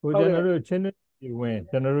ဟိုကျွန်တော်တို့ချင်းနေဝင်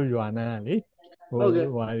ကျွန်တော်တို့ရွာနာလေဟို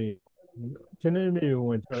ဟာဒီချင်းနေမြေဝ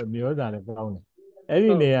င်မျိုးသားလည်းကောင်းတယ်အဲ့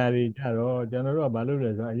ဒီနေရာတွေကြတော့ကျွန်တော်တို့ကဘာလုပ်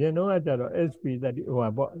လဲဆိုတော့အရင်တော့ကကြတော့ SP30 ဟိုဟာ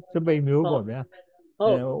ပေါ့စပိန်မျိုးပေါ့ဗျာ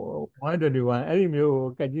121အဲ့ဒီမျိုးကို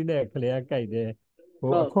ကက်ကြီးနဲ့ခလျားကြိုက်တယ်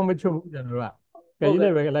ဟိုအခွင့်မချုပ်ဘူးကျွန်တော်တို့ကကက်ကြီး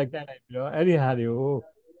နဲ့ပဲလိုက်ကြိုက်လိုက်ပြီးတော့အဲ့ဒီဟာတွေကို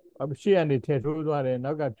ရှေ့ကနေထည့်ထိုးသွားတယ်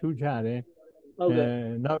နောက်ကဖြူးချတယ်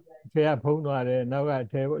နောက်ထဲကဖုံးသွားတယ်နောက်က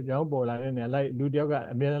ထဲရောင်းပေါ်လာတဲ့နေရာလိုက်လူတယောက်က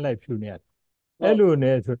အမြဲတမ်းလိုက်ဖြူနေရတယ်အဲ့လို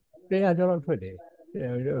နဲ့ဆို100ကျော်တော့ထွက်တယ်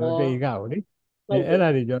တေကကိုလေအဲ့ဒါ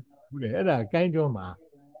တွေကျွန်တော်ဘူးလေအဲ့ဒါကိုင်းကျော်မှာ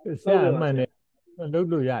ဆရာအမှန်နဲ့လုပ်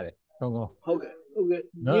လို့ရတယ်ကောင်းကောင်းဟုတ်ကဲ့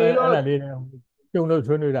နော်အဲ့ဒါလေးကျုံလို့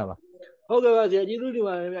ဆွေးနွေးတာပါဟုတ်ကဲ့ပါဆရာကျေးဇူးတင်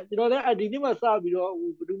ပါတယ်ဗျကျွန်တော်လည်းဒီနေ့မှစပြီးတော့ဘ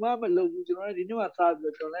ယ်သူမှမလုပ်ဘူးကျွန်တော်လည်းဒီနေ့မှစပြီး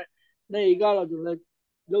တော့ကျွန်တော်လည်းနေကတော့ကျွန်တော်လည်း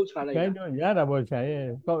လှုပ်ချလိုက်ကိုင်းကျော်ရတာပေါ့ဆရာရဲ့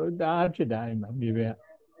တအားဖြစ်တာအဲ့မှာမြေပဲ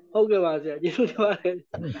ဟုတ်ကဲ့ပါဆရာကျေးဇူးတင်ပါတယ်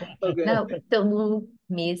ဟုတ်ကဲ့နောက်တုံမှု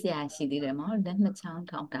မေးဆရာရှိသေးတယ်မဟုတ်လက်နှစ်ချောင်း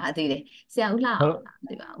ထောင်တာသေးတယ်ဆရာဦးလှအောင်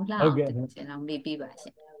ဒီပါဦးလှအောင်ကျွန်တော်မေးပြပါရှ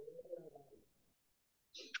င်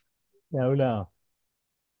ဆရာဦးလှအောင်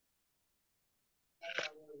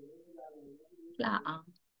လှအောင်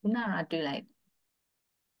ခုနကတွေ့လိုက်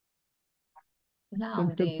လှအောင်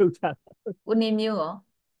ဒီဦးနေမျိုးရော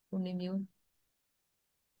ဦးနေမျိုး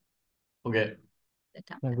ဟုတ်ကဲ့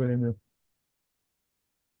ကိုနေမျိုး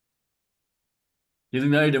ကျေး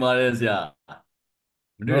ဇူးများတင်ပါတယ်ဆရာ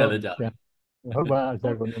မတွေ့ရလဲကြာဟုတ်ပါဆ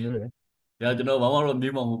ရာကိုနေမျိုးလေဆရာကျွန်တော်ဘာမှတော့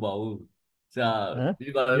မေးမှာမဟုတ်ပါဘူးဆရာ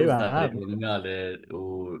ဒီပါလို့ဆရာဒီကလည်းဟို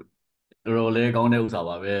တော်တော်လေးကောင်းတဲ့ဥစ္စာ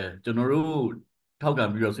ပါပဲကျွန်တော်တို့ထောက်ခံ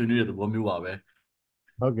ပြီးတော့ဆွေးနွေးတဲ့သဘောမျိုးပါပဲ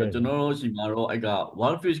ဟုတ်ကဲ့ကျွန်တော်တို့ရှိမှာတော့အဲ့က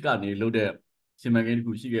Wild Fish ကနေလုပ်တဲ့စီမံကိန်းတစ်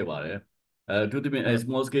ခုရှိခဲ့ပါတယ်သူသဖြင့်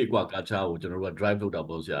small scale aquaculture ကိုကျွန်တော်တို့က drive လုပ်တာ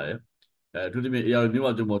ပေါ့ဆရာရဲ့သူသဖြင့် AR မြို့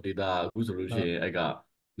မှာကျွန်တော် data အခုဆိုလို့ရှိရင်အဲ့က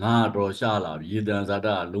ငါတော့ရှားလာပြီရေတံဇာ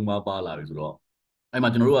တာလုံးမပါလာပြီဆိုတော့အဲ့မှာ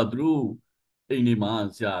ကျွန်တော်တို့ကသူတို့အိမ်နေမှာ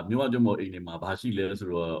ဆရာမြို့မှာကျွန်တော်အိမ်နေမှာဘာရှိလဲဆို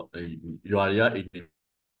တော့ရွာတွေကအိမ်နေ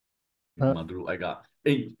မှာသူတို့အဲ့က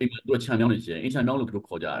အိမ်မှာသူကခြံမြောင်းနေရှင်အိမ်ခြံမြောင်းလို့သူတို့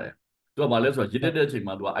ခေါ်ကြတယ်သူကဘာလဲဆိုတော့ရေတက်တဲ့အချိန်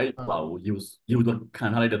မှာသူကအဲ့ပါကိုရေကိုခံ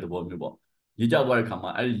ထားလိုက်တဲ့သဘောမျိုးပေါ့ရေကျသွားတဲ့ခါ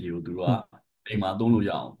မှာအဲ့ဒီရေကိုသူတို့ကအိမ်မှာသုံးလို့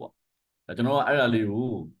ရအောင်ပေါ့ကျွန်တော်ကအဲ့ဒါလေးကို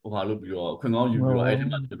ဟိုဟာလုပ်ပြီးတော့ခွင်ကောင်းယူပြီးတော့အဲ့ဒီ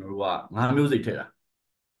မှာကျွန်တော်တို့ကငါးမျိုးစိတ်ထည့်တာ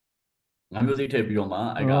ငါးမျိုးစိတ်ထည့်ပြီးတော့မှ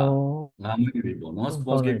အဲ့ကငါးမျိုးတွေပေါ့နော်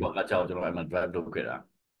sports cake ကကြောက်ကျွန်တော်အဲ့မှာ drive လုပ်ခဲ့တာ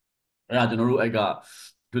အဲ့ဒါကျွန်တော်တို့အဲ့က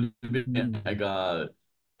သူအဲ့က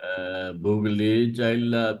ဘိုးကလေးကြိုက်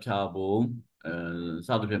လက်ဖြာပုံစ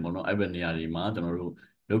သဖြင့်ပေါ့နော်အဲ့ဘက်နေရာတွေမှာကျွန်တော်တို့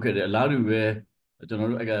လုပ်ခဲ့တယ်အလားတူပဲကျွန်တော်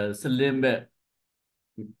တို့အဲ့ကစလင်းဘက်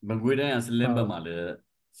မကွေးတိုင်းကစလင်းဘက်မှာလည်း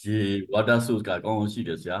ရေ water source ကကောင်းကောင်းရှိတ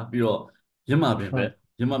ယ်ဆရာပြီးတော့ရမပင်ဘ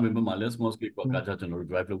က်မှာလည်း small scale aquaculture ကျွန်တော်တို့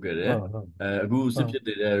drive လုပ်ခဲ့တယ်အခုစစ်ဖြစ်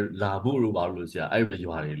တဲ့လာဖို့လို့ပါလို့ဆရာအဲ့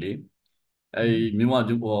ရွာတွေလေအဲ့မြို့မ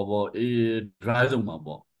ကျပေါ့dry zone မှာ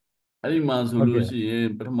ပေါ့အဲ့ဒီမှာဆိုလို့ရှိရင်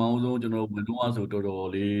ပထမဆုံးကျွန်တော်ဝင်တော့ဆိုတော်တော်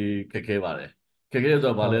လေးခက်ခဲပါတယ်ခက်ခဲဆို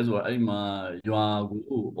တော့ဗာလဲဆိုတော့အဲ့ဒီမှာရွာကို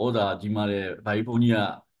ဩဇာကြီးမားတဲ့ဗာကြီးဘုန်းကြီးက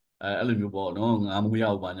အဲ့လိုမျိုးပေါ့နော်ငါမွေးရ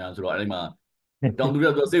ဘူးပါညာဆိုတော့အဲ့ဒီမှာတောင်သူတွေ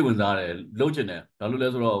ကစိတ်ဝင်စားတယ်လှုပ်ချင်တယ်ဒါလို့လဲ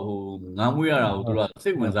ဆိုတော့ဟိုငါမွေးရတာကိုသူကစိ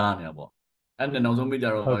တ်ဝင်စားနေတာပေါ့အဲ့နဲ့နောက်ဆုံးမိကြ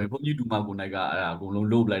တော့ဘုန်းကြီးဒူမာကိုနိုင်ကအဲ့ဒါအကုန်လုံး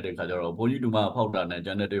လှုပ်လိုက်တဲ့ခါကျတော့ဘုန်းကြီးဒူမာဖောက်တာနဲ့ကျ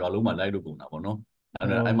န်တဲ့တရွာလုံးမှာလိုက်လို့ကုန်တာပေါ့နော်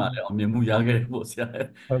အဲ့မှာလည်းအောင်မြင်မှုရခဲ့တယ်ပေါ့ဆရာ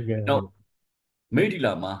ဟုတ်ကဲ့တော့မိတ်ဒီ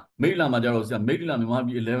လာမှာကျတော့ဆရာမိတ်ဒီလာမြန်မာ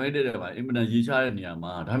ပြည်11တဲ့မှာအင်မတန်ရေချတဲ့နေရာ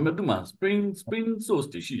မှာဒါပေမဲ့သူ့မှာ spring source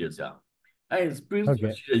တွေရှိတယ်ဆရာအဲ့ spring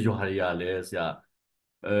source ရှိတဲ့ရွာတွေကလည်းဆရာ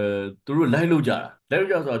သူတို့လိုက်လို့ကြတာဆို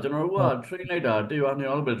တော့ကျွန်တော်တို့က train လိုက်တာတရွာနှစ်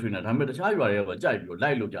ရွာလောက်ပဲ train တာဒါပေမဲ့တခြားရွာတွေကကြိုက်ပြီးတော့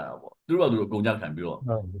လိုက်လို့ကြတာပေါ့သူတို့ကသူတို့အကုန်ကြခံပြီးတော့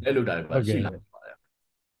လိုက်လို့တာပဲရှိလာပါတယ်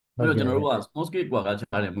အဲ့တော့ကျွန်တော်တို့က small scale ကွာက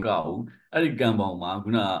ချားတယ်မကဘူးအဲ့ဒီကံပေါင်မှာခု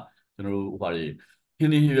နကကျွန်တော်တို့ဟိုပါတွေဟ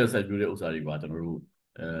င်းသီးဟင်းရွက်စိုက်ပျိုးတဲ့ဥစ္စာတွေပါကျွန်တော်တို့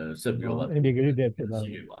ဆက်ပြီးတော့ integrated ဖြစ်သွားတ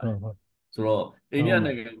ယ်ဆိုတော့အိန္ဒိယ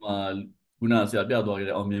နိုင်ငံမှာခုနဆရာပြသွားခဲ့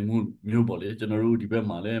တဲ့အောင်မြင်မှုမျိုးပေါ့လေကျွန်တော်တို့ဒီဘက်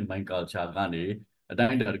မှာလည်း mind culture ကနေအတို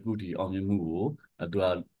င်းအတာတစ်ခုထိအောင်မြင်မှုကိုသူက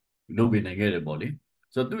လုပ်ပေးနိုင်ခဲ့တယ်ပေါ့လေ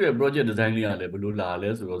ဆိုတော့သူ့ရဲ့ project design လေးကလည်းဘယ်လိုလာလဲ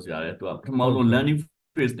ဆိုတော့ဆရာလည်းသူကပထမဆုံး landing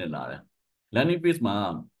phase နဲ့လာတယ် landing phase မှာ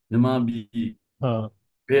မြန်မာပြည်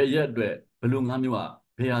ဘယ်ရက်အတွက်ဘယ်လိုငါးမျိုးอ่ะ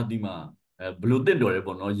ဘယ်ဟာဒီမှာဘယ်လိုတင့်တော်ရဲ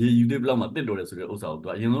ပေါ့နော်ရေယူသေးဘလောက်မှတင့်တော်ရဲဆိုတဲ့ဥစ္စာကိုသူ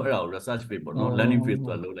ကအရင်ဆုံးအဲ့ဒါကို research phase ပေါ့နော် landing phase သူ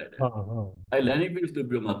ကလုပ်လိုက်တယ်အဲ့ landing phase သူ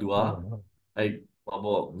ပြောမှသူကအဲ့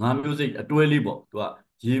ပေါ့ငါးမျိုးစိတ်အတွဲလေးပေါ့သူက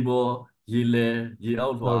ရေပေါ်ရေလဲရေအော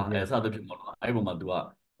က်ထွာစသဖြင့်ပေါ့နော်အဲ့ပုံမှာသူက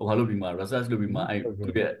ဟိုဟာလုပ်ပြီးမှ research လုပ်ပြီးမှအဲ့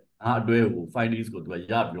သူရဲ့အားအတွဲကို findings ကိုသူက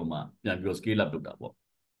ရပြီးတော့မှပြန်ပြီးတော့ scale up လုပ်တာပေါ့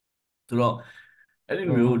ဆိုတော့အဲ့ဒီ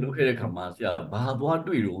မျိုးလုပ်ခဲ့တဲ့ခါမှာဆရာဘာသွား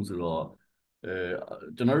တွေ့တော့ဆိုတော့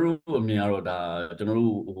ကျွန်တော်တို့အမြင်ကတော့ဒါကျွန်တော်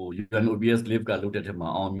တို့ဟို UNOPS Live ကလုပ်တဲ့ထက်မှာ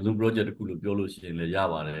အောင်မြင်ဆုံး project တစ်ခုလို့ပြောလို့ရှိရင်လည်းရ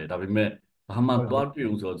ပါတယ်ဒါပေမဲ့ဘာမှသွားတွေ့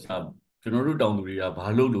အောင်ဆိုတော့ကျွန်တော်တို့တောင်သူတွေကဘာ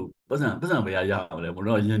လို့လို့ပတ်စံဘယ်ရမလဲဘုံ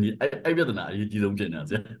တော့ယဉ်ဒီအဲ့ပြဿနာအရေးကြီးဆုံးဖြစ်နေတာ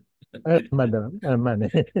ဆရာမှတ်တယ်မှတ်တ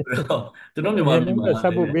ယ်ကျွန်တော်မြန်မာပြည်မှာဆ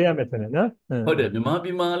က်ဖို့ပေးရမယ်ဆိုရင်နော်ဟုတ်တယ်မြန်မာပြ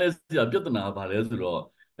ည်မှာလည်းဆရာပြဿနာဘာလဲဆိုတော့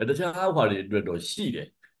တခြားဟာတွေအတွက်တော့ရှိတယ်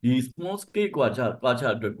ဒီ small scale ကွာခြား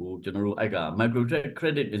အတွက်ကိုကျွန်တော်တို့အဲ့က micro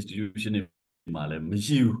credit institution တွေမှာလည်းမ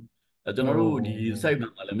ရှိဘူးကျွန်တော်တို့ဒီ site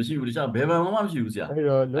မှာလည်းမရှိဘူးတခြားဘယ်ဘက်မှမရှိဘူးဆရာအဲ့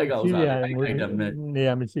တော့ဥစ္စာနေ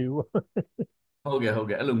ရာမရှိဘူးဟုတ်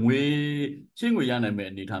ကဲ့အဲ့လိုငွေချင်းငွေရနိုင်မဲ့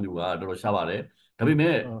အနေအထားမျိုးကတော်တော်ရှားပါတယ်ဒါပေ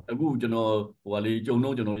မဲ့အခုကျွန်တော်ဟိုကလေးကြုံ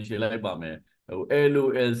တော့ကျွန်တော်ရှင်းလိုက်ပါမယ်ဟို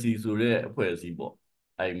LOLC ဆိုတဲ့အဖွဲ့အစည်းပေါ့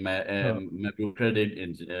အဲ့ micro credit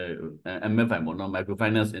MFI ပေါ့နော်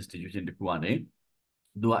microfinance institution တခုကနေ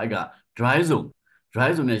သူကအဲ့က dry zone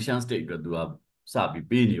နဲ့ Shan State အတွက်သူကစပြီး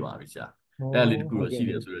ပေးနေပါပြီဆရာအဲ့လေးတခုတော့ရှိ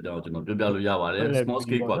တယ်ဆိုတော့ကျွန်တော်ပြောပြလို့ရပါတယ် small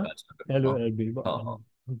scale ကွာက LOLB ပေါ့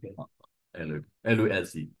ဟုတ်ကဲ့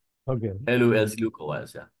LOLC ဟုတ်ကဲ့ LOLC လို့ခေါ်ပါ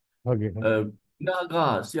ဆရာဟုတ်ကဲ့နာက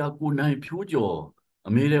ဆရာကိုနိုင်ဖြိုးကျော်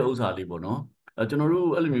အမေတဲ့ဥစ္စာလေးပေါ့နော်ကျွန်တော်တို့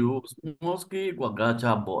အဲ့လိုမျိုး small scale ကွာကချ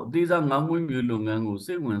ပေါ့အသေးစားငေါင်းမွေးမျိုးလုပ်ငန်းကို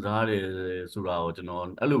စိတ်ဝင်စားတယ်ဆိုတာကိုကျွန်တော်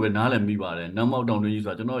အဲ့လိုပဲနားလည်မိပါတယ်နောက်မောက်တောင်တွင်းကြီး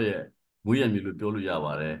ဆိုတာကျွန်တော်ရဲ့မွေးရမျိုးလို့ပြောလို့ရ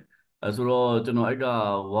ပါတယ်ဆိုတော့ကျွန်တော်အဲ့က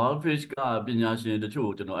wild fish ကပညာရှင်တချို့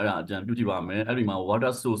ကျွန်တော်အဲ့ဒါအကြံပြုကြည့်ပါမယ်အဲ့ဒီမှာ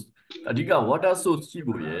water source အဓိက water source ရှိ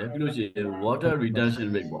ဖို့ရယ်ပြီးလို့ရှိရင် water retention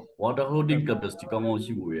rate ပေါ့ water holding capacity ကောင်းကောင်း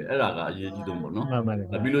ရှိဖို့ရယ်အဲ့ဒါကအရေးကြီးဆုံးပေါ့နော်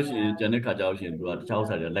ပြီးလို့ရှိရင်ကျန်တဲ့ခါကျတော့ရှင်သူကတခြားဥစ္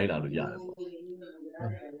စာတွေလိုက်လာလို့ရတယ်ပေါ့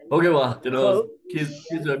ဟုတ်ကဲ့ပါကျွန်တော် case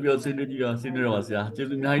ပြောစင်းနေကြီးကစင်းနေတော့ပါဆရာကျေး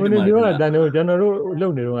ဇူးအများကြီးတင်ပါတယ်ဒီကတန်တော့ကျွန်တော်တို့လု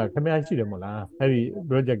ပ်နေတော့ခင်ဗျားရှိတယ်မို့လားအဲ့ဒီ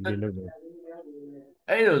project တွေလုပ်နေ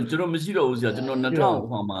အဲ့တော့ကျွန်တော်မရှိတော့ဘူးဆရာကျွန်တော်2000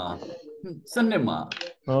ဟိုမှာ12မှာ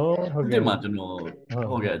ဟုတ်ကဲ့မှာကျွန်တော်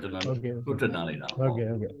ဟုတ်ကဲ့ကျွန်တော်ထုတ်ထွက်နားလိုက်တာဟုတ်ကဲ့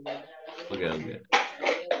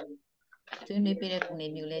ဆွေးနွေးပေးတဲ့ခုနေ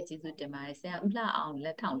မျိုးလဲကျေးဇူးတင်ပါတယ်ဆရာဦးလှအောင်လ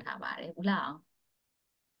က်ထောင်ထားပါတယ်ဦးလှအောင်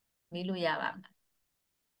မေးလို့ရပါမလား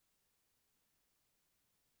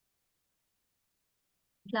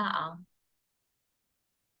ဦးလှအောင်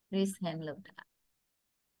raise hand လုပ်တာ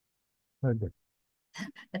ဟုတ်တယ်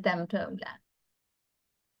အတမ်းထွက်ဦးလား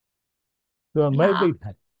သူကမိုက်ပိတ်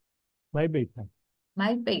ထားမိုက်ပိ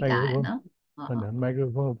တ်ထားနော်ဟုတ်တယ်မိုက်ခရို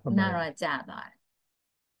ဖုန်းဖွင့်နာတော့ကြာသွားတယ်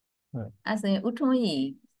အဲ့ဆိုရင်ဦးထွန်းကြီး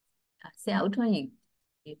ဆရာဦးထွန်းကြီး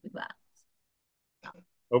ရေးပြပါ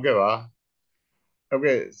ဟုတ်ကဲ့ပါဟုတ်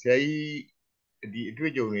ကဲ့ဆရာကြီးဒီအ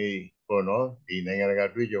တွေ့အကြုံတွေပေါ့နော်ဒီနိုင်ငံတကာ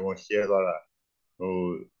အတွေ့အကြုံကို share သွားတာဟို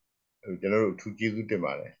ကျွန်တော်တို့ထူးကျေးဇူးတင်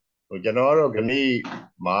ပါတယ်ဟိုကျွန်တော်ကတော့ဒီနေ့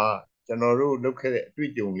မှာကျွန်တော်တို့လုပ်ခဲ့တဲ့အတွေ့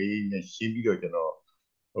အကြုံလေးနဲ့ရှင်းပြီးတော့ကျွန်တော်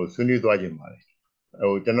ဟိုဆွေးနွေးသွားခြင်းပါတယ်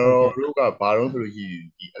ဟိုကျွန်တော်တို့ကဘာလို့ဆိုလို့ရှိရင်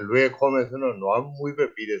ဒီအလွယ်ခေါ်မယ်ဆိုတော့နွားမွေးပဲ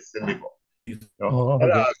ပေးတဲ့စနစ်ပေါ့နော်အဲ့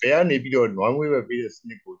ဒါဘယ်ကနေပြီးတော့နွားမွေးပဲပေးတဲ့စန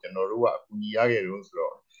စ်ကိုကျွန်တော်တို့ကအကူအညီရခဲ့တယ်ဆို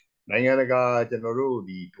တော့နိုင်ငံတကာကျွန်တော်တို့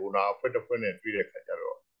ဒီဒိုနာအဖွဲ့တစ်ဖွဲ့နဲ့တွေ့တဲ့ခါကျ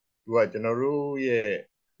တော့သူကကျွန်တော်တို့ရဲ့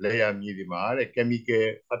လေယာမြေတွေမှာတဲ့ chemical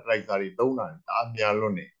fertilizer တွေသုံးတာဒါအများလွ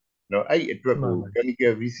န်းနေနော်အဲ့ဒီအတွက်ကို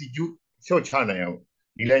chemical residue ရှော့ချနိုင်အောင်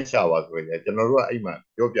ဒီလမ်းရှာပါဆိုရင်ကျွန်တော်တို့ကအဲ့မှာ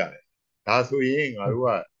ပြောပြတယ်ဒါဆိုရင်ငါတို့က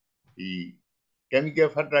ဒီ chemical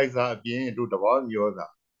fertilizer အပြင်တို့တဘာမျိုးစာ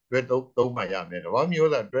တွဲသုံးမှရမယ်တဘာ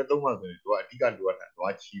မျိုးစာတွဲသုံးမှဆိုရင်သူကအဓိကလိုအပ်တာ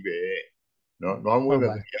နွားချီပဲနော်နွားမွေးပဲ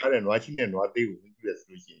ဆိုရတဲ့နွားချီနဲ့နွားသေးကိုဝင်ကြည့်ရဆို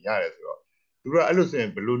လို့ရှိရင်ရတယ်ဆိုတော့သူတို့ကအဲ့လိုဆိုရ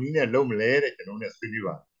င်ဘယ်လိုနည်းနဲ့လုပ်မလဲတဲ့ကျွန်တော်နဲ့ဆွေးနွေး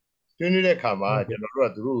ပါဆွေးနွေးတဲ့အခါမှာကျွန်တော်တို့က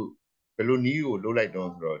သူတို့ဘယ်လိုနည်းကိုလုပ်လိုက်တော့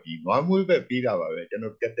ဆိုတော့ဒီနွားမွေးပဲပေးတာပါပဲကျွန်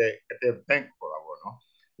တော်ကက်တဲ့ bank ခေါ်တာပေါ့နော်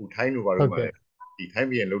ဟိုထိုင်းလိုပါလို့ပါတယ်ဒီထိုင်း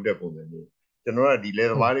ပြည်လုပ်တဲ့ပုံစံမျိုးကျွန်တော်ကဒီလေ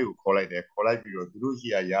သမားတွေကိုခေါ်လိုက်တယ်ခေါ်လိုက်ပြီးတော့သူတို့ရှိ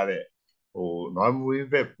ရတဲ့ဟိုနွားမွေး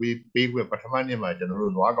ပဲပေးခွင့်ပထမနှစ်မှာကျွန်တော်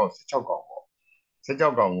တို့နွားကောင်16ကောင်ပေါ့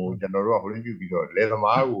16ကောင်ကိုကျွန်တော်တို့ကဟိုလင်းပြုပြီးတော့လေသ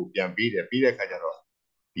မားကိုပြန်ပေးတယ်ပြီးတဲ့ခါကျတော့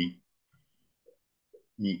ဒီ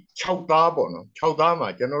6သားပေါ့နော်6သားမှာ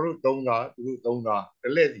ကျွန်တော်တို့3သားသူတို့3သားတ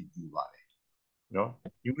စ်လက်စီယူပါတယ်နော်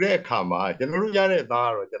ယူတဲ့အခါမှာကျွန်တော်တို့ရတဲ့သား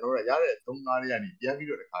ကတော့ကျွန်တော်တို့ရတဲ့3သားတွေကနေပြန်ပြီး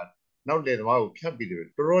တော့တခါနောက်လေသမားကိုဖြတ်ပြီးတော့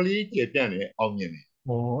တော်တော်လေးကျေပြန့်တယ်အောင်မြင်တယ်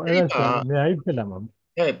ဟိုအဲ့ဒါအများကြီးဖြစ်လာမှာ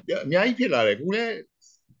အများကြီးဖြစ်လာတယ်ခုလည်း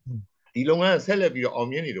ဒီလုပ်ငန်းဆက်လက်ပြီးတော့အောင်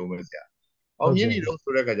မြင်နေတော့မယ်ဆရာအောင်မြင်နေတော့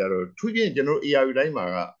ဆိုတဲ့အခါကျတော့ထူးချင်းကျွန်တော် ARU တိုင်းမှာ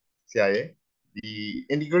ကဆရာရဲ့ဒီ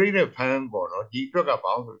integrated fund ပေါ့နော်ဒီအတွက်က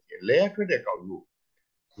ဘာလို့ဆိုရင်လဲထွက်တဲ့ကောက်လို့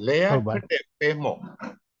လဲထွက်တဲ့ပဲမော့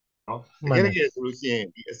နော်တကယ်ဆိုလို့ရှိရင်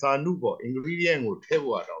ဒီအစာနုပေါ့ ingredient ကိုထည့်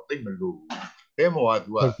ဖို့တော့သိမလို့ပဲမော့က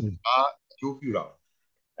သူကအကျိုးပြုတာ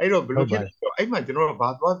အဲ့တော့ဘယ်လိုဖြစ်လဲဆိုတော့အဲ့မှာကျွန်တော်တို့ဘာ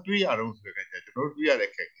သွားတွေးရအောင်ဆိုတဲ့အခါကျကျွန်တော်တို့တွေးရ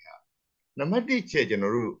တဲ့ခက်ကနံပါတ်1ချက်ကျွန်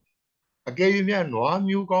တော်တို့အကယ်၍များနွား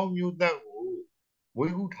မျိုးကောင်းမျိုးတန့်ကို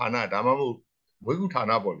မွေးခုဌာနဒါမှမဟုတ်မွေးခုဌာ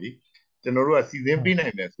နပေါ့လေ ကျွန်တော်တို့ကစီစဉ်ပေး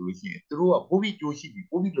နိုင်တယ်ဆိုလို့ရှိရင်သူတို့ကပို့ပြီးကြိုးရှိပြီး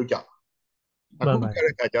ပို့ပြီးလုပ်ကြပါ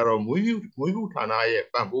အခုကြတဲ့အခါကျတော့မွေးဘူးဌာနရဲ့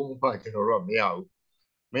ပံ့ပိုးမှုကကျွန်တော်တို့ကမ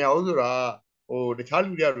ရဘူးဆိုတာတခြား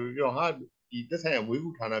လူတွေပြောဟာဒီသက်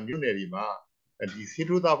ဆိုင်ရာမွေးဘူးဌာနမြို့နယ်တွေမှာဒီဆေး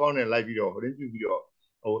ထိုးသားပေါင်းနဲ့လိုက်ပြီးတော့ဟိုတင်း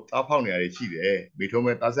ပြုပြီးတော့သားဖောက်နေရတယ်ရှိ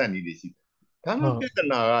တယ်မိထုံးမဲ့သားဆက်နေတွေရှိတယ်ဒါမှပြဿ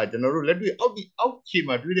နာကကျွန်တော်တို့လက်တွေ့အောက်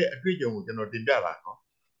ခြေမှာတွေ့တဲ့အတွေ့အကြုံကိုကျွန်တော်တင်ပြတာနော်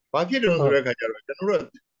ဘာဖြစ်တယ်ဆိုတဲ့အခါကျတော့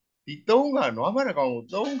ကျွန်တော်တို့ဒီ3ကနွားမတစ်ကောင်ကို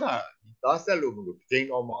3ကသားဆက်လို့မလို့တစ်ချိန်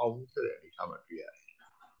တော့မအောင်ဘူးဆိုတဲ့အနေအထားမှာတွေ့ရ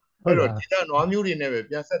တယ်အဲ့တော့ဒီနွားမျိုးတွေ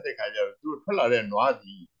နဲ့ပဲပြန်ဆက်တဲ့ခါကျတော့သူတို့ထွက်လာတဲ့နွား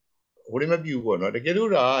ဒီဟိုတွေမပြူပေါ့နော်တကယ်လို့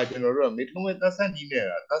ဒါကျွန်တော်တို့ကမိထုံးမဲ့သားဆက်ကြီးနဲ့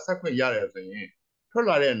သားဆက်ခွင့်ရတယ်ဆို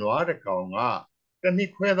ရင်ထွက်လာတဲ့နွားတစ်ကောင်ကတစ်နှစ်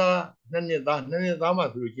ခွဲသား2နှစ်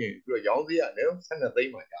သားမှဆိုလို့ရှိရင်သူတို့ရောင်းသေးရတယ်12သိ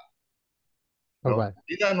န်းမှကြာဟုတ်ပါ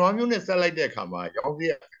ဒီကနွားမျိုးနဲ့ဆက်လိုက်တဲ့အခါမှာရောင်း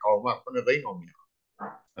သေးတဲ့အကောင်မှ9သိန်းအောင်မြင်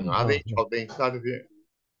5သိန်း6သိန်းစသဖြင့်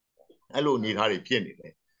အဲ့လိုအနေထားတွေဖြစ်နေတ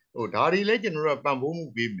ယ်ဒါတွေလည်းကျွန်တော်တို့ကပံ့ပိုး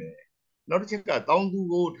မှုပေးမယ်နောက်တစ်ချက်ကတောင်းသူ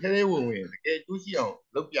ကိုထဲဝင်တကယ်ကျိုးရှိ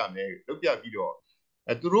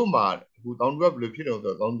အောင်လုပ်ပြပြီးတော့သူတို့မှာအခုတောင်းသူကဘယ်လိုဖြစ်လို့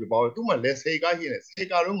ဆိုတော့တောင်းသူပေါ့သူ့မှာလက်စေကားရှိနေစေ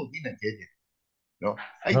ကားလုံးကိုပြီးနေကျဲတယ်နော်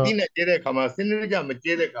အဲ့ဒီနဲ့ကျဲတဲ့အခါမှာစနစ်တကျမ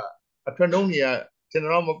ကျဲတဲ့အခါအထွန်းတုံးတွေကကျွန်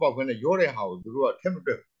တော်မပေါက်ခွင့်နဲ့ရောတဲ့ဟာကိုသူတို့ကထက်မ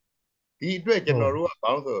တွက်ဒီအတွက်ကျွန်တော်တို့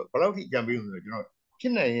ကဘာလို့ဆိုဘယ်လောက်ထိကြံပြီးလို့ဆိုတော့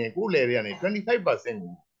ကျွန်တော်ဖြစ်နိုင်ရင်ကိုယ်လေတွေကနေ 25%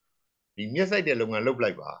 ကိုဒီမြက်ဆိုင်တဲ့လုပ်င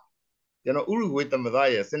န်းလုပ်လိုက်ပါကျွန်တော်ဥရုဝေးသမ္မတ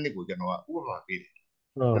ရဲ့စနစ်ကိုကျွန်တော်ကဥပမာပေးတယ်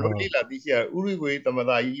ကျွန်တော်လေးလာသိချင်ဥရုဝေးသမ္မ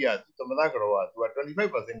တကြီးကသမ္မတကတော့သူက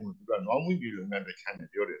 25% ကိုသူကနွားမွေးပြည်လုပ်ငန်းတွေချမ်း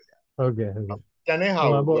တယ်ပြောတယ်ဆရာဟုတ်ကဲ့ကျန်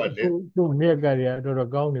တဲ့ဟာကိုသူကမြက်က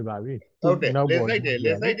တွေတော်တော်ကောင်းနေပါပြီဟုတ်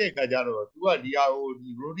တယ်လေစိုက်တဲ့ခါကျတော့သူကဒီဟာကိုဒီ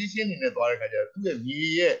rotation နေနဲ့သွားတဲ့ခါကျတော့သူ့ရဲ့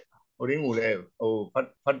မြေရဲ့ဟိုရင်းကိုလည်း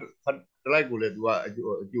ဖတ်လိုက်ကိုလည်းသူက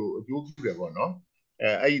အကျိုးပြုတယ်ပေါ့နော်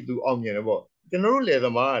အဲ့ဒီသူအောင်မြင်တယ်ပေါ့ကျွန်တော်တို့လေ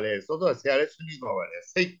သမားကလည်းစောစောဆရာလည်းဆွေးနွေးသွားပါ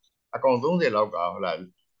တယ်စိတ်အကောင်30လောက်ကဟုတ်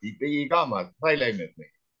လားဒီပေကမှာဖိုက်လိုက်မယ်ဆိုရ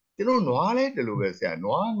င်ကျွန်တော်နွားလဲတယ်လို့ပဲ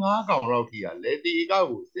ဆရာနွား9ကောင်လောက်ထိရလေပေက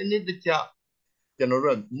ကိုစနစ်တကျ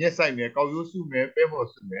ကျွန်တော်တို့မျက်ဆိုင်မယ်ကောက်ရိုးစု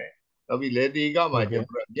မယ်ပဲမော်စုမယ်နောက်ပြီးလေပေကမှာကျွန်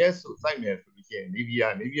တော်တို့မျက်စုစိုက်မယ်ဆိုလို့ရှိ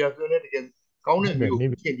ရင်နေဗီယာဆိုရင်လည်းတကယ်ကောင်းတဲ့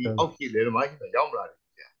မျိုးဖြစ်ဒီအောက်ဖြစ်လေသမားကြီးရောက်မလာ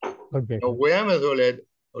ဘူးဆရာဟုတ်ကဲ့ဝယ်ရမယ်ဆိုလ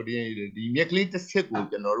ည်းဟိုဒီမြက်ကလေးတစ်ချက်ကို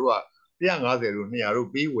ကျွန်တော်တို့က150တို့200တို့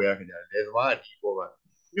ပေးဝယ်ရခင်ဗျာလေသမားကဒီပေါ်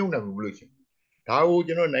မှာပြုံးတယ်မလို့ရှိဘူးဒါ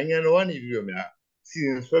ကိုကျွန်တော်နိုင်ငံတော်ကနေပြီးတော့များစီ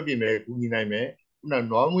စဉ်ဆွဲပြင်မယ်ကူညီနိုင်မယ်ခုန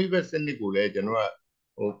နွားမွေးဘက်စနစ်ကိုလည်းကျွန်တော်က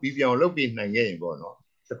ပြီးပြောင်းလုပ်ပြနိုင်ခဲ့ရင်ပေါ့နော်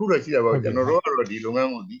တခုတော့ရှိတာပေါ့ကျွန်တော်တို့ကတော့ဒီလုပ်ငန်း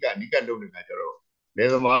ကိုအဓိ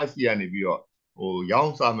ကလုပ်နေတာကျတော့လေသမားရှိရနေပြီးတော့ရော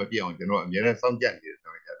င်းစားမပြအောင်ကျွန်တော်အများနဲ့စောင့်ကြပ်နေတယ်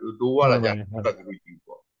ဆိုတော့တိုးသွားလာကြတာတူကြည့်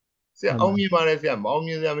ပေါ့ဆရာအောင်မြင်ပါတယ်ဆရာမအောင်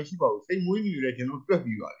မြင်စရာမရှိပါဘူးစိတ်မွေးမြူလည်းကျွန်တော်တွက်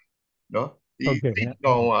ပြီးပါ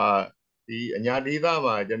ပြီနော်ဒီစိတ်ကောင်ကဒီအညာဒေ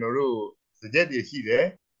သမှာကျွန်တော်တို့စကြက်တွေရှိ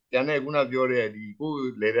တယ်ကျန်တဲ့ခုနပြောတဲ့ဒီ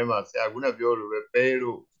ကိုယ်လေထဲမှာဆရာခုနပြောလို့ပဲပဲ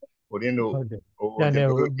လို့ဟိုတင်းတို့ကျန်တဲ့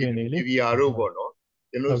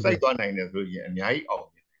ဟိုပြင်နေလေဗီအာတို့ပေါ့နော်ကျွန်တော်စိုက်သွားနိုင်တယ်ဆိုရင်အများကြီး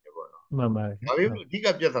အောင်မြင်တယ်ပေါ့နော်မှန်ပါတယ်ဒါပေမဲ့အဓိက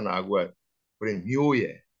ပြဿနာကဟိုမျိုး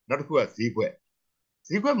ရယ်နောက်တစ်ခုက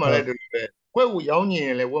ဈေးကွက်မှာလည်းတူပဲကွက်ကိုရောင်းညင်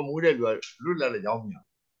ရင်လည်းဝက်မူးတဲ့လူကလွတ်လပ်လည်းရောင်းမြင်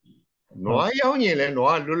နွားရောင်းညင်လ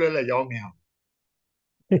ည်းနွားလွတ်လပ်လည်းရောင်းမြင်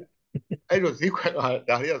အဲ့လိုဈေးကွက်ကဒါ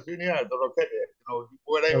တွေကဆွေးနွေးရတော်တော်ခက်တယ်ကျွန်တော်ဒီ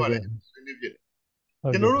ပွဲတိုင်းမှာလည်းဆွေးနွေးဖြစ်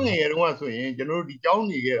တယ်ကျွန်တော်တို့ငယ်ငယ်တုန်းကဆိုရင်ကျွန်တော်တို့ဒီကြောင်း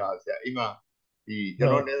နေခဲ့တာဆရာအိမ်မှာဒီကျွန်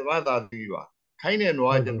တော်နေသမားသားပြီးပါခိုင်းတဲ့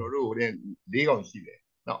နွားကျွန်တော်တို့ဟိုတဲ့4ကောင်ရှိ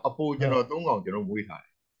တယ်နောက်အပိုကျွန်တော်3ကောင်ကျွန်တော်မွေးထားတ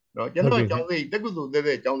ယ်နော်ကျွန်တော်ကျောင်းစိတ်တက္က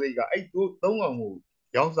သိုလ်တဲ့ကျောင်းစိတ်ကအဲ့3ကောင်ကို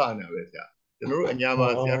ရောင်းစားနေပဲဆရာကျွန်တော်တို့အညာ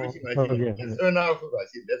မှာဆရာတို့ရှိမှရှိတယ်ဆွေးနာဆိုတာ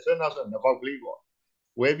ရှိတယ်ဆွေးနာဆိုနှစ်ပေါက်ကလေးပေါ့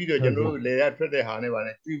ဝဲပြီးတော့ကျွန်တော်တို့လေရထွက်တဲ့ဟာနဲ့ပါ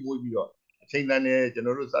နဲ့ကျွေးမွေးပြီးတော့အချိန်တန်နဲ့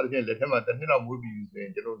ကျွန်တော်တို့စသဖြင့်လက်ထက်မှာတစ်နှစ်လောက်မွေးပြီးဆို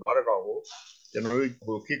ရင်ကျွန်တော်နောက်တစ်ကောင်ကို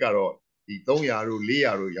ကျွန်တော်တို့ဟိုခေတ်ကတော့ဒီ300တို့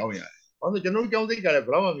400တို့ရောင်းရတယ်။ဘာလို့ကျွန်တော်တို့ကျောင်းစိတ်ကလည်းဘ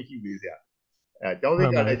ယ်တော့မှမရှိဘူးဆရာ။ကျော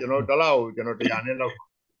င်းစိတ်ကလည်းကျွန်တော်တစ်လောက်ကိုကျွန်တော်100နဲ့လောက်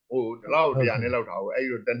တစ်လောက်ကို100နဲ့လောက်ထားဘူး။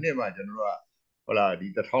အဲ့ဒီတော့တစ်နှစ်မှကျွန်တော်တို့ကဟုတ်လားဒီ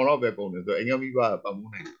1000လောက်ပဲကုန်တယ်ဆိုတော့အိမ်ကမိဘပတ်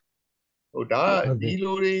မှုနိုင်တယ်။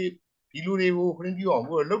ဟိုဒါဒီလိုတွေကိုခရင်ပြ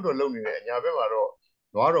အောင်ဘို့လှုပ်တော့လှုပ်နေတယ်အညာဘက်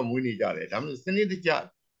မှာတော့နွားတော့မွေးနေကြတယ်ဒါမှမဟုတ်စနစ်တကျ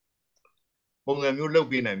ပုံစံမျိုးလုပ်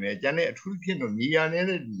ပေးနိုင်မယ်ကျန်တဲ့အထူးဖြစ်တော့ညီ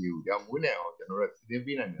ရနေတဲ့လူတွေကိုဒါမွေးနိုင်အောင်ကျွန်တော်တို့စီစဉ်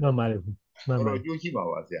ပေးနိုင်မယ်မှန်ပါတယ်မှန်ပါအကျိုး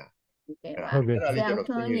ရှိပါပါဆရာဟုတ်ကဲ့ဆရာဦး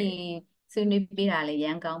ထွန်းကြီးဆွေးနွေးပေးတာလည်း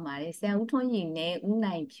ရမ်းကောင်းပါတယ်ဆရာဦးထွန်းကြီးနဲ့ဦး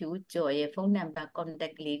နိုင်ဖြူကျော်ရဲ့ဖုန်းနံပါတ်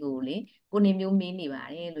contact လေးကိုလေကိုနေမျိုး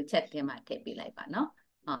မေးနေပါတယ်လို့ chat ထဲမှာထည့်ပေး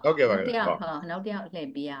လိုက်ပါနော်ဟုတ်ကဲ့ပါနောက်တစ်ယောက်လှည့်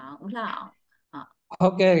ပေးအောင်ဦးလှ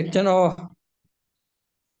အောင်ဟုတ်ကဲ့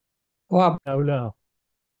ကျွန်တော်ဟိုဟုတ်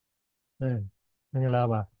လားမင်္ဂလာ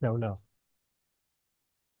ပါဟုတ်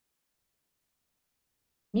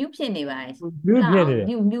လားမြုပ်ဖြစ်နေပါတယ်မြုပ်ဖြစ်နေ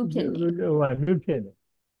တယ်မြုပ်ဖြစ်နေဟိုမြုပ်ဖြစ်နေ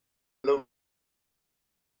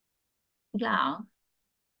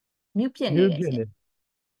လောက်မြုပ်ဖြစ်နေတယ်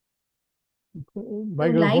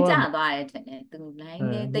လိုင်း microphone ကျ က သွားတယ်ထင်တယ်သူလိုင်း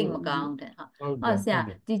လေးတိတ်မကောင်းတဲ့ဟုတ် ဟုတ်တ ဟော ယ် ဆရာ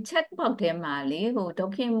ဟုတ်တယ် ဒီ chat box ထဲမှာလေဟိုဒေါ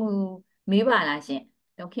က်ခင်မူမေးပါလားရှင်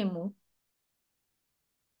ဒေါက်ခင်မူ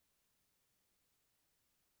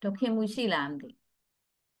ရှိလားမသိ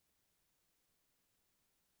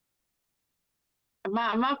အ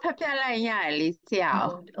မဖတ်ပြလိုက်ရတယ်လေဆရာ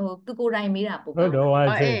သူကိုယ်တိုင်မေးတာပို့ ဟုတ် ကောင်း တော့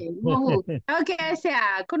တာ ဟာဆဲ အေးမဟုတ်ဘူးဟုတ်ကဲ့ဆရာ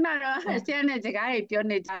ခုနတော့ဆရာနဲ့စကားတွေပြော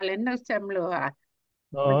နေကြလဲနှုတ်ဆက်မလို့ဟာ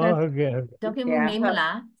อ๋อ မနှုတ် ဟုတ်ကဲ့ဟုတ်ကဲ့ ဒေါက်ခင် ဆ မူ ရာ မေးမ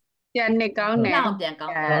လား ဆရာနေကောင်းတယ် လောက်ပြန်ကော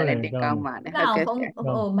င်း ဆ ပါ ရာ ကောင်းတ လည်း ယ် နေ ကော ကော င်း င်း တယ် ပါတယ် လောက် ဟုတ်ကဲ့ ဖု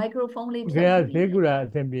န်း ဆရာ မိုက်ခရိုဖုန်းလေး โอเค ဖြတ် อ่ะ ကြည့် ဈေးကူတာအ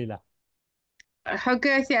ဆင်ပြေလား ဟုတ်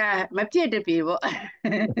ကဲ့ဆရာမပြည့်တပြီပေါ့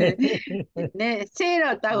နည်းဆေး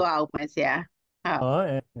တော့တောက်အောင်မယ်ဆရာဟုတ် อ๋อ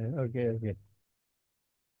โอเคโอเค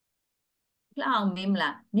လောက်မေးမ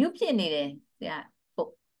လားမြူးဖြစ်နေတယ်ဆရာဟု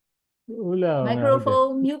တ် ဦးလောင် မိုက်ခ က ရို ဟုတ် ဖု တယ်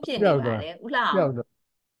န်းမြူးဖြစ် ပျော နေ က် ပါ သွား တယ်ဦးလောက် ပျောက်သွား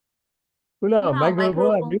ဦးလောင် ဦး မို လောက် က်ခရိုဖု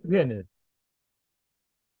န်းကမြုပ်ဖြစ်နေတယ်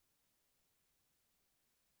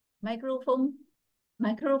မိုက်ခရို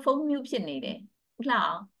ဖုန်းမြူးဖြစ်နေတယ်ဦးလော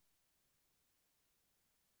က်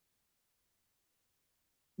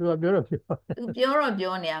သူကပြောတော့ပြော သူပြောတော့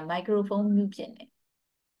ပြောနေတာမိုက်ခရိုဖုန်းမြူးဖြစ်နေ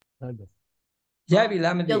ဟုတ်တယ် ရပြီ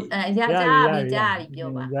လားမသိ ပြုတ်ရ ရ ကြ ပြီ ပြီ ရ ကြာ ပြီ ပြီပြော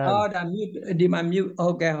ပါ ရ အော် ပြီ ဒါ mute ဒီမှာ mute ဟု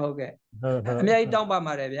တ်ကဲ့ဟုတ်ကဲ့ ဟုတ်ဟုတ် အများကြီးတောင်းပါ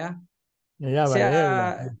ပါတယ်ဗျာ ရပါ ဆ တ ရာ ယ်ဦးလော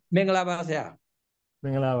င် မင်္ဂလာပါဆရာ မ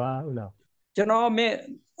င်္ဂလာပါဦးလောင် ကျွန်တော်မင်း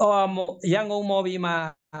ရန်ကုန်မော်ဘီမှာ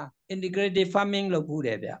integrated farming လုပ်ဘူးတ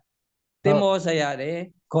ယ်ဗျသင်္ဘောဆက်ရတယ်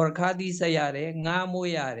ခေါ်ခါးသီးဆက်ရတယ်ငါး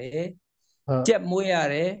မွေးရတယ် ဟုတ် ကြက်မွေးရ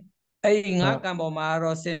တယ်အဲ့ဒီငါး ဟုတ် ကံပေါ်မှာ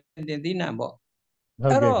တော့စင်တင်သီးနှံပေါ့ ဟု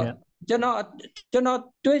တ် အဲ့ ကဲ့ တော့ ခင် ကျွန်တော်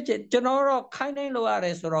တွေ့ကျွန်တော်တော့ခိုင်းတိုင်းလုပ်ရတ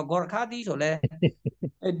ယ်ဆိုတော့ဂေါ်ခါးသီးဆိုလဲ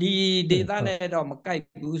ဒီဒေသနဲ့တော့မကိုက်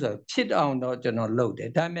ဘူးဆိုဖြစ်အောင်တော့ကျွန်တော်လုပ်တယ်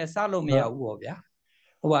ဒါပေမဲ့စလို့မရဘူးပေါ့ဗျာ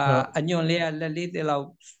ဟိုဟာအညွန့်လေးကလက်လေးတစ်လောက်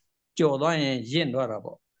ကြော်သွားရင်ရင့်သွားတာ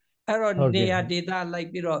ပေါ့အဲ့တော့ ဟုတ်ကဲ့ နေရာဒေသလိုက်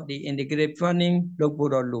ပြီးတော့ဒီ integrated farming လုပ်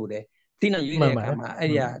ဖို့တော့လိုတယ်သိနေရွေး မှ တဲ့ န်ပါ အခါ တယ် မှာအဲ့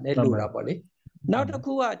ဒီကလည်း မှန် လို ပါ တာပေါ့လေနောက်တစ်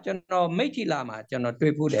ခုကကျွန်တော်မိတ်ထီလာမှာကျွန်တော်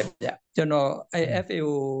တွေ့ဖို့တယ်ဗျကျွန်တော်အဲ့ FAO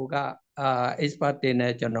ကexpert တင်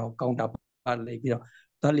နဲ့ကျွန်တော်ကောင်တာပါလိုက်ပြီးတော့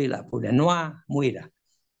သွားလေ့လာဖို့တယ်နွားမွေးတာ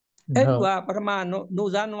အဲ့သူကပထမနို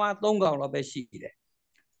ဇာနွား3កောင်လောက်ပဲရှိတယ်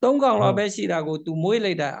3កောင်လောက်ပဲရှိတာကို तू မွေး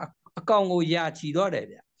လိုက်တာအကောင်ကိုယာချီတော့တယ်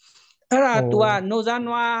ဗျအဲ့ဒါ तू ကနိုဇာ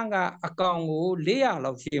နွားကအကောင်ကို400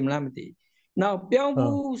လောက်ရှိမလားမသိနောက်ပြောင်း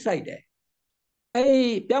ဘူးစိုက်တယ်အဲ့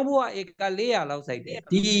ပြောင်းဘူးကဧက400လောက်စိုက်တယ်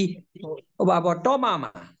ဒီဟိုပါပေါ့တောမ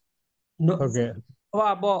မှာ ဟုတ်ကဲ့ ဟို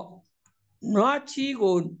ပါပေါ့နွားချီ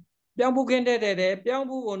ကိုပြောင်းဘူးခင်းတဲ့တယ်ပြောင်း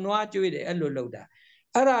ဘူးကိုနွားကျွေးတယ်အဲ့လိုလုပ်တာ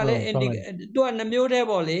အဲ့ဒါလေသူကနှမျိုးတည်း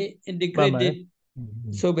ပေါ့လေ integrated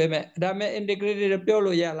ဆိုပေမဲ့ဒါပေမဲ့ integrated ပြော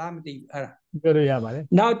လို့ရလားမသိဘူးအဲ့ဒါ ပြောလို့ရပါတယ်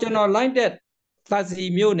နောက်ကျွန်တော် line တက်သာစီ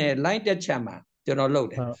မျိုးနဲ့ line တက်ချမ်းမှာကျွန်တော်လုပ်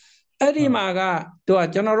တယ်အဲ့ဒီမှာကသူက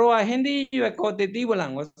ကျွန်တော်တို့ကဟင်းသီးရွက်ကောတတိဝလံ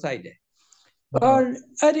ကိုစိုက်တယ်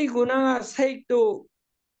အဲ့ဒီကုနာကစိတ်တို့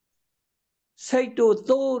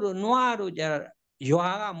သိုးတို့နွားတို့ကြရွာ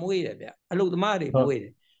ကမွေးတယ်ဗျအလုသမားတွေမွေးတ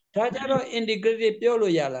ယ်ဒါကြတော့ integrated ပြော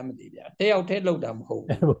လို့ရလားမသိဗျတယောက်တည်းလောက်တာမဟုတ်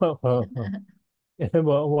ဘူး ဟု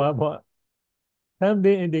တ်ဟိုပေါ့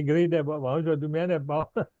something integrated ပေါ့ဘာလို့ဆိုသူများနဲ့ပေါင်း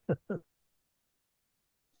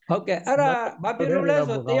ဟုတ်ကဲ့အဲ့ဒါဘာဖြစ်လို့လဲ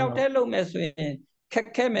ဆိုတယောက်တည်းလုပ်မယ်ဆိုရင်ခက်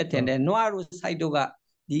ခဲမယ်ထင်တယ်နွားတို့စိုက်တို့က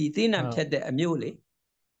ဒီသီးနှံဖြတ်တဲ့အမျိုးလေ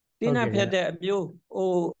သီးနှံဖြတ်တဲ့အမျိုး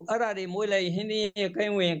ဟိုအဲ့ဒါတွေမွေးလိုက်ဟင်းသီးခို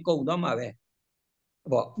င်းဝင်ကုန်သွားမှာပဲ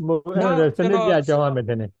ပေါ့ အဲ့ဒါစနစ်ပြကြောင်းရမယ်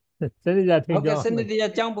တဲ့စနစ်ပြထင်ကြောင်း စနစ်ပြ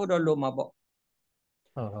ကြောင်းဖို့တော့လိုမှာပေါ့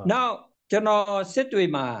ဟုတ် နောက်ကျွန်တော်စစ်တွေ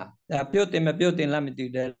မှာပြောတင်မပြောတင်လားမသိ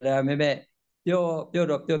ဘူးဒါပေမဲ့ပြော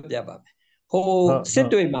တော့ပြောပြပါမယ်ဟိုစစ်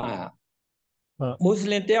တွေမှာမွတ်စ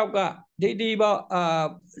လင်တယောက်ကဒီပေါ့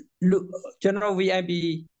ကျွန်တော် VIP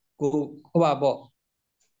ကိုဟိုပါပေါ့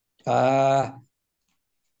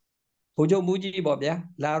ဘိုးချုပ်မူကြီးပေါ့ဗျာ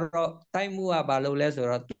လာတော့တိုင်းမှုကဘာလုပ်လဲဆို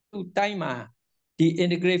တော့သူ့တိုင်းမှာဒီ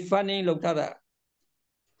integrate funding လုပ်ထားတာ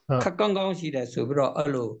ခက်ကောင်းကောင်းရှိတယ်ဆိုပြီးတော့အဲ့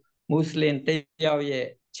လိုမွတ်စလင်တယောက်ရဲ့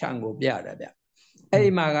ခြံကိုပြတယ်ဗျအဲ့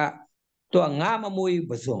ဒီမှာကသူကငါမမွေး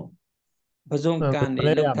ပဇွန်ကန်နေ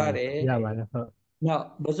လောက်ထားတယ်ရပါတယ်ဟုတ် နောက်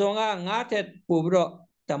ပဇွန်ကငါထက်ပို့ပြီးတော့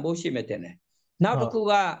တန်ဖိုးရှိမယ်တင်တယ်နောက်တစ်ခု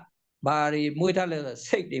ကဘာတွေမွေးထားလဲဆို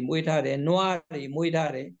စိတ်တွေမွေးထားတယ်နွားတွေမွေး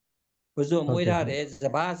ထားတယ်ပဇွန်မွေးထားတယ်စ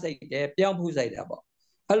ပါးစိတ်တယ်ပြောင်းဖူးစိုက်တာပေါ့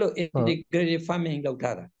အဲ့လို integrated farming လုပ်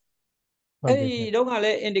ထားတာအဲ့ဒီတော့ကလ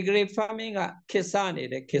ည်း integrated farming ကခေတ်စားနေ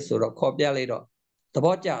တဲ့ခေတ်ဆိုတော့ခေါ်ပြလိုက်တော့သ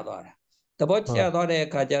ဘောကျသွားတာသဘောကျသွားတဲ့အ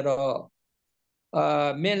ခါကျတော့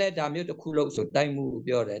မင်းလည်းဒါမျိုးတစ်ခုလို့ဆိုတိုင်းမှု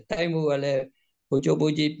ပြောတယ်တိုင်းမှုကလည်းဘိုးချုပ်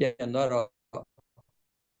ဘိုးကြီးပြန်သွားတော့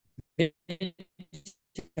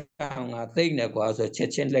ငါသိနေကွာဆိုချက်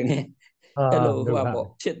ချင်းလည်းငယ်အဲ့လိုဟိုပေါ့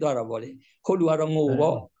ဖြစ်သွားတာပေါ့လေခုလူကတော့ငို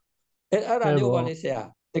ပေါ့အဲ့ဒါမျိုးပါလေဆရာ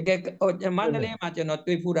တကယ်မန္တလေးမှာကျွန်တော်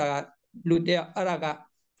တွေ့ဖူးတာကလူတယောက်အဲ့ဒါက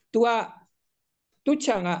तू ကသူ့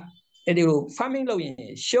ချံကအဲ့ဒီလို farming လုပ်ရင်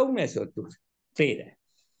ရှုံးမယ်ဆို तू သိတယ်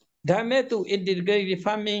ဒါပေမဲ့ तू integrated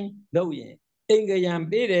farming လုပ်ရင်အင်္ဂယံ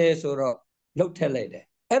ပေးတယ်ဆိုတော့လုပ်ထက်လိုက်တယ်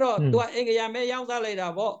အဲ့တော့ तू ကအင်္ဂယံပဲရောင်းစားလိုက်တာ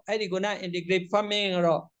ပေါ့အဲ့ဒီက integrated farming က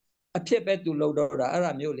တော့အဖြစ်ပဲ तू လုပ်တော့တာအဲ့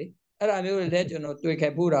ဒါမျိုးလေအဲ့ဒါမျိုးလည်းကျွန်တော်တွေ့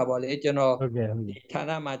ခဲ့ဖူးတာပေါ့လေကျွန်တော်ဌာ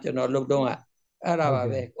နမှာကျွန်တော်လုပ်တော့အဲ့ဒါပါ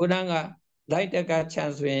ပဲခုနကလိုက်တက်ကချ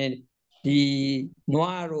န်ဆိုရင်ဒီ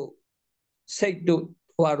နွားတို့စိတ်တို့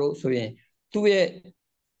ဟွာတို့ဆိုရင်သူ့ရဲ့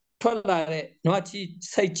ထွက်လာတဲ့နွားချီ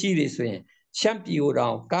စိတ်ကြီးတွေဆိုရင်ရှမ်းပြည်ကိုတော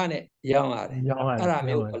င်ကားနဲ့ရောင်းရတယ်အဲ့ဒါ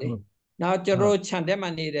မျိုးပေါ့လေနောက်ကျွန်တော်ခြံထဲမှာ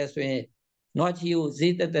နေတယ်ဆိုရင်နွားချီကို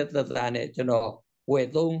ဈေးတက်နဲ့ကျွန်တော်ဝယ်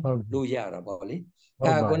သုံးလို့ရတာပေါ့လေ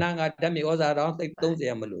ခုနကဓာတ်မြေဩဇာတောင်သိ30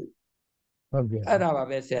ရမလို့ဟုတ်ကဲ့အဲ့ဒါပါ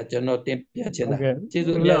ပဲဆရာကျွန်တော်တင်ပြချင်တာကျေး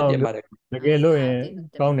ဇူးများတင်ပါတယ်တကယ်လို့ရင်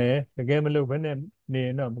ကောင်းတယ်တကယ်မလို့ဘယ်နဲ့နေ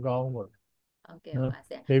တော့မကောင်းဘူးပေါ့ဟုတ်ကဲ့ပါဆ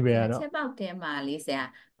ရာချက်ပေါက်တဲမှာလေးဆရာ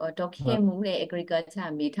ဒေါက်ခင်မူတဲ့ agriculture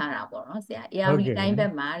မိထားတာပေါ့နော်ဆရာARတိုင်းဘ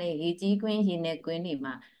က်မှာတဲ့ရေကြီးကွင်းရေနဲ့ကွင်းတွေ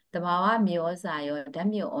မှာတဘာဝမြေဩဇာရောဓာတ်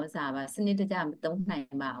မြေဩဇာပါစနစ်တကျမသုံးနို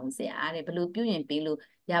င်ပါဘူးဆရာအဲ့ဘယ်လိုပြုရင်ပေးလို့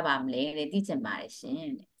ရပါမလဲတဲ့သိချင်ပါတယ်ရှင်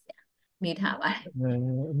တဲ့ဆရာမိထားပါတယ်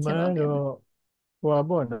မှန်တော့ဟို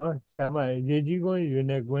ပေါ့နော်ဆရာမရေကြီးကွင်းရေ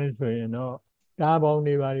နဲ့ကွင်းဆိုရင်တော့ကားပေါင်း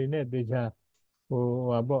တွေပါနေနဲ့တေချာဟို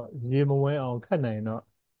ပေါ့ရေမဝဲအောင်ခတ်နိုင်တော့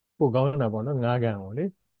ပိုကောင်းတာပေါ့နော်ငါးကန်ကိုလေ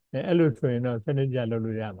အဲ့လိုဆိုရင်တော့စနစ်ကြလုပ်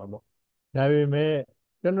လို့ရမှာပေါ့ဒါပေမဲ့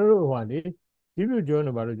ကျွန်တော်တို့ဟိုလေဒီလိုကျွန်း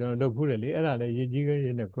တော့ဘာလို့ကျွန်တော်လုပ်ဖူးတယ်လေအဲ့ဒါလည်းရေကြီးခွင့်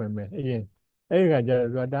ရေနဲ့ခွင့်မယ်အရင်အဲ့ဒီကကျ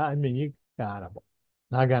တော့ဒါအမြင့်ကြီးကားတာပေါ့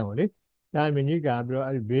ငါးကန်ကိုလေဒါအမြင့်ကြီးကားပြီးတော့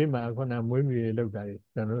အဲ့ဒီဘေးမှာခုနမွေးမြူရေးလုပ်တာတွေ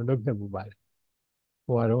ကျွန်တော်လုပ်ခဲ့ပူပါတယ်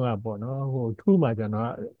ဟိုကတော့ပေါ့နော်ဟိုထူးမှကျွန်တော်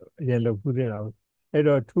အရင်လုပ်ဖူးသေးတာအဲ့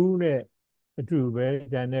တော့ထူးနဲ့အထူးပဲ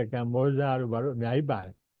ကျန်တဲ့ကမ္ဘောဇာတို့ဘာလို့အများကြီးပါတ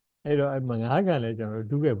ယ်အဲ့တော့အဲ့ငါးကန်လည်းကျွန်တော်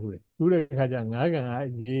တူးခဲ့ဖူးတယ်တူးတဲ့အခါကျငါးကန်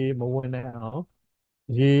ကရေမဝင်နိုင်အောင်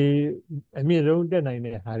ရေအမြင့်ဆုံးတက်နိုင်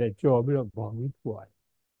တဲ့ဟာတဲ့ကြော်ပြီးတော့ပေါင်ပြီးပွား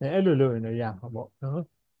တယ်အဲ့လိုလုပ်ရင်တော့ရမှာပေါ့နော်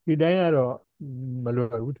ဒီတိုင်းကတော့မလွ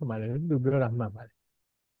ယ်ဘူးထင်ပါတယ်သူပြောတာမှန်ပါတယ်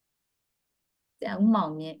ဆရာဦးမော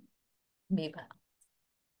င်မြင့်မေးပါ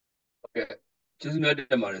ဟုတ်ကဲ့ကျေးဇူးများတ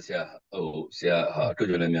င်ပါတယ်ဆရာဆရာဟာအတွေ့အ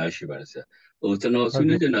ကြုံလည်းအများကြီးရှိပါတယ်ဆရာကျွန်တော်ဆွေး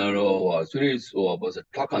နွေးနေတာတော့ဆွေးနွေးပေါ့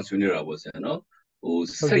ထောက်ခံဆွေးနွေးတာပေါ့ဆရာနော်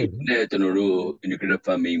စိတ်နဲ့ကျွန်တော်တို့ integrated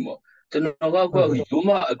farming ပေါ့ကျွန်တော်ကရိုးမ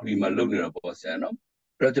agree မှာလုပ်နေတာပေါ့ဆရာနော်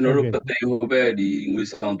အဲ့တော့ကျွန်တော်တို့ပသိဟိုဘက်ဒီငွေ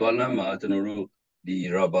ဆောင်သွားလမ်းမှာကျွန်တော်တို့ဒီ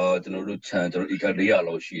rubber ကျွန်တော်တို့ခြံကျွန်တော်ဧက400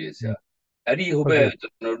လောက်ရှိတယ်ဆရာအဲ့ဒီဟိုဘက်ကျွ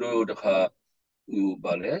န်တော်တို့တခါ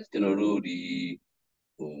ဗာလဲကျွန်တော်တို့ဒီ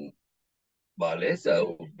ဗာလဲဆရာ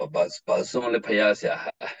ဘာဆုံးလဲဖျားဆရာ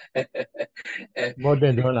မော်ဒ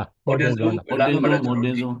န်ဒေါ်လာမော်ဒန်ဆုံး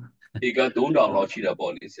ဧက3000လောက်ရှိတာ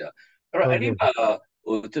ပေါ့လေဆရာအဲ့တော့အဲ့ဒီမှာ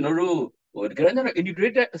ကျွန်တော်တို့တကယ်တော့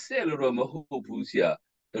integrated အစစ်လို့တော့မဟုတ်ဘူးဆရာ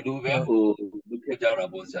ဒီလိုပဲလုပ်ခဲ့ကြတာ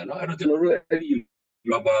ပေါ့ဆရာနော်အဲ့တော့ကျွန်တော်တို့အဲ့ဒီ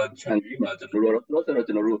rubber ခြံကြီးမှာကျွန်တော်တို့ကျွန်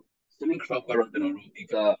တော်တို့ swimming crop ကတော့ကျွန်တော်တို့ဒီ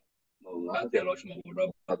က50လောက်ရှိမှာပေါ့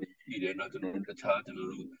rubber ရှိတယ်နော်ကျွန်တော်တို့တခြားကျွန်တော်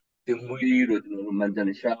တို့တင်မွေးတို့ကျွန်တော်တို့ mangan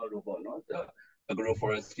shell တို့ပေါ့နော်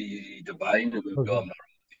agroforestry ဒီဘိုင်းတို့ပြောမှာ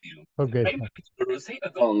ဟုတ်ကဲ့ကျွန်တော်တို့စိတ်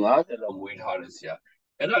အကောင်50လောက်မွေးထားတယ်ဆရာ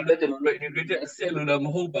အဲ့တော့လည်းကျွန်တော်တို့ integrated အစစ်လို့လည်းမ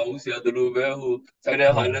ဟုတ်ပါဘူးဆရာဒီလိုပဲစိုက်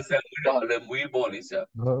တဲ့ဟာလည်းဆက်မွေးတာလည်းမွေးပေါ့လေဆရာ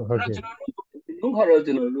ဟုတ်ကဲ့ကျွန်တော်တို့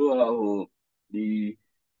ကျွန်တော်တို့ကဒီ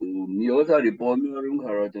မျိုးစားတွေပေါ်မျိုးရုံးခါ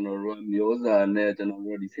တော့ကျွန်တော်တို့မျိုးစားနဲ့ကျွန်တော်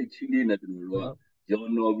တို့ဒီစိတ်ချီးလေးနဲ့ကျွန်တော်တို့ကရော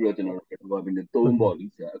နှောပြီးတော့ကျွန်တော်တို့ဘာပြီးလဲသုံးပေါ့လေ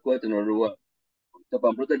ဆရာအခုကကျွန်တော်တို့ကတပံ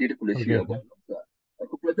project လေးတစ်ခုလေးရှိရပေါ့နော်ဆရာအ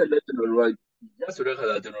ခု project လေးကျွန်တော်တို့ကရဆိုတဲ့ခါ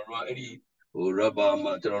ကျကျွန်တော်တို့ကအဲ့ဒီrubber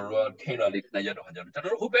မှာကျွန်တော်တို့ကထင်းတာလေးခဏရတော့ခါကျတော့ကျွန်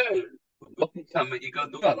တော်တို့ဟိုဘက်တော့ဆာမီက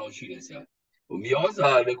200လောက်ရှိတယ်ဆရာမျိုး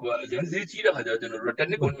စားလည်းကအရင်ဈေးကြီးတဲ့ခါကျကျွန်တော်တို့တစ်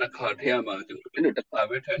နှစ်ကိုနှစ်ခါထည့်ရမှာကျွန်တော်တို့တစ်ခါ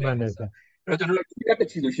ပဲထည့်နေတယ်ဆရာအဲ့တော့ကျွန်တော်တို့တစ်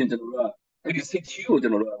ချီလို့ရှိရင်ကျွန်တော်တို့ကအဲ့ဒီစိတ်ချီကိုကျွ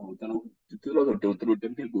န်တော်တို့သူတို့တ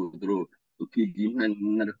င်ပြကိုသူတို့ဒီ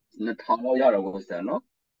နှစ်ထောင်လောက်ရတော့ဆရာနော်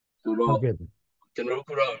ဆိုတော့ကျွန်တော်တို့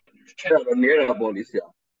ကတော့ချဲတော့နေရတာပေါ့လေဆရာ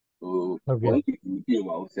ဘုန်းကြီးပြေ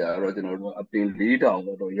ပါဦးဆရာအဲ့တော့ကျွန်တော်တို့အပင်4000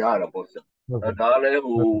တော့ရတာပေါ့ဆရာဒါလည်း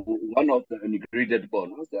one of the integrated ပေါ့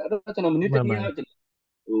နော်ဆရာအဲ့တော့ကျွန်တော်မနေ့တည်းက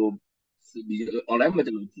ဒီ online မှာ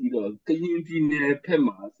ကျွန်တော်ကြည့်တော့ကရင်ပြည်နယ်ဖက်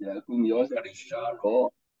မှာဆရာအခုမျိုးစားတွေရှာတော့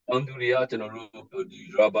အောင်သူတွေကကျွန်တော်တို့ဒီ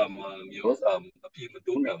rubber မှာမျိုးစားအပြည့်မ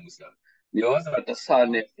သုံးနိုင်ဘူးဆရာမျိုးစားတစ်ဆာ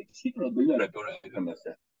နဲ့စိတ်တော့ပြောရတယ်ပြောတယ်အခါမှာဆ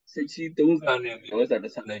ရာစိတ်ချီ3ဆာနဲ့မျိုးစားတ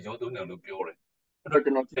စ်ဆာနဲ့ရောသုံးတယ်လို့ပြောတယ်အဲ့တော့ကျွ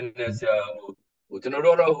န်တော်တင်နေဆရာကျွန်တော်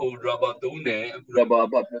တို့တော့rubber သုံးတယ် rubber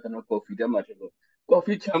ဘာဖြစ်ကျွန်တော် coffee တက်မှာကျွန်တော်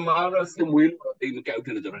coffee ချမ်းမာတော့စမွေးလို့တိတ်မကောက်တ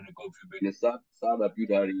ယ်ကျွန်တော် coffee ပဲနဲ့စားတာပြ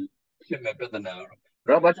တာရီဖြစ်မဲ့ပြဿနာတော့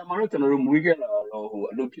rubber ချမ်းမာတော့ကျွန်တော်တို့မွေးခဲ့လာတော့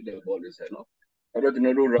အလုပ်ဖြစ်တယ်ပေါ့လေဆရာနော်အဲ့တော့ကျွန်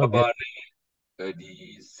တော်တို့ rubber နဲ့ ဒီ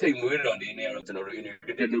စိတ်မွေးတော်လေးနဲ့တော့ကျွန်တော်တို့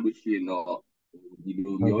integrated လုပ်လို့ရှိရင်တော့ဒီ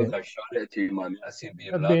လိုမျိုးသာရှာတဲ့အချိန်မှာအဆင်ပြေမ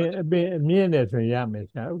လား အပင်အမြင့်နဲ့ဆိုရင်ရမယ်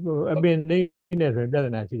ဆရာအပင်နေနဲ့ဆိုရင်ပြဿ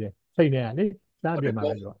နာရှိတယ်စိတ်နဲ့ကလေစားပြမှာ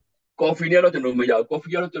လို့ coffee နဲ့တော့ကျွန်တော်မရဘူး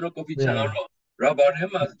coffee ကတော့ကျွန်တော် coffee ချန်တော့ rubber ထဲ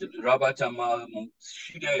မှာ rubber ချန်မှာ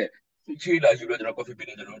ရှိတဲ့ချေးလာယူတော့ကျွန်တော် coffee ပင်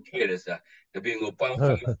နဲ့ကျွန်တော်ထည့်ရတယ်ဆရာတပင်ကိုပန်း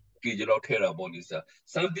ကီကျွန်တော်ထည့်တာပေါ့လေဆရာ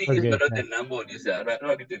something is better than none ပေါ့လေဆရာအဲ့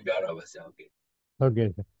ဒါဒီတင်ပြတာပါဆရာဟုတ်ကဲ့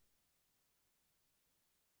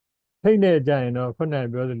စိတ်နဲ့ကြရင်တော့ခုနက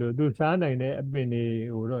ပြောသလိုသူစားနိုင်တဲ့အပင်တွေ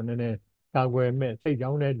ဟိုတော့နည်းနည်းကာကွယ်မဲ့စိတ်ကြော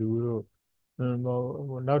င်းတဲ့လူတို့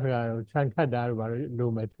ဟိုနောက်ထပ်ခြံခတ်တာတို့ဘာလို့လို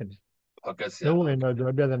မဲ့ဖြစ်နေဟုတ်ကဲ့ဆရာလုံးဝင်တော့သူ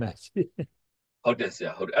ပြဿနာရှိဟုတ်တယ်ဆ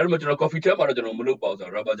ရာဟုတ်တယ်အဲ့ဒါမှကျွန်တော် coffee ထဲမှာတော့ကျွန်တော်မလုပ်ပါဘူးဆရာ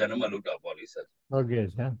rubber ချန်ထဲမှာလုပ်တာပေါ့လေဆရာဟုတ်ကဲ့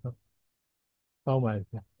ဆရာကောင်းပါ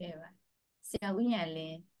ဆရာကဲပါဆရာဝိညာဉ်လ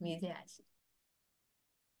င်းမေးစရာရှိ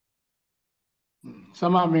သ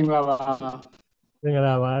မမင်္ဂလာပါမင်္ဂ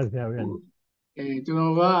လာပါဆရာဝိညာဉ်ကျွန်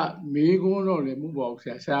တော်ကမေးခွန်းတော့လည်းမဟုတ်ပါဘူး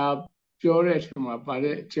ဆရာပြောတဲ့အချိန်မှာပါ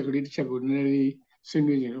တဲ့အချက်ကလေးတစ်ချက်ကိုနည်းနည်းလေးဆွေး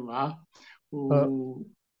နွေးနေလို့ပါဟို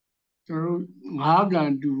ကျွန်တော်တို့ငါးက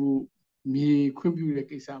န်တူဖို့မြေခွင့်ပြုတဲ့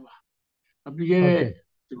ကိစ္စပါပြီးခဲ့တဲ့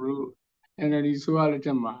ကျွန်တော်တို့ NLD ဆိုရတဲ့ချ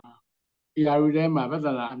က်မှာ AR ထဲမှာပြဿ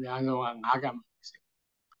နာအများဆုံးကငါးကန်ပါဆရာ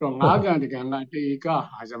တော့ငါးကန်တကန်ကတေက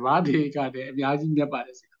ဟာစဘာတေကတဲ့အများကြီးမြတ်ပါတ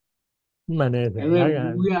ယ်ဆရာမှန်တယ်ဆရာငါးကန်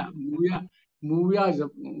မူရ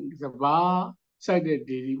စဘာစိုက်တဲ့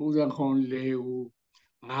ဒေဒီပုံစံခွန်လေကို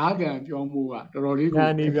ငါးကန်ပြောင်းမှုကတော်တော်လေးကို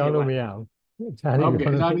ခြားနေပြောင်းလို့မရဘူးခြားနေပြော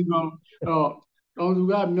င်းခြားနေပြောင်းတော့တောင်သူ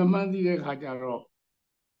ကမျက်မှန်းသိတဲ့ခါကျတော့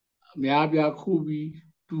အများပြားခုပြီး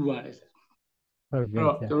တူပါတယ်ဆရာဟုတ်ကဲ့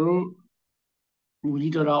တော့ကျွန်တော်တို့လူ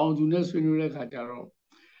ကြီးတော်အောင်သူနဲ့ဆွေးနွေးတဲ့ခါကျတော့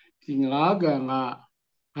ဒီငါးကန်နော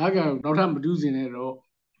က်ထပ်မတူးစင်နဲ့တော့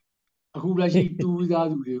အခုလက်ရှိတူးသား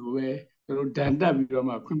သူတွေကိုပဲကျွန်တော်ဒဏ်တက်ပြီးတော့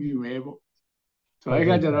မှခွင့်ပြုမယ်ပေါ့ဆိုတော့အဲ့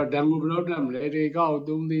ကကျတော့ဒဏ်ကိုဘယ်လောက်တက်မလဲဒီကောက်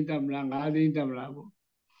3သိန်းတက်မလား5သိန်းတက်မလားပေါ့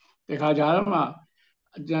ဒီခါကျတော့မှ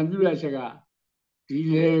အကြံပြုတဲ့အချက်ကဒီ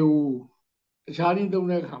လေကိုတခြားနည်းသုံး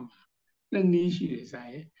တဲ့အခါမှာနှစ်နည်းရှိတယ်ဆိုင်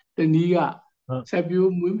ရဲ့တနည်းကဆက်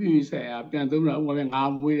ပြိုးမွေးမြူဆိုင်ရာပြန်သုံးတာဥပမာ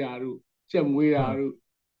ငါးမွေးတာတို့ကြက်မွေးတာတို့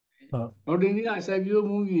ဟုတ်ဒီနည်းကဆက်ပြိုး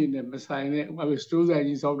မွေးမြူနဲ့မဆိုင်တဲ့ဥပမာစတိုးဆိုင်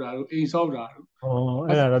ကြီးဆောက်တာတို့အိမ်ဆောက်တာတို့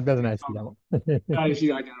အဲ့ဒါတော့ပြဿနာရှိတာပေါ့အဲ့ဒါရှိ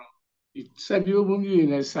တာကြတော့ဒီဆက်ပြိုးမွေးမြူ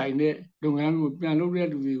နဲ့ဆိုင်တဲ့လုပ်ငန်းကိုပြန်လုပ်တဲ့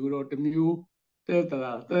လူတွေကိုတော့တမျိုးတဲ့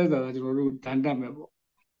တာကျွန်တော်တို့ဒဏ်တက်မယ်ပေါ့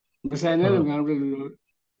မဆိုင်တဲ့လုပ်ငန်းတွေလို့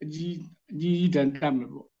အကြီးဒဏ်တက်မယ်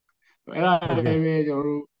ပေါ့အဲ့ဒါလည်းပဲကျွန်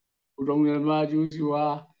တော်တို့ဘုံတော်မှာကျိုးစီဝါ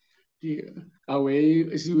ဒီအဝေး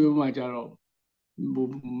အစီအဝေးမှာကြတော့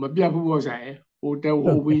မပြတ်ဘူးပေါ့ဆိုင်ဟိုတဲ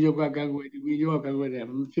ဟိုဝီယောကကကွယ်ဒီဝီယောကကွယ်တယ်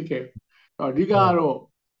မဖြစ်ခဲ့တော့အဓိကတော့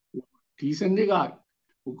ဒီစနစ်က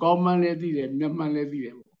ဟိုကောင်းမှန်းလည်းသိတယ်မျက်မှန်လည်းသိတ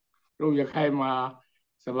ယ်ပေါ့တို့ရခိုင်မှာ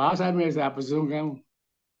စလားဆိုင်မဲ့စာပဇွန်ကံ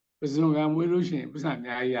မွေးလို့ရှိရင်ပတ်စံအ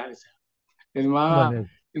များကြီးရတယ်ဆရာဒီမှာ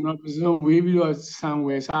ကျွန်တော်ပဇွန်ဝေးပြီးတော့ဆံဝ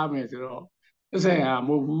ယ်စားမယ်ဆိုတော့ပတ်စံမ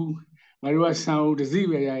ဟုတ်ဘူးငါတို့ကဆံဦးတစ်စီး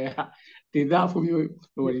ပဲရဒေတာဖွံ့ဖြိုး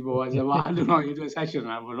ဟိုဒီဘောစဘာလူတော်ရေးအတွက်ဆက်ရှင်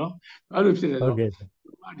တာပေါ့နော်အဲ့လိုဖြစ်တယ်ဆို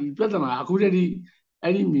ဒီပြဿနာအခုတည်းက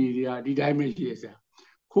အဲ့ဒီမြေတွေကဒီတိုင်းပဲရှိရဆရာ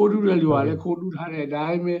ခိုးတူးတဲ့လူကလည်းခိုးတူးထားတဲ့အတို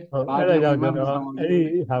င်းပဲဘာကြောင့်ကျွန်တော်အဲ့ဒီ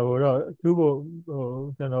ဟာကိုတော့သူ့ဖို့ဟို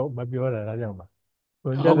ကျွန်တော်မပြောတာဒါကြောင့်ပါဟု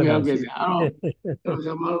တ်ကဲ့ဆရာအဲ့တော့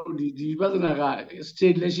ကျွန်တော်တို့ဒီပြဿနာက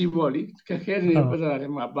state လက်ရှိပေါ့လေခက်ခဲတဲ့ပြဿနာတွေ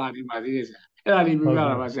မှာပါနေပါသေးတယ်ဆရာအဲ့ဒါလေးပြောရ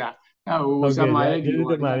တာပါဆရာဟိုဆမာရဲ့ဒီလို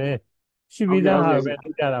ပါလေရှိပြီးသားဟာပဲသိ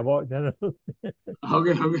ကြတာပေါ့ကျွန်တော်ဟုတ်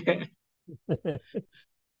ကဲ့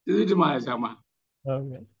ဒီဒီမှာဆရာမဟုတ်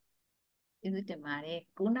ကဲ့ကျေးဇူးတင်ပါတယ်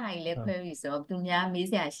9နာရီလည်းခွဲပြီဆိုတော့သူများမေး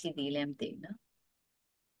စရာရှိသေးလဲမသိဘူးနော်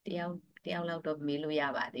တယောက်လောက်တော့မေးလို့ရ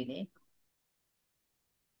ပါသေးတယ်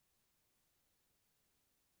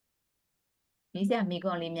မေးစရာမေး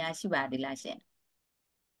ခွန်းလေးများရှိပါသေးလားရှင်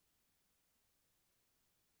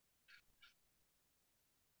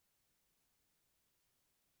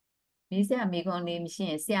မေးစရာမေးခွန်းလေးမရှိ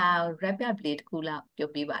ရင်ဆရာ wrap up လေးတစ်ခုလောက်ပြော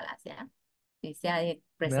ပြပါလားဆရာဒီဆရာရဲ့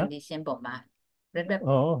presentation ပေါ်မှာ wrap up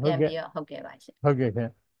ပြန်ပြီးတော့ဟုတ်ကဲ့ပါရှင်ဟုတ်ကဲ့ခင်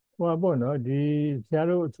ဟိုပေါ့နော်ဒီဆရာ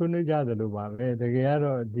တို့ဆွေးနွေးကြသလိုပါပဲတကယ်က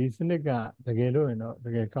တော့ဒီစနစ်ကတကယ်လို့ရင်တော့တ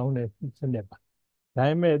ကယ်ကောင်းတဲ့စနစ်ပါဒါ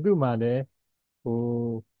ပေမဲ့သူ့မှာလည်းဟို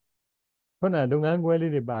ခုနလုပ်ငန်းခွဲ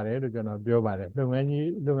လေးတွေပါတယ်လို့ကျွန်တော်ပြောပါတယ်လုပ်ငန်း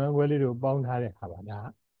ခွဲလေးတွေပေါင်းထားတဲ့ခါပါဒါ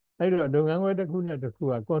အဲ့တော့လုပ်ငန်းခွဲတစ်ခုနဲ့တစ်ခု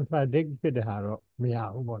က contradict ဖြစ်တဲ့ဟာတော့မရ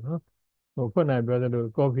ဘူးပေါ့နော်ဟိုခုနပြောသလို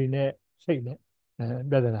coffee နဲ့စိတ်နဲ့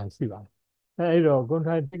ပြဿနာရှိပါတယ်အဲ့တော့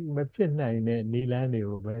contradict မဖြစ်နိုင်တဲ့နည်းလမ်းတွေ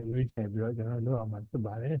ကိုပဲရွေးချယ်ပြီးတော့ကျွန်တော်လုပ်အောင်မှာဖြစ်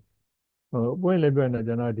ပါတယ်ဟိုပွင့်လည်းပြောနေ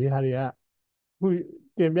ကျွန်တော်ဒီဟာတွေကခု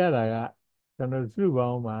တင်ပြတာကကျွန်တော်စုပေါ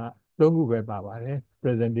င်းမှာ3ခုပဲပါပါတယ်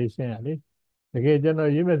presentation ကလေတကယ်ကျွန်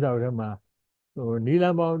တော်ရေးမဲ့စာအုပ်ထဲမှာ နီလ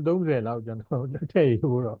န်ပေါင်း30လောက်ကျွန်တော်ထည့်ယူ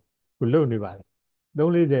တော့ခုလုပ်နေပါတယ်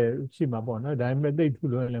3-40ရှိမှာပေါ့နော်ဒါပေမဲ့သိပ်ထူ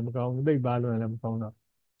လွန်းလည်းမကောင်းဘူးသိပ်ပါလွန်းလည်းမကောင်းတော့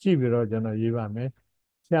ကြည့်ပြီးတော့ကျွန်တော်ရေးပါမယ်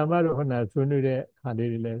ဆရာမတို့ခုနဆွေးနွေးတဲ့ဟာလေး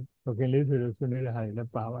တွေလည်းခင်လေးဆွေတို့ဆွေးနွေးတဲ့ဟာတွေလ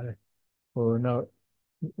ည်းပါပါတယ်နောက်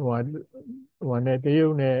ဟိုနဲ့တရု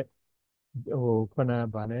တ်နဲ့ခုန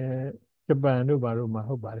ဗာလဲဂျပန်တို့ဘာလို့မ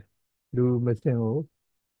ဟုတ်ပါတယ်လူမစင်ကို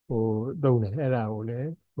သုံးတယ်အဲ့ဒါကိုလည်း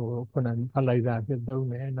ခုနဖတ်လိုက်တာဖြစ်သုံး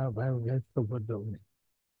တယ်နောက်ဘိုင်းကိုလည်းသုတ်ဖို့သုံးတယ်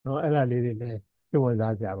နော်အဲ့ဒါလေးတွေလည်းစိတ်ဝင်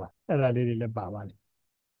စားကြပါအဲ့ဒါလေးတွေလည်းပါပါတယ်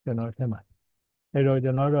ကျွန်တော်ထင်ပါအဲ့တော့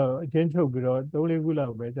ကျွန်တော်တော့အချင်းချုပ်ပြီးတော့3-4ခုလော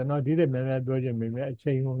က်ပဲကျွန်တော်ဒီတဲ့များများပြောချင်ပေမဲ့အ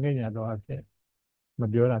ချိန်ကိုငဲ့ညာတော့အဖြစ်မ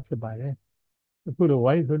ပြောတာဖြစ်ပါတယ်အခုတော့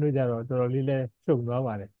ဝိုင်းဆွေးနွေးကြတော့တော်တော်လေးလဲရှုံသွား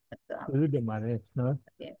ပါတယ်ကျေးဇူးတင်ပါတယ်နော်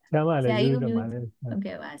ဆရာမလည်းကျေးဇူးတင်ပါတယ်ဟုတ်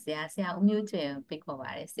ကဲ့ပါဆရာဦးမျိုးကျွယ်ဖိတ်ခေါ်ပါ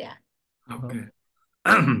တယ်ဆရာဟုတ်ကဲ့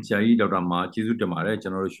ဆရာကြီးဒေါက်တာမာကျေးဇူးတင်ပါတယ်ကျွ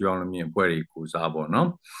န်တော်တို့ရွှေအောင်လမြင့်အဖွဲ့တွေကိုစားပေါ့နော်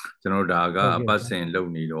ကျွန်တော်တို့ဒါကအပတ်စဉ်လုပ်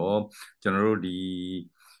နေတော့ကျွန်တော်တို့ဒီ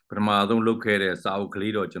ပထမဆုံးလုပ်ခဲ့တဲ့စာအုပ်က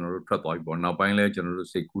လေးတော့ကျွန်တော်တို့ထွက်သွားပြီပေါ့နောက်ပိုင်းလဲကျွန်တော်တို့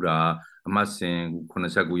စိတ်ကူးတာအမှတ်စဉ်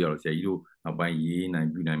89ရောက်ဆရာကြီးတို့နောက်ပိုင်းရေးနိုင်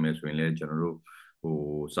ပြနိုင်မယ်ဆိုရင်လဲကျွန်တော်တို့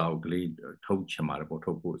စာအုပ်ကလေးထုတ်ချင်ပါတယ်ပေါ့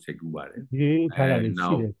ထုတ်ဖို့စိတ်ကူးပါတယ်ရေးထားတာလေး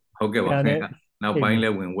ရှိတယ်ဟုတ်ကဲ့ပါနောက်ပိုင်းလဲ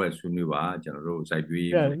ဝင်ဝက်ဆွေးနွေးပါကျွန်တော်တို့စိုက်ပြေး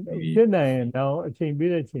ဖြစ်နိုင်တော့အချိန်ပေး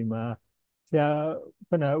တဲ့အချိန်မှာဆရာ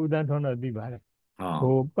ခုနဦးတန်းထွန်းတော့သိပါတယ်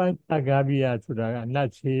ပန်းတကားပြရဆိုတာကနတ်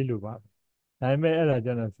ချေးလို့ပါဒါပေမဲ့အဲ့ဒါ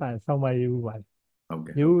ကျွန်တော်ဆောင်းမရေးဘူးပါတယ်ဟုတ်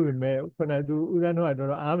ကဲ့ရေးဘူးပေမဲ့ခုနသူဦးတန်းထွန်းကတော်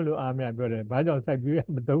တော်အားမလို့အားမရပြောတယ်ဘာကြောင့်စိုက်ပြေး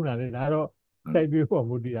မသုံးတာလဲဒါတော့စိုက်ပြေးဖို့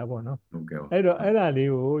မူတည်တာပေါ့နော်ဟုတ်ကဲ့အဲ့တော့အဲ့ဒါလေး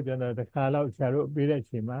ကိုကျွန်တော်တစ်ခါလောက်ဆရာတို့ပေးတဲ့အ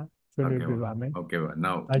ချိန်မှာဆွေးနွေးပြပါမယ်ဟုတ်ကဲ့ပါ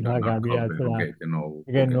နောက်အထာကပြရဆိုတာကျွန်တော်တ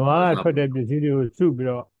ကယ်နွားထွက်တဲ့ပစ္စည်းတွေကိုစုပြီး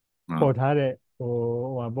တော့ပေါ်ထားတဲ့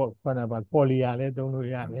ဟာပေါ့ခုနကပေါ်လီယာလည်းသုံးလို့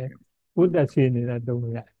ရတယ်ဥဒ္ဒစီနေတာသုံး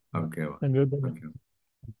လို့ရတယ်ဟုတ်ကဲ့ပါမျိုးသုံး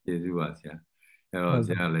ကျေးဇူးပါဆရာအဲ့တော့ဆ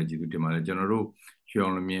ရာလည်းကျေးဇူးတင်ပါတယ်ကျွန်တော်တို့ရွှေအော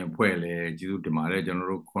င်လမြင့်အဖွဲ့လည်းကျေးဇူးတင်ပါတယ်ကျွန်တော်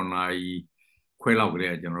တို့9နာရီခွဲလောက်ကလေး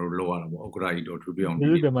ကျွန်တော်တို့လောက်ရတာပေါ့ဥက္ကရာကြီးတော်ထူပြအောင်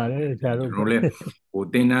ကျေးဇူးတင်ပါတယ်ဆရာတို့ကျွန်တော်လည်း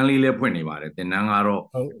သင်တန်းလေးလည်းဖွင့်နေပါတယ်သင်တန်းကတော့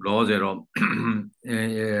လောဆယ်တော့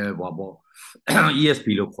ဟောပေါ့ ESP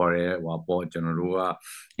လို့ခေါ်ရဲဟောပေါ့ကျွန်တော်တို့က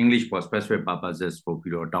English for Specific Purposes ပို့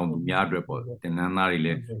ပြီးတော့တောင်းသူများအတွက်ပေါ့သင်တန်းသားတွေလ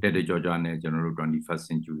ည်းတက်တက်ကြွကြွနဲ့ကျွန်တော်တို့ 21st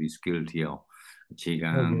century skill တီအောင်အခြေခံ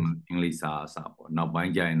အင်္ဂလိပ်စာပေါ့နောက်ပို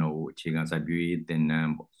င်းကျရင်တော့အခြေခံစိုက်ပျိုးရေးသင်တ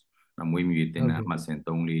န်းပေါ့မွေးမြူရေးသင်တန်းအမှတ်စဉ်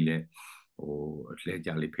3လေးလည်းအလှည့်ကြ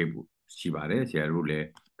လေးဖိတ်ဖို့ရှိပါတယ်ဆရာတို့လည်း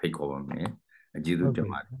ဖိတ်ခေါ်ပါမယ်ကျေးဇူးတင်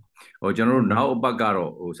ပါတယ်ကျွန်တော်တို့နောက်အပတ်က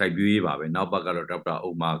တော့စိုက်ပျိုးရေးပါပဲနောက်ပတ်ကတော့ဒေါက်တာဥ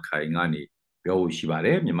မာခိုင်ကနေပြောဖို့ရှိပါတ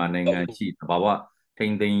ယ်မြန်မာနိုင်ငံရှိသဘာဝထိ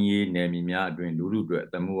န်းသိမ်းရေးနယ်မြေများအတွင်းလူထုအတွက်အ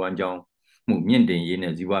သက်မွေးဝမ်းကြောင်းမှုမြင့်တင်ရေး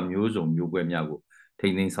နဲ့ဇီဝမျိုးစုံမျိုးကွဲများကိုထိ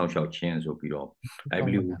န်းသိမ်းဆောက်ရှောက်ခြင်းဆိုပြီးတော့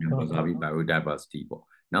livelihood and conserving biodiversity ပေါ့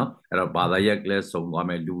နော်အဲ့တော့ဘာသာရပ်လည်းစုံသွား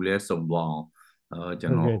မယ်လူလည်းစုံသွားအောင်ကျွ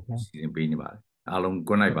န်တော်စီစဉ်ပေးနေပါတယ်အားလုံး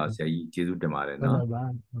good nightပါဆရာကြီးကျေးဇူးတင်ပါတယ်နော်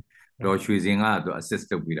တော့ရွှေစင်ကသူ assist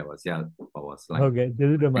လုပ်ပေးတာပါဆရာပါ slide ဟုတ်ကဲ့ကျေး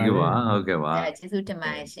ဇူးတင်ပါတယ်ဟုတ်ကဲ့ပါကျေးဇူးတင်ပါ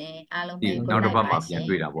တယ်ရှင်အားလုံးပဲနောက်တစ်ပတ်မှာပြန်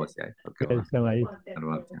တွေ့တာပေါ့ဆရာဟုတ်ကဲ့ပါဆရာမကြီးနောက်တစ်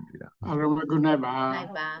ပတ်ပြန်တွေ့တာအားလုံး good night ပါ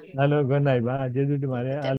အားလုံး good night ပါကျေးဇူးတင်ပါတယ်